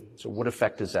description. So what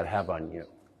effect does that have on you?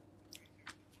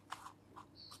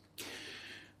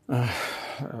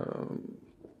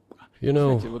 You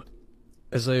know,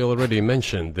 as I already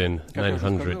mentioned, in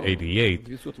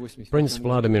 988, Prince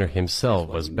Vladimir himself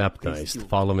was baptized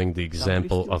following the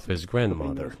example of his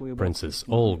grandmother, Princess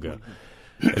Olga.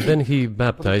 And then he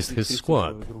baptized his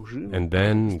squad. And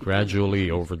then,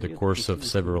 gradually, over the course of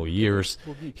several years,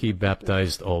 he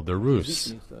baptized all the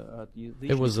Rus.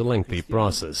 It was a lengthy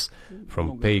process,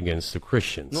 from pagans to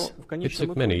Christians. It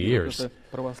took many years.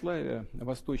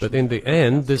 But in the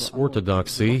end, this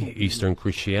orthodoxy, Eastern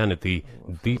Christianity,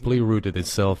 deeply rooted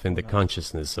itself in the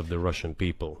consciousness of the Russian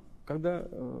people.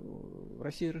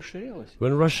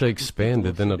 When Russia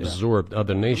expanded and absorbed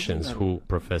other nations who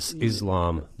profess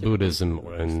Islam, Buddhism,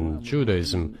 and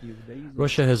Judaism,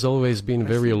 Russia has always been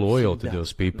very loyal to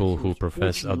those people who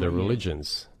profess other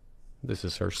religions. This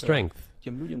is her strength.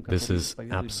 This is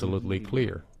absolutely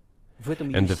clear.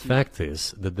 And the fact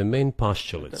is that the main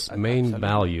postulates, main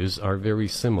values are very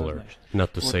similar,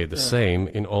 not to say the same,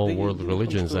 in all world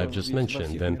religions I've just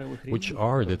mentioned, and which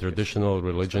are the traditional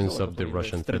religions of the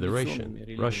Russian Federation,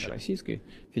 Russia.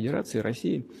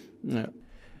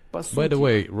 By the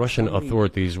way, Russian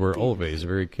authorities were always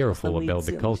very careful about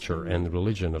the culture and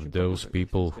religion of those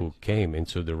people who came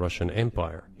into the Russian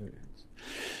Empire.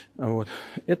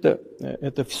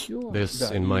 This,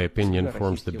 in my opinion,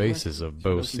 forms the basis of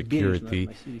both security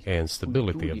and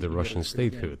stability of the Russian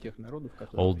statehood.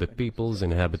 All the peoples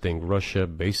inhabiting Russia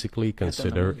basically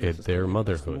consider it their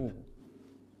motherhood.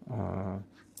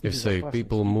 If, say,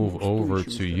 people move over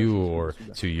to you or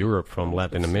to Europe from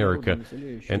Latin America,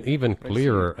 an even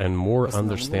clearer and more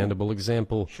understandable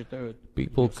example,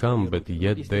 people come, but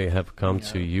yet they have come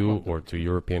to you or to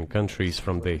European countries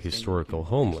from their historical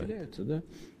homeland.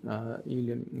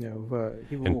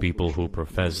 And people who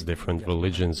profess different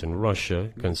religions in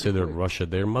Russia consider Russia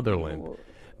their motherland.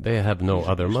 They have no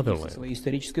other motherland.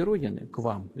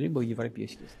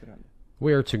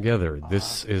 We are together.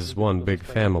 This is one big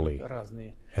family,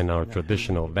 and our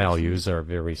traditional values are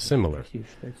very similar.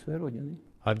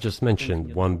 I've just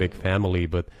mentioned one big family,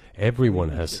 but everyone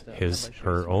has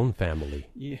her own family.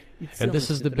 And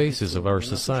this is the basis of our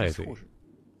society.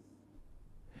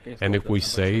 And if we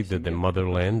say that the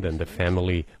motherland and the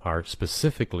family are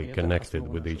specifically connected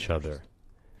with each other,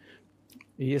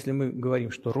 it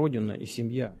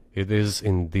is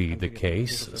indeed the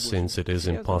case, since it is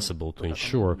impossible to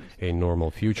ensure a normal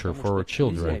future for our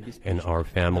children and our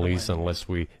families unless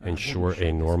we ensure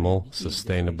a normal,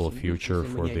 sustainable future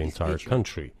for the entire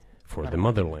country, for the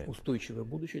motherland.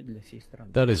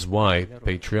 That is why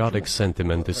patriotic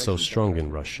sentiment is so strong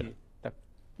in Russia.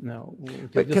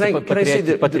 But can I say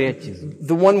that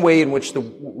the one way in which the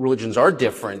religions are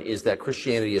different is that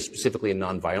Christianity is specifically a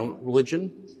nonviolent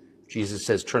religion. Jesus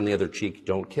says, turn the other cheek,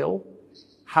 don't kill.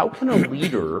 How can a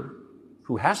leader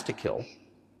who has to kill,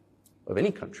 of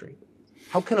any country,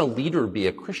 how can a leader be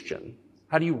a Christian?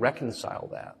 How do you reconcile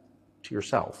that to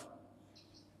yourself?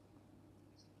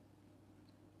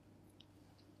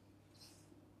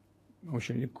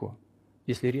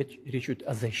 It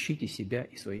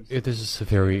is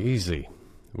very easy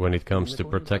when it comes to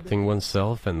protecting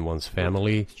oneself and one's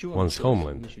family, one's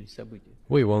homeland.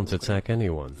 We won't attack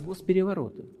anyone.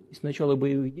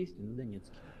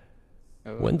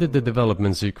 When did the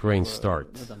developments in Ukraine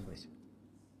start?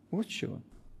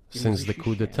 Since the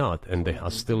coup d'etat and the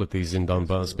hostilities in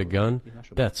Donbass began,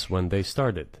 that's when they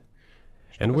started.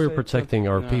 And we're protecting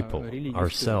our people,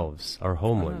 ourselves, our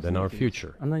homeland, and our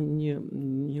future.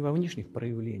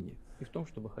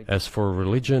 As for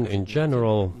religion in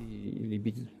general,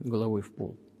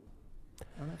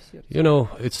 you know,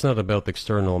 it's not about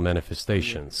external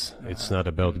manifestations. It's not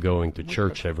about going to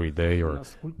church every day or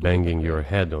banging your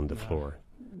head on the floor.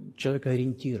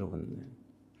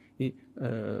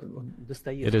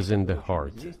 It is in the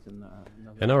heart.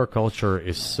 And our culture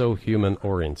is so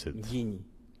human-oriented.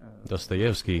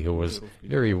 Dostoevsky, who was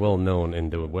very well known in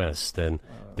the West and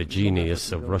the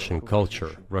genius of Russian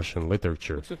culture, Russian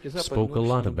literature, spoke a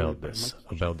lot about this,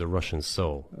 about the Russian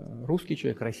soul.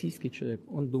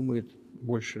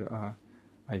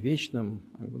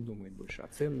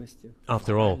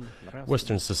 After all,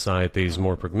 Western society is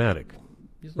more pragmatic.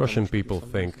 Russian people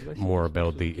think more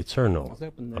about the eternal,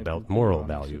 about moral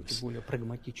values.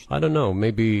 I don't know,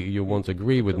 maybe you won't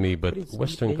agree with me, but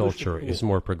Western culture is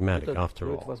more pragmatic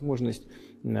after all.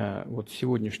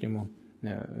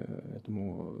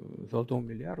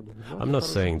 I'm not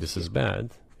saying this is bad.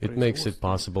 It makes it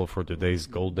possible for today's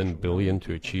golden billion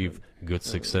to achieve good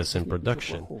success in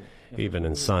production, even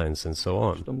in science and so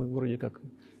on.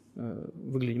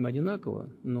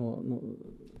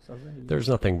 There's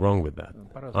nothing wrong with that.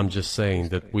 I'm just saying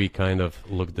that we kind of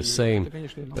look the same,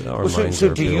 but our minds are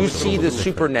So do you see the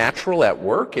supernatural at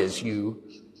work as you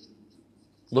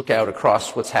look out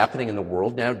across what's happening in the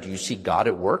world now? Do you see God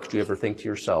at work? Do you ever think to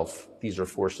yourself, these are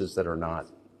forces that are not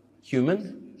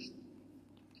human?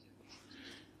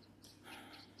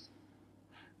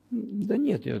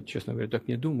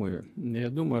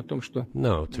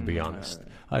 No, to be honest,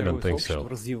 I don't think so.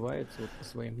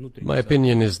 My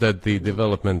opinion is that the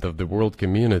development of the world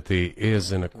community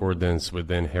is in accordance with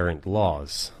the inherent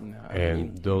laws,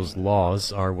 and those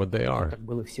laws are what they are.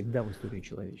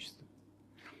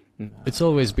 It's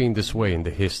always been this way in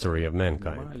the history of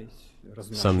mankind.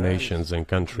 Some nations and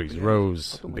countries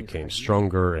rose, became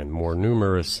stronger and more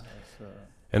numerous,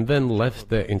 and then left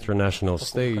the international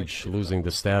stage, losing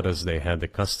the status they had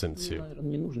accustomed to.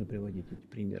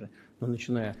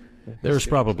 There's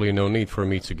probably no need for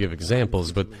me to give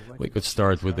examples, but we could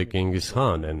start with the Genghis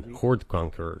Khan and horde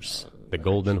conquerors, the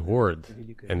Golden Horde,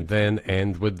 and then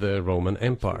end with the Roman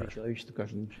Empire.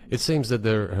 It seems that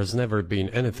there has never been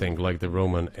anything like the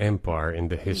Roman Empire in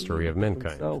the history of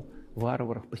mankind.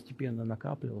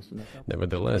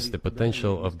 Nevertheless, the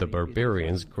potential of the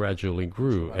barbarians gradually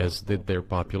grew, as did their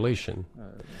population.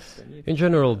 In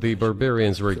general, the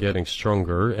barbarians were getting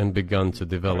stronger and began to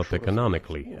develop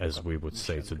economically, as we would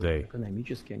say today.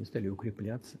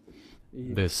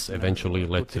 This eventually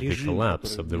led to the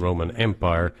collapse of the Roman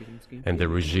Empire and the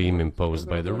regime imposed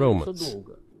by the Romans.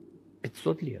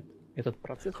 Этот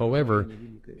процесс, However,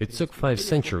 it took 5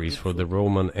 centuries for the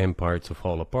Roman Empire to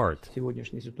fall apart. в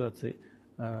сегодняшней ситуации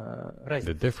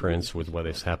The difference with what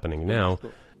is happening now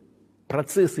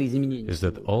процессы изменений is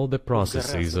that all the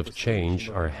processes of change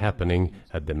are happening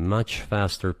at a much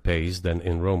faster pace than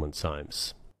in Roman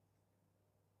times.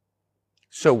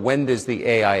 So when does the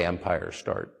AI empire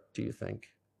start, do you think?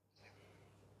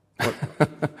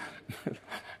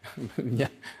 у меня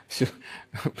все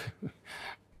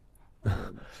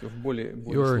в более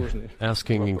You're сложные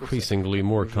asking increasingly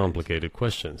more complicated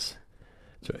questions.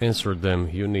 To answer them,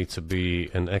 you need to be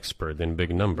an expert in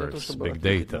big numbers, big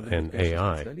data, and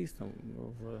AI.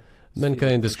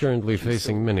 Mankind is currently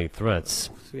facing many threats.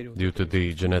 Due to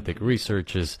the genetic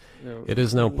researches, it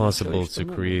is now possible to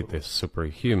create a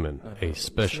superhuman, a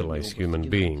specialized human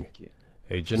being,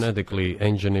 a genetically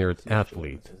engineered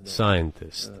athlete,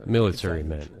 scientist, military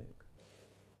man.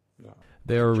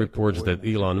 There are reports that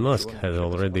Elon Musk had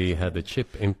already had a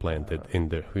chip implanted in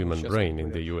the human brain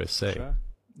in the USA.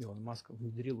 Илон Маск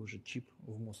внедрил уже чип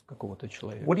в мозг какого-то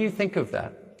человека. What do you think of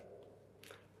that?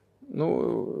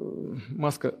 Ну,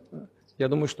 Маска, я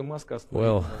думаю, что Маска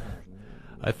Well,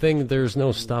 I think there's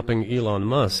no stopping Elon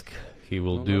Musk. He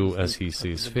will do as he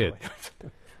sees fit.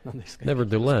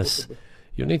 Nevertheless,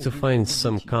 you need to find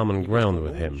some common ground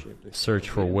with him, search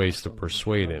for ways to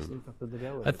persuade him.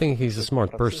 I think he's a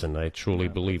smart person, I truly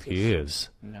believe he is.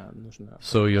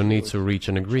 So you need to reach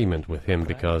an agreement with him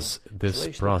because this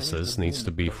process needs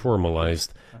to be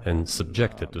formalized and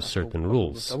subjected to certain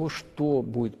rules. Того, что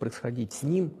будет происходить с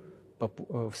ним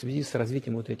в связи с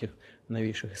развитием вот этих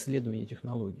новейших исследований и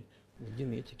технологий.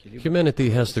 Humanity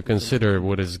has to consider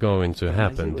what is going to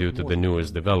happen due to the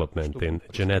newest development in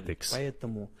genetics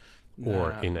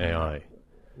or in AI.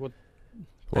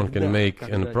 One can make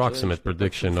an approximate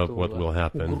prediction of what will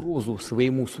happen. Угрозу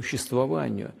своему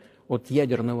существованию от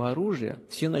ядерного оружия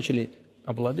все начали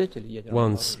обладатели ядерного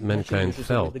Once mankind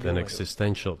felt an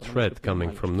existential threat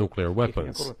coming from nuclear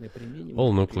weapons,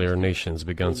 all nuclear nations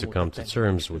began to come to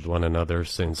terms with one another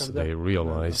since they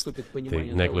realized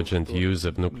the negligent use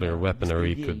of nuclear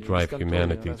weaponry could drive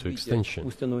humanity to extinction.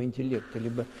 искусственного интеллекта,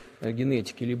 либо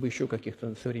генетики, либо еще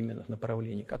каких-то современных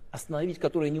направлений, остановить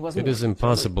которые It невозможно. is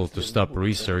impossible to stop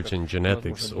research in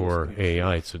genetics or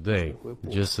AI today,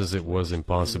 just as it was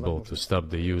impossible to stop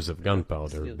the use of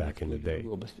gunpowder back in the day.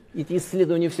 Эти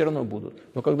исследования все равно будут.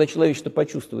 Но когда человечество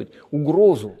почувствует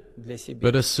угрозу для себя,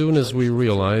 But as soon as we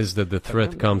realize that the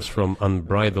threat comes from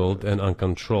unbridled and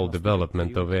uncontrolled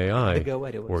development of AI,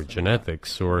 or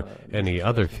genetics, or any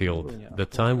other field, the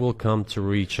time will come to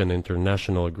reach an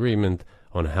international agreement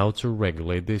on how to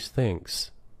regulate these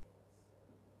things.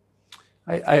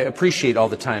 I appreciate all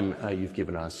the time you've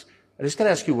given us. I just got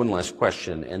to ask you one last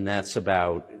question, and that's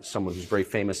about someone who's very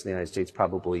famous in the United States,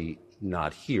 probably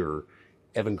not here,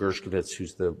 Evan Gershkovich,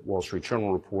 who's the Wall Street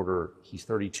Journal reporter. He's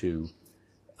 32,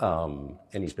 and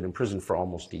he's been in prison for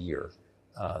almost a year.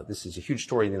 This is a huge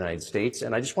story in the United States,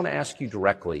 and I just want to ask you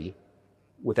directly,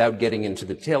 without getting into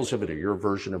the details of it or your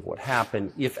version of what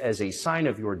happened, if as a sign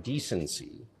of your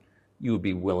decency, you would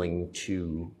be willing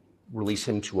to release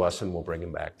him to us and we'll bring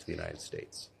him back to the United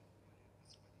States.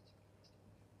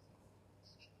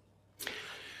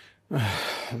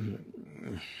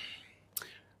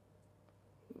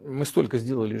 мы столько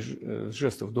сделали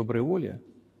жестов доброй воли,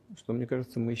 что, мне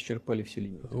кажется, мы исчерпали все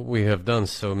линии. We have done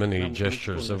so many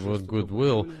gestures of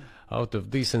goodwill out of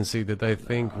decency that I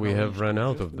think we have run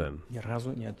out of them. Ни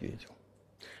разу не ответил.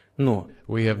 Но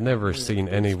We have never seen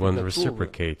anyone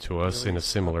reciprocate to us in a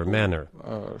similar manner.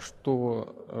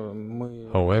 что мы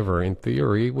However, in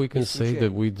theory, we can say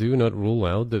that we do not rule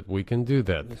out that we can do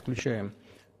that исключаем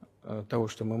того,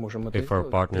 что мы можем это if our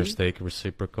сделать partners take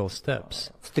reciprocal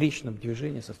steps. в встречном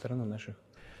движении со стороны наших.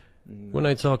 When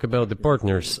I talk about the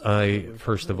partners, I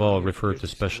first of all refer to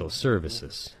special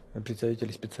services.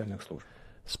 Представителей специальных служб.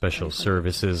 Special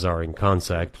services are in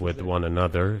contact with one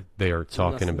another. They are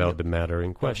talking about the matter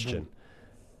in question.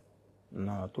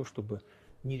 На то, чтобы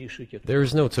не решить это. There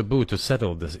is no taboo to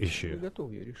settle this Мы issue.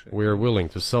 готовы ее решать. We are willing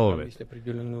to solve Там it. есть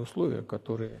определенные условия,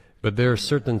 которые But there are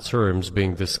certain terms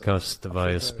being discussed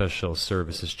via special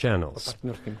services channels.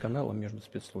 партнерским каналом между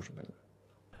спецслужбами.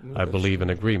 I believe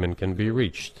an agreement can be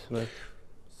reached.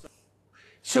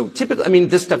 So typically, I mean,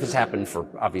 this stuff has happened for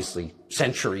obviously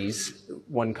centuries.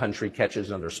 One country catches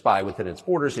another spy within its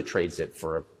borders, it trades it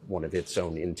for one of its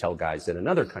own intel guys in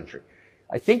another country.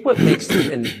 I think what makes,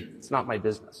 and it's not my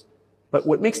business, but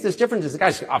what makes this different is the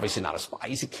guy's obviously not a spy,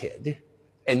 he's a kid.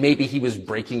 And maybe he was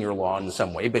breaking your law in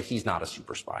some way, but he's not a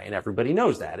super spy, and everybody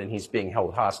knows that. And he's being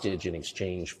held hostage in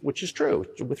exchange, which is true.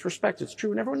 With respect, it's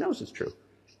true, and everyone knows it's true.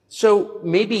 So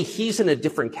maybe he's in a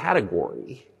different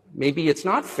category maybe it's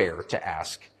not fair to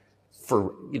ask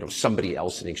for, somebody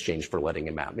else in exchange for letting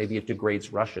him out. Maybe it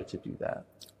degrades Russia to do that.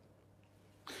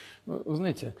 Вы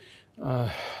знаете,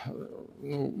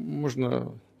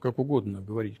 можно как угодно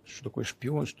говорить, что такое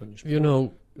шпион, что не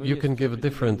шпион. You can give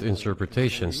different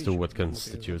interpretations to what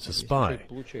constitutes a spy,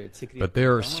 but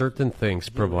there are certain things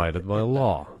provided by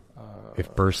law. If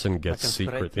a person gets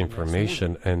secret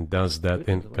information and does that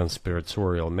in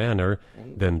conspiratorial manner,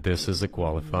 then this is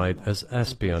qualified as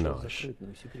espionage.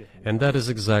 And that is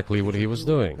exactly what he was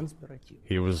doing.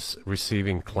 He was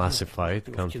receiving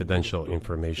classified, confidential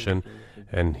information,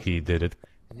 and he did it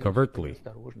covertly.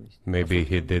 Maybe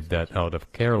he did that out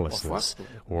of carelessness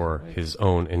or his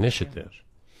own initiative.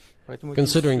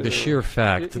 Considering the sheer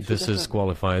fact, this is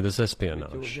qualified as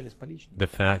espionage. The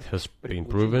fact has been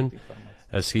proven,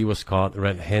 as he was caught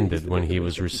red-handed when he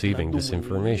was receiving this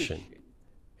information.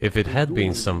 If it had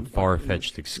been some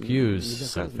far-fetched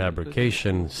excuse, some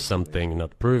fabrication, something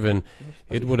not proven,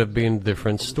 it would have been a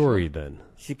different story then.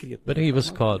 But he was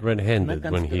caught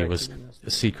red-handed when he was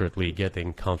secretly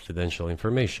getting confidential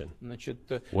information.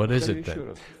 What is it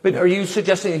then? But are you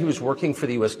suggesting that he was working for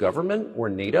the U.S. government or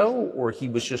NATO, or he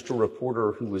was just a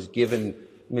reporter who was given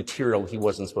material he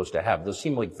wasn't supposed to have? Those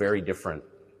seem like very different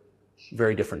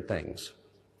things.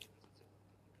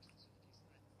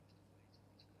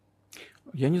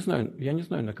 Я не знаю,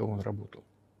 на кого он работал.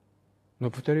 Но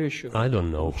повторяю еще раз. I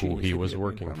don't know who he was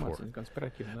working for,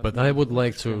 but I would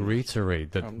like to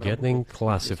reiterate that getting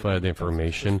classified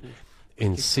information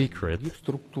in secret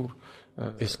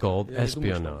is called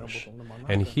espionage,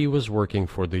 and he was working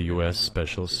for the U.S.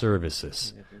 Special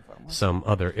Services, some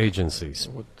other agencies.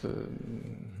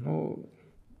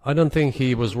 I don't think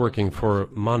he was working for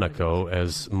Monaco,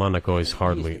 as Monaco is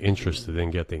hardly interested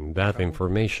in getting that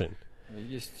information.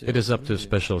 It is up to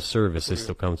special services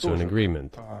to come to an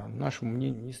agreement.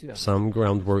 Some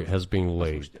groundwork has been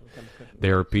laid.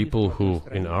 There are people who,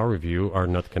 in our view, are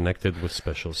not connected with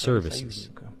special services.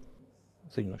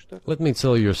 Let me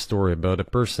tell you a story about a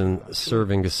person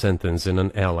serving a sentence in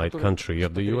an allied country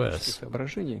of the U.S.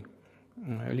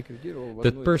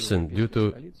 That person, due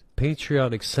to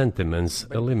patriotic sentiments,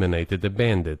 eliminated a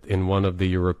bandit in one of the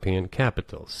European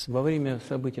capitals. During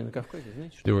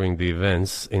the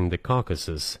events in the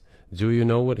Caucasus, do you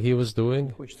know what he was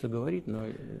doing?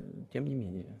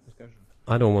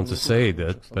 I don't want to say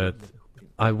that, but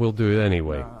I will do it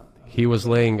anyway. He was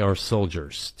laying our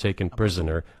soldiers, taken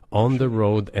prisoner, on the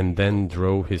road and then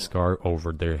drove his car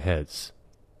over their heads.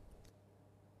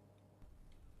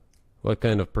 What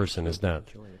kind of person is that?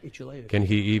 Can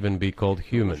he even be called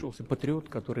human? But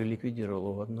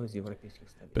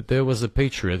there was a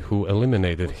patriot who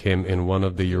eliminated him in one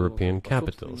of the European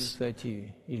capitals.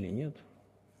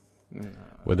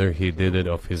 Whether he did it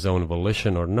of his own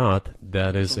volition or not,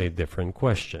 that is a different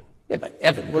question. Yeah, but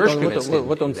Evan Gershkovich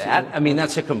didn't do that. I mean,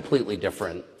 that's a completely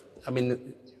different... I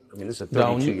mean, this is a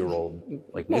 32-year-old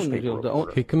newspaper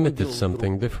reporter. He committed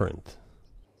something different.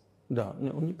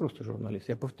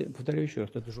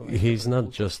 He's not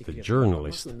just a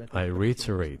journalist. I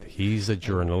reiterate, he's a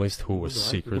journalist who was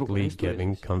secretly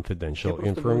getting confidential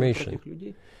information.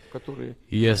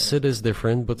 Yes, it is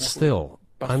different, but still,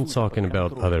 I'm talking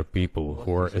about other people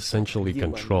who are essentially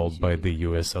controlled by the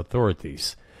U.S.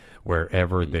 authorities,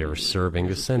 wherever they are serving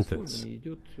a sentence.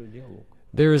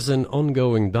 There is an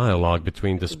ongoing dialogue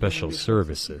between the special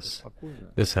services.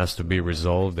 This has to be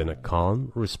resolved in a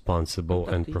calm, responsible,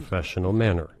 and professional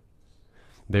manner.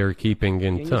 They are keeping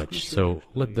in touch, so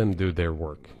let them do their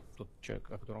work.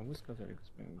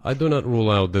 I do not rule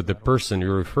out that the person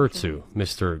you refer to,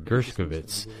 Mr.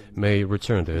 Gershkovich, may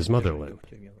return to his motherland.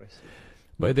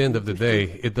 By the end of the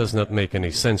day, it does not make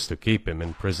any sense to keep him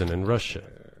in prison in Russia.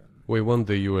 We want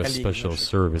the U.S. Special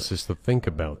Services to think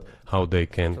about how they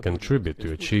can contribute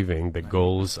to achieving the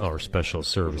goals our special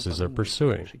services are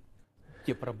pursuing.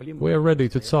 We are ready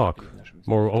to talk.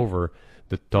 Moreover,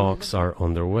 the talks are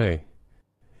underway.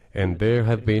 And there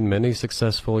have been many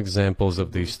successful examples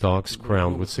of these talks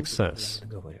crowned with success.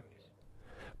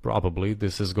 Probably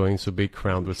this is going to be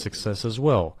crowned with success as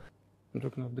well.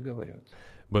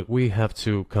 But we have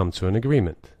to come to an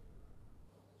agreement.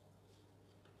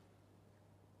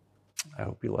 I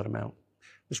hope you let him out.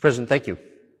 Mr. President, thank you.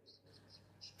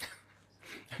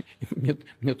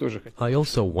 I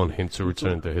also want him to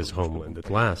return to his homeland at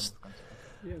last.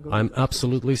 I'm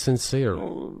absolutely sincere.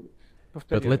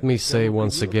 But let me say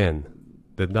once again,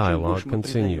 the dialogue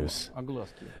continues.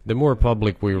 The more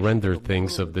public we render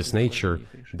things of this nature,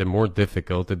 the more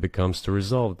difficult it becomes to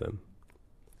resolve them.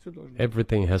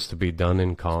 Everything has to be done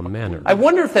in calm manner. I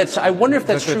wonder if that's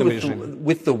true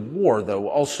with the war, though.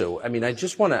 Also, I mean, I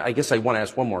want to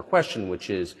ask one more question, which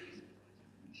is,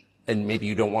 and maybe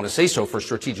you don't want to say so for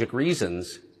strategic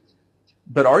reasons,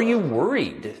 but are you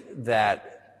worried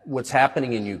that what's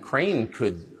happening in Ukraine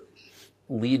could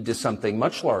lead to something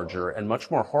much larger and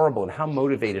much more horrible? And how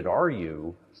motivated are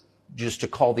you just to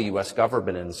call the U.S.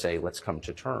 government and say, let's come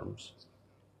to terms?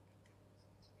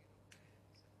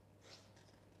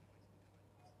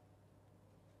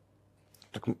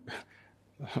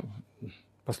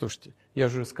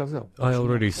 I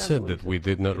already said that we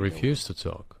did not refuse to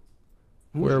talk.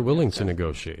 We are willing to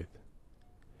negotiate.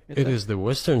 It is the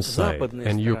Western side,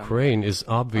 and Ukraine is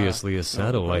obviously a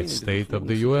satellite state of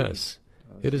the U.S.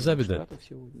 It is evident.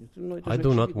 I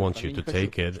do not want you to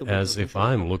take it as if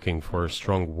I'm looking for a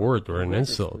strong word or an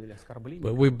insult,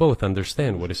 but we both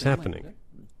understand what is happening.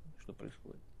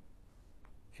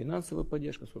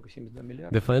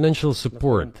 The financial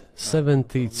support,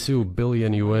 $72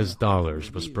 billion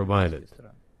was provided.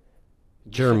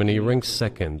 Germany ranks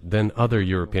second, then other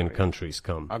European countries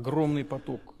come.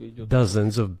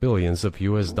 Dozens of billions of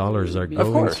US dollars are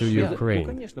going to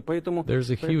Ukraine.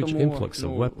 There's a huge influx of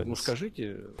weapons.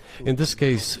 In this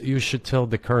case, you should tell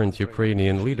the current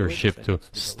Ukrainian leadership to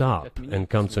stop and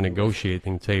come to a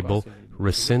negotiating table,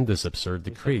 rescind this absurd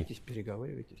decree.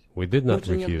 We did not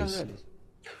refuse.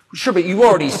 Sure, but you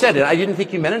already said it. I didn't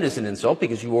think you meant it as an insult,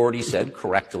 because you already said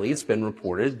correctly, it's been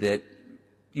reported that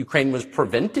Ukraine was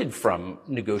prevented from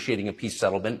negotiating a peace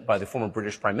settlement by the former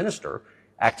British Prime Minister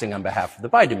acting on behalf of the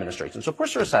Biden administration. So, of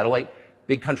course, they're a satellite.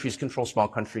 Big countries control small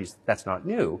countries. That's not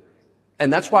new.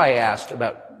 And that's why I asked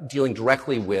about dealing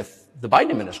directly with the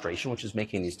Biden administration, which is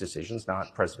making these decisions,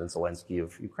 not President Zelensky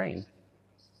of Ukraine.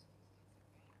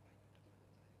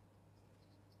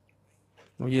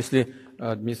 Если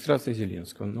администрация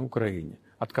Зеленского на Украине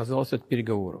отказалась от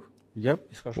переговоров,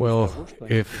 well,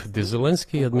 if the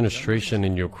Zelensky administration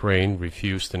in Ukraine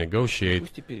refused to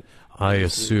negotiate, I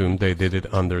assume they did it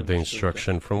under the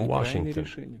instruction from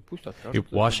Washington.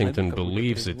 If Washington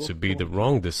believes it to be the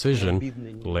wrong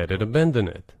decision, let it abandon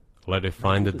it. Let it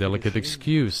find a delicate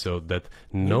excuse so that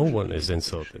no one is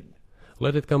insulted.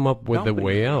 Let it come up with a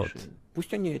way out.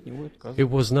 It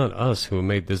was not us who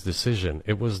made this decision,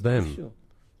 it was them.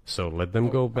 So let them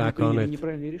go back on it.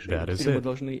 That is it.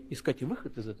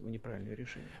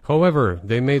 However,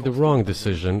 they made the wrong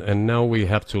decision, and now we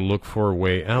have to look for a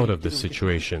way out of the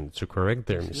situation to correct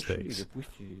their mistakes.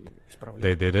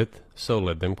 They did it, so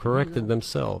let them correct it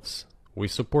themselves. We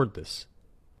support this.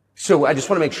 So I just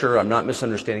want to make sure I'm not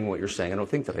misunderstanding what you're saying. I don't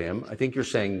think that I am. I think you're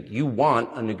saying you want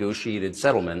a negotiated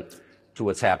settlement to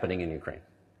what's happening in Ukraine.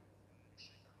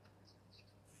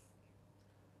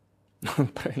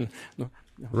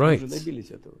 Right.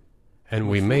 And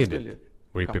we made it.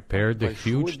 We prepared a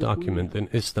huge document in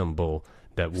Istanbul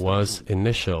that was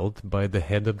initialed by the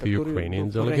head of the Ukrainian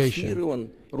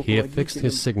delegation. He affixed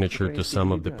his signature to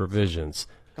some of the provisions,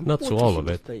 not to all of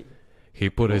it. He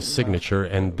put his signature,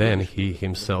 and then he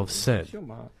himself said,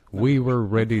 we were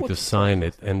ready to sign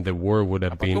it and the war would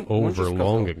have been over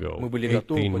long ago,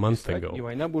 18 months ago.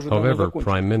 However,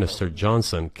 Prime Minister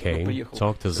Johnson came,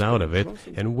 talked us out of it,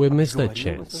 and we missed that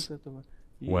chance.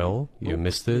 Well, you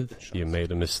missed it, you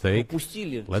made a mistake.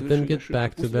 Let them get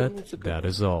back to that, that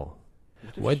is all.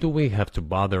 Why do we have to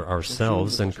bother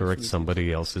ourselves and correct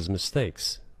somebody else's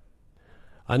mistakes?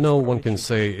 I know one can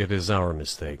say it is our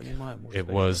mistake. It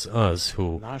was us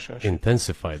who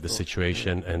intensified the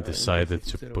situation and decided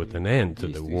to put an end to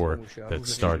the war that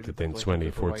started in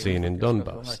 2014 in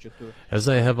Donbass, as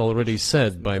I have already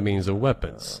said, by means of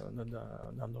weapons.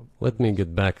 Let me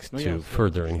get back to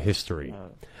further in history.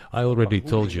 I already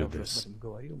told you this.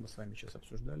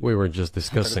 We were just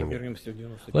discussing it.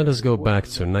 Let us go back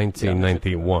to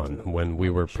 1991, when we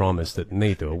were promised that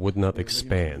NATO would not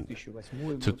expand,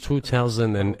 to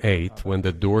 2008, when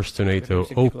the doors to NATO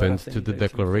opened to the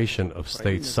declaration of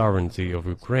state sovereignty of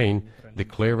Ukraine,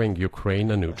 declaring Ukraine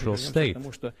a neutral state.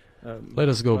 Let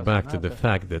us go back to the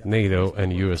fact that NATO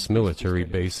and US military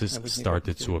bases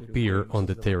started to appear on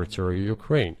the territory of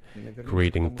Ukraine,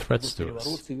 creating threats to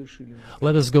us.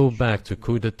 Let us go back to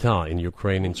coup d'etat in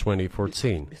Ukraine in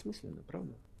 2014.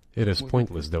 It is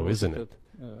pointless though, isn't it?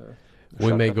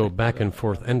 We may go back and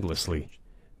forth endlessly,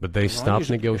 but they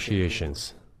stopped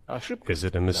negotiations. Is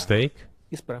it a mistake?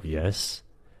 Yes.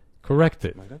 Correct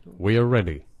it. We are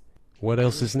ready. What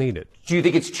else is needed? Do you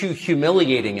think it's too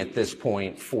humiliating at this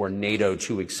point for NATO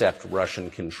to accept Russian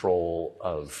control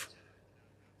of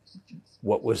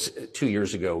what was 2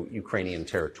 years ago Ukrainian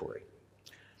territory?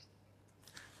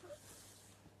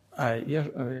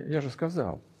 Я же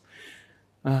сказал,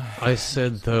 I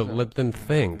said, let them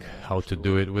think how to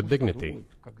do it with dignity.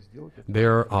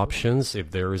 There are options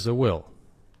if there is a will.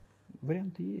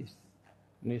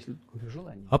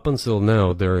 Up until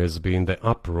now, there has been the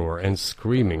uproar and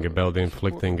screaming about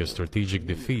inflicting a strategic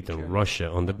defeat on Russia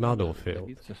on the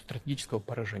battlefield.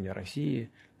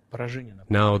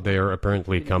 Now they are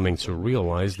apparently coming to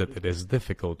realize that it is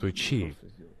difficult to achieve,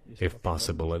 if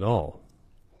possible at all.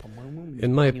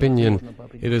 In my opinion,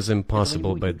 it is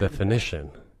impossible by definition.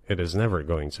 It is never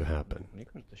going to happen.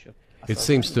 It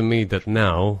seems to me that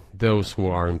now, those who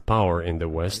are in power in the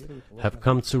West have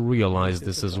come to realize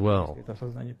this as well.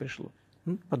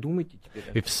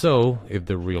 If so, if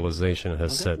the realization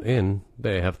has set in,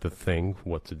 they have to think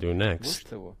what to do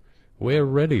next. We're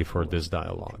ready for this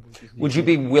dialogue. Would you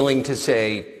be willing to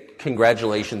say,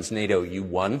 congratulations, NATO, you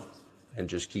won, and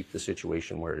just keep the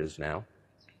situation where it is now?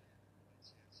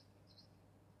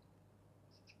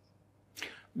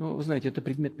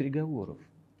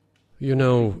 You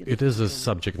know, it is a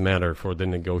subject matter for the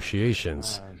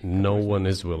negotiations. No one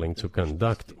is willing to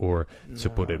conduct, or, to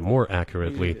put it more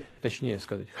accurately,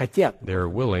 they are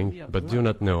willing, but do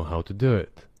not know how to do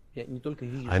it.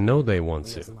 I know they want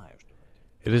to.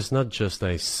 It is not just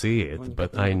I see it,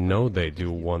 but I know they do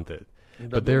want it.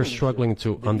 But they are struggling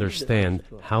to understand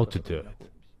how to do it.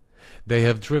 They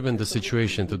have driven the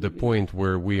situation to the point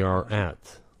where we are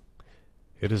at.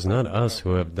 It is not us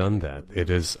who have done that.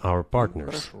 It is our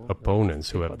partners,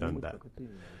 opponents who have done that.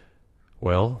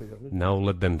 Well, now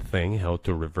let them think how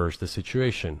to reverse the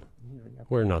situation.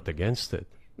 We're not against it.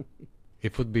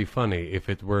 It would be funny if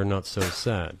it were not so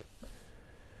sad.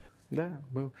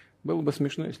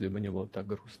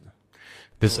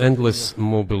 This endless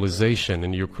mobilization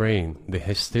in Ukraine, the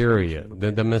hysteria,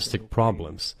 the domestic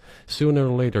problems, sooner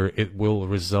or later it will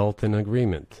result in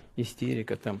agreement.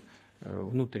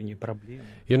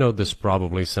 You know, this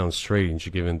probably sounds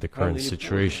strange given the current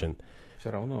situation.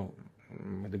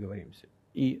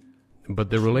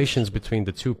 But the relations between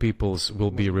the two peoples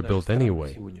will be rebuilt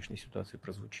anyway.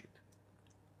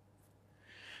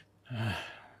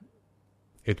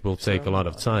 It will take a lot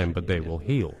of time, but they will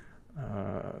heal.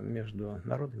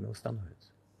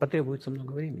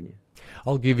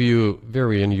 I'll give you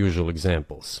very unusual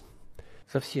examples.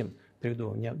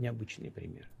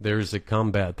 There is a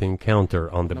combat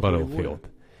encounter on the battlefield.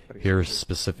 Here's a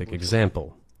specific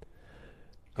example.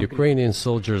 Ukrainian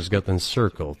soldiers got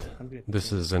encircled.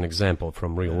 This is an example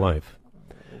from real life.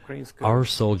 Our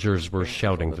soldiers were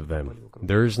shouting to them,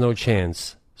 "There is no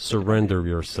chance. Surrender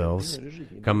yourselves.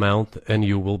 Come out and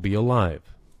you will be alive."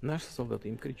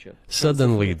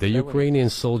 Suddenly, the Ukrainian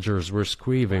soldiers were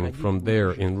screaming from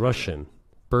there in Russian,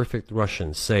 perfect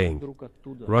Russian, saying,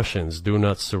 "Russians, do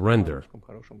not surrender,"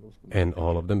 and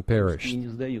all of them perished.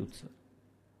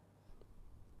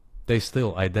 They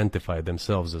still identify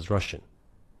themselves as Russian.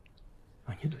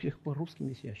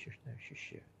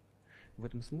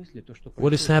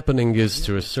 What is happening is,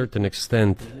 to a certain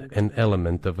extent, an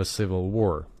element of a civil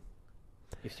war.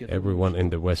 Everyone in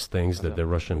the West thinks that the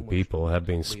Russian people have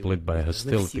been split by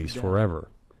hostilities forever.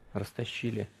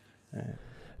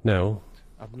 No,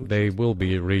 they will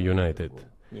be reunited.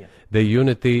 The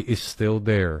unity is still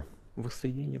there.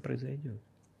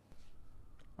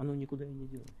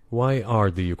 Why are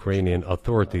the Ukrainian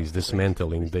authorities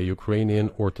dismantling the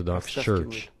Ukrainian Orthodox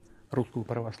Church?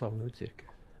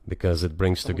 Because it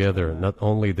brings together not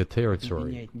only the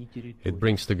territory, it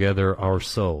brings together our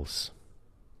souls.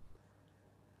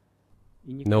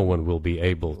 No one will be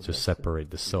able to separate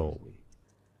the soul.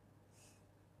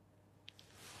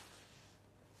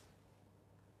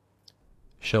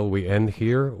 Shall we end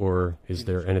here, or is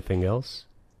there anything else?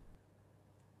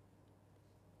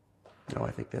 No,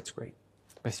 I think that's great.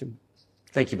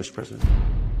 Thank you, Mr. President.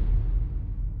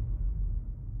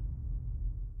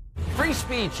 Free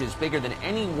speech is bigger than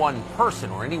any one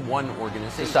person or any one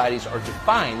organization. Societies are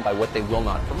defined by what they will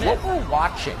not permit. What we're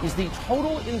watching is the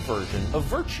total inversion of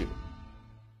virtue.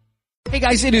 Hey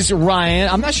guys, it is Ryan.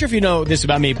 I'm not sure if you know this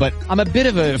about me, but I'm a bit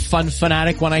of a fun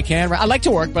fanatic when I can. I like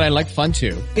to work, but I like fun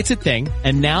too. It's a thing.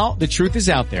 And now the truth is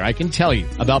out there. I can tell you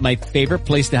about my favorite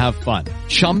place to have fun.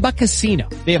 Chumba Casino.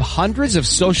 They have hundreds of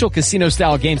social casino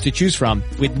style games to choose from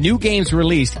with new games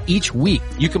released each week.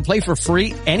 You can play for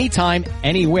free anytime,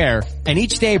 anywhere. And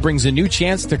each day brings a new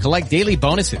chance to collect daily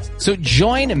bonuses. So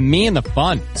join me in the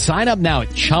fun. Sign up now at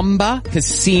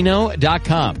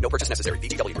ChumbaCasino.com. No purchase necessary.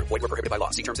 VGW Group. Void where prohibited by law.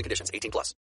 See terms and conditions. 18+.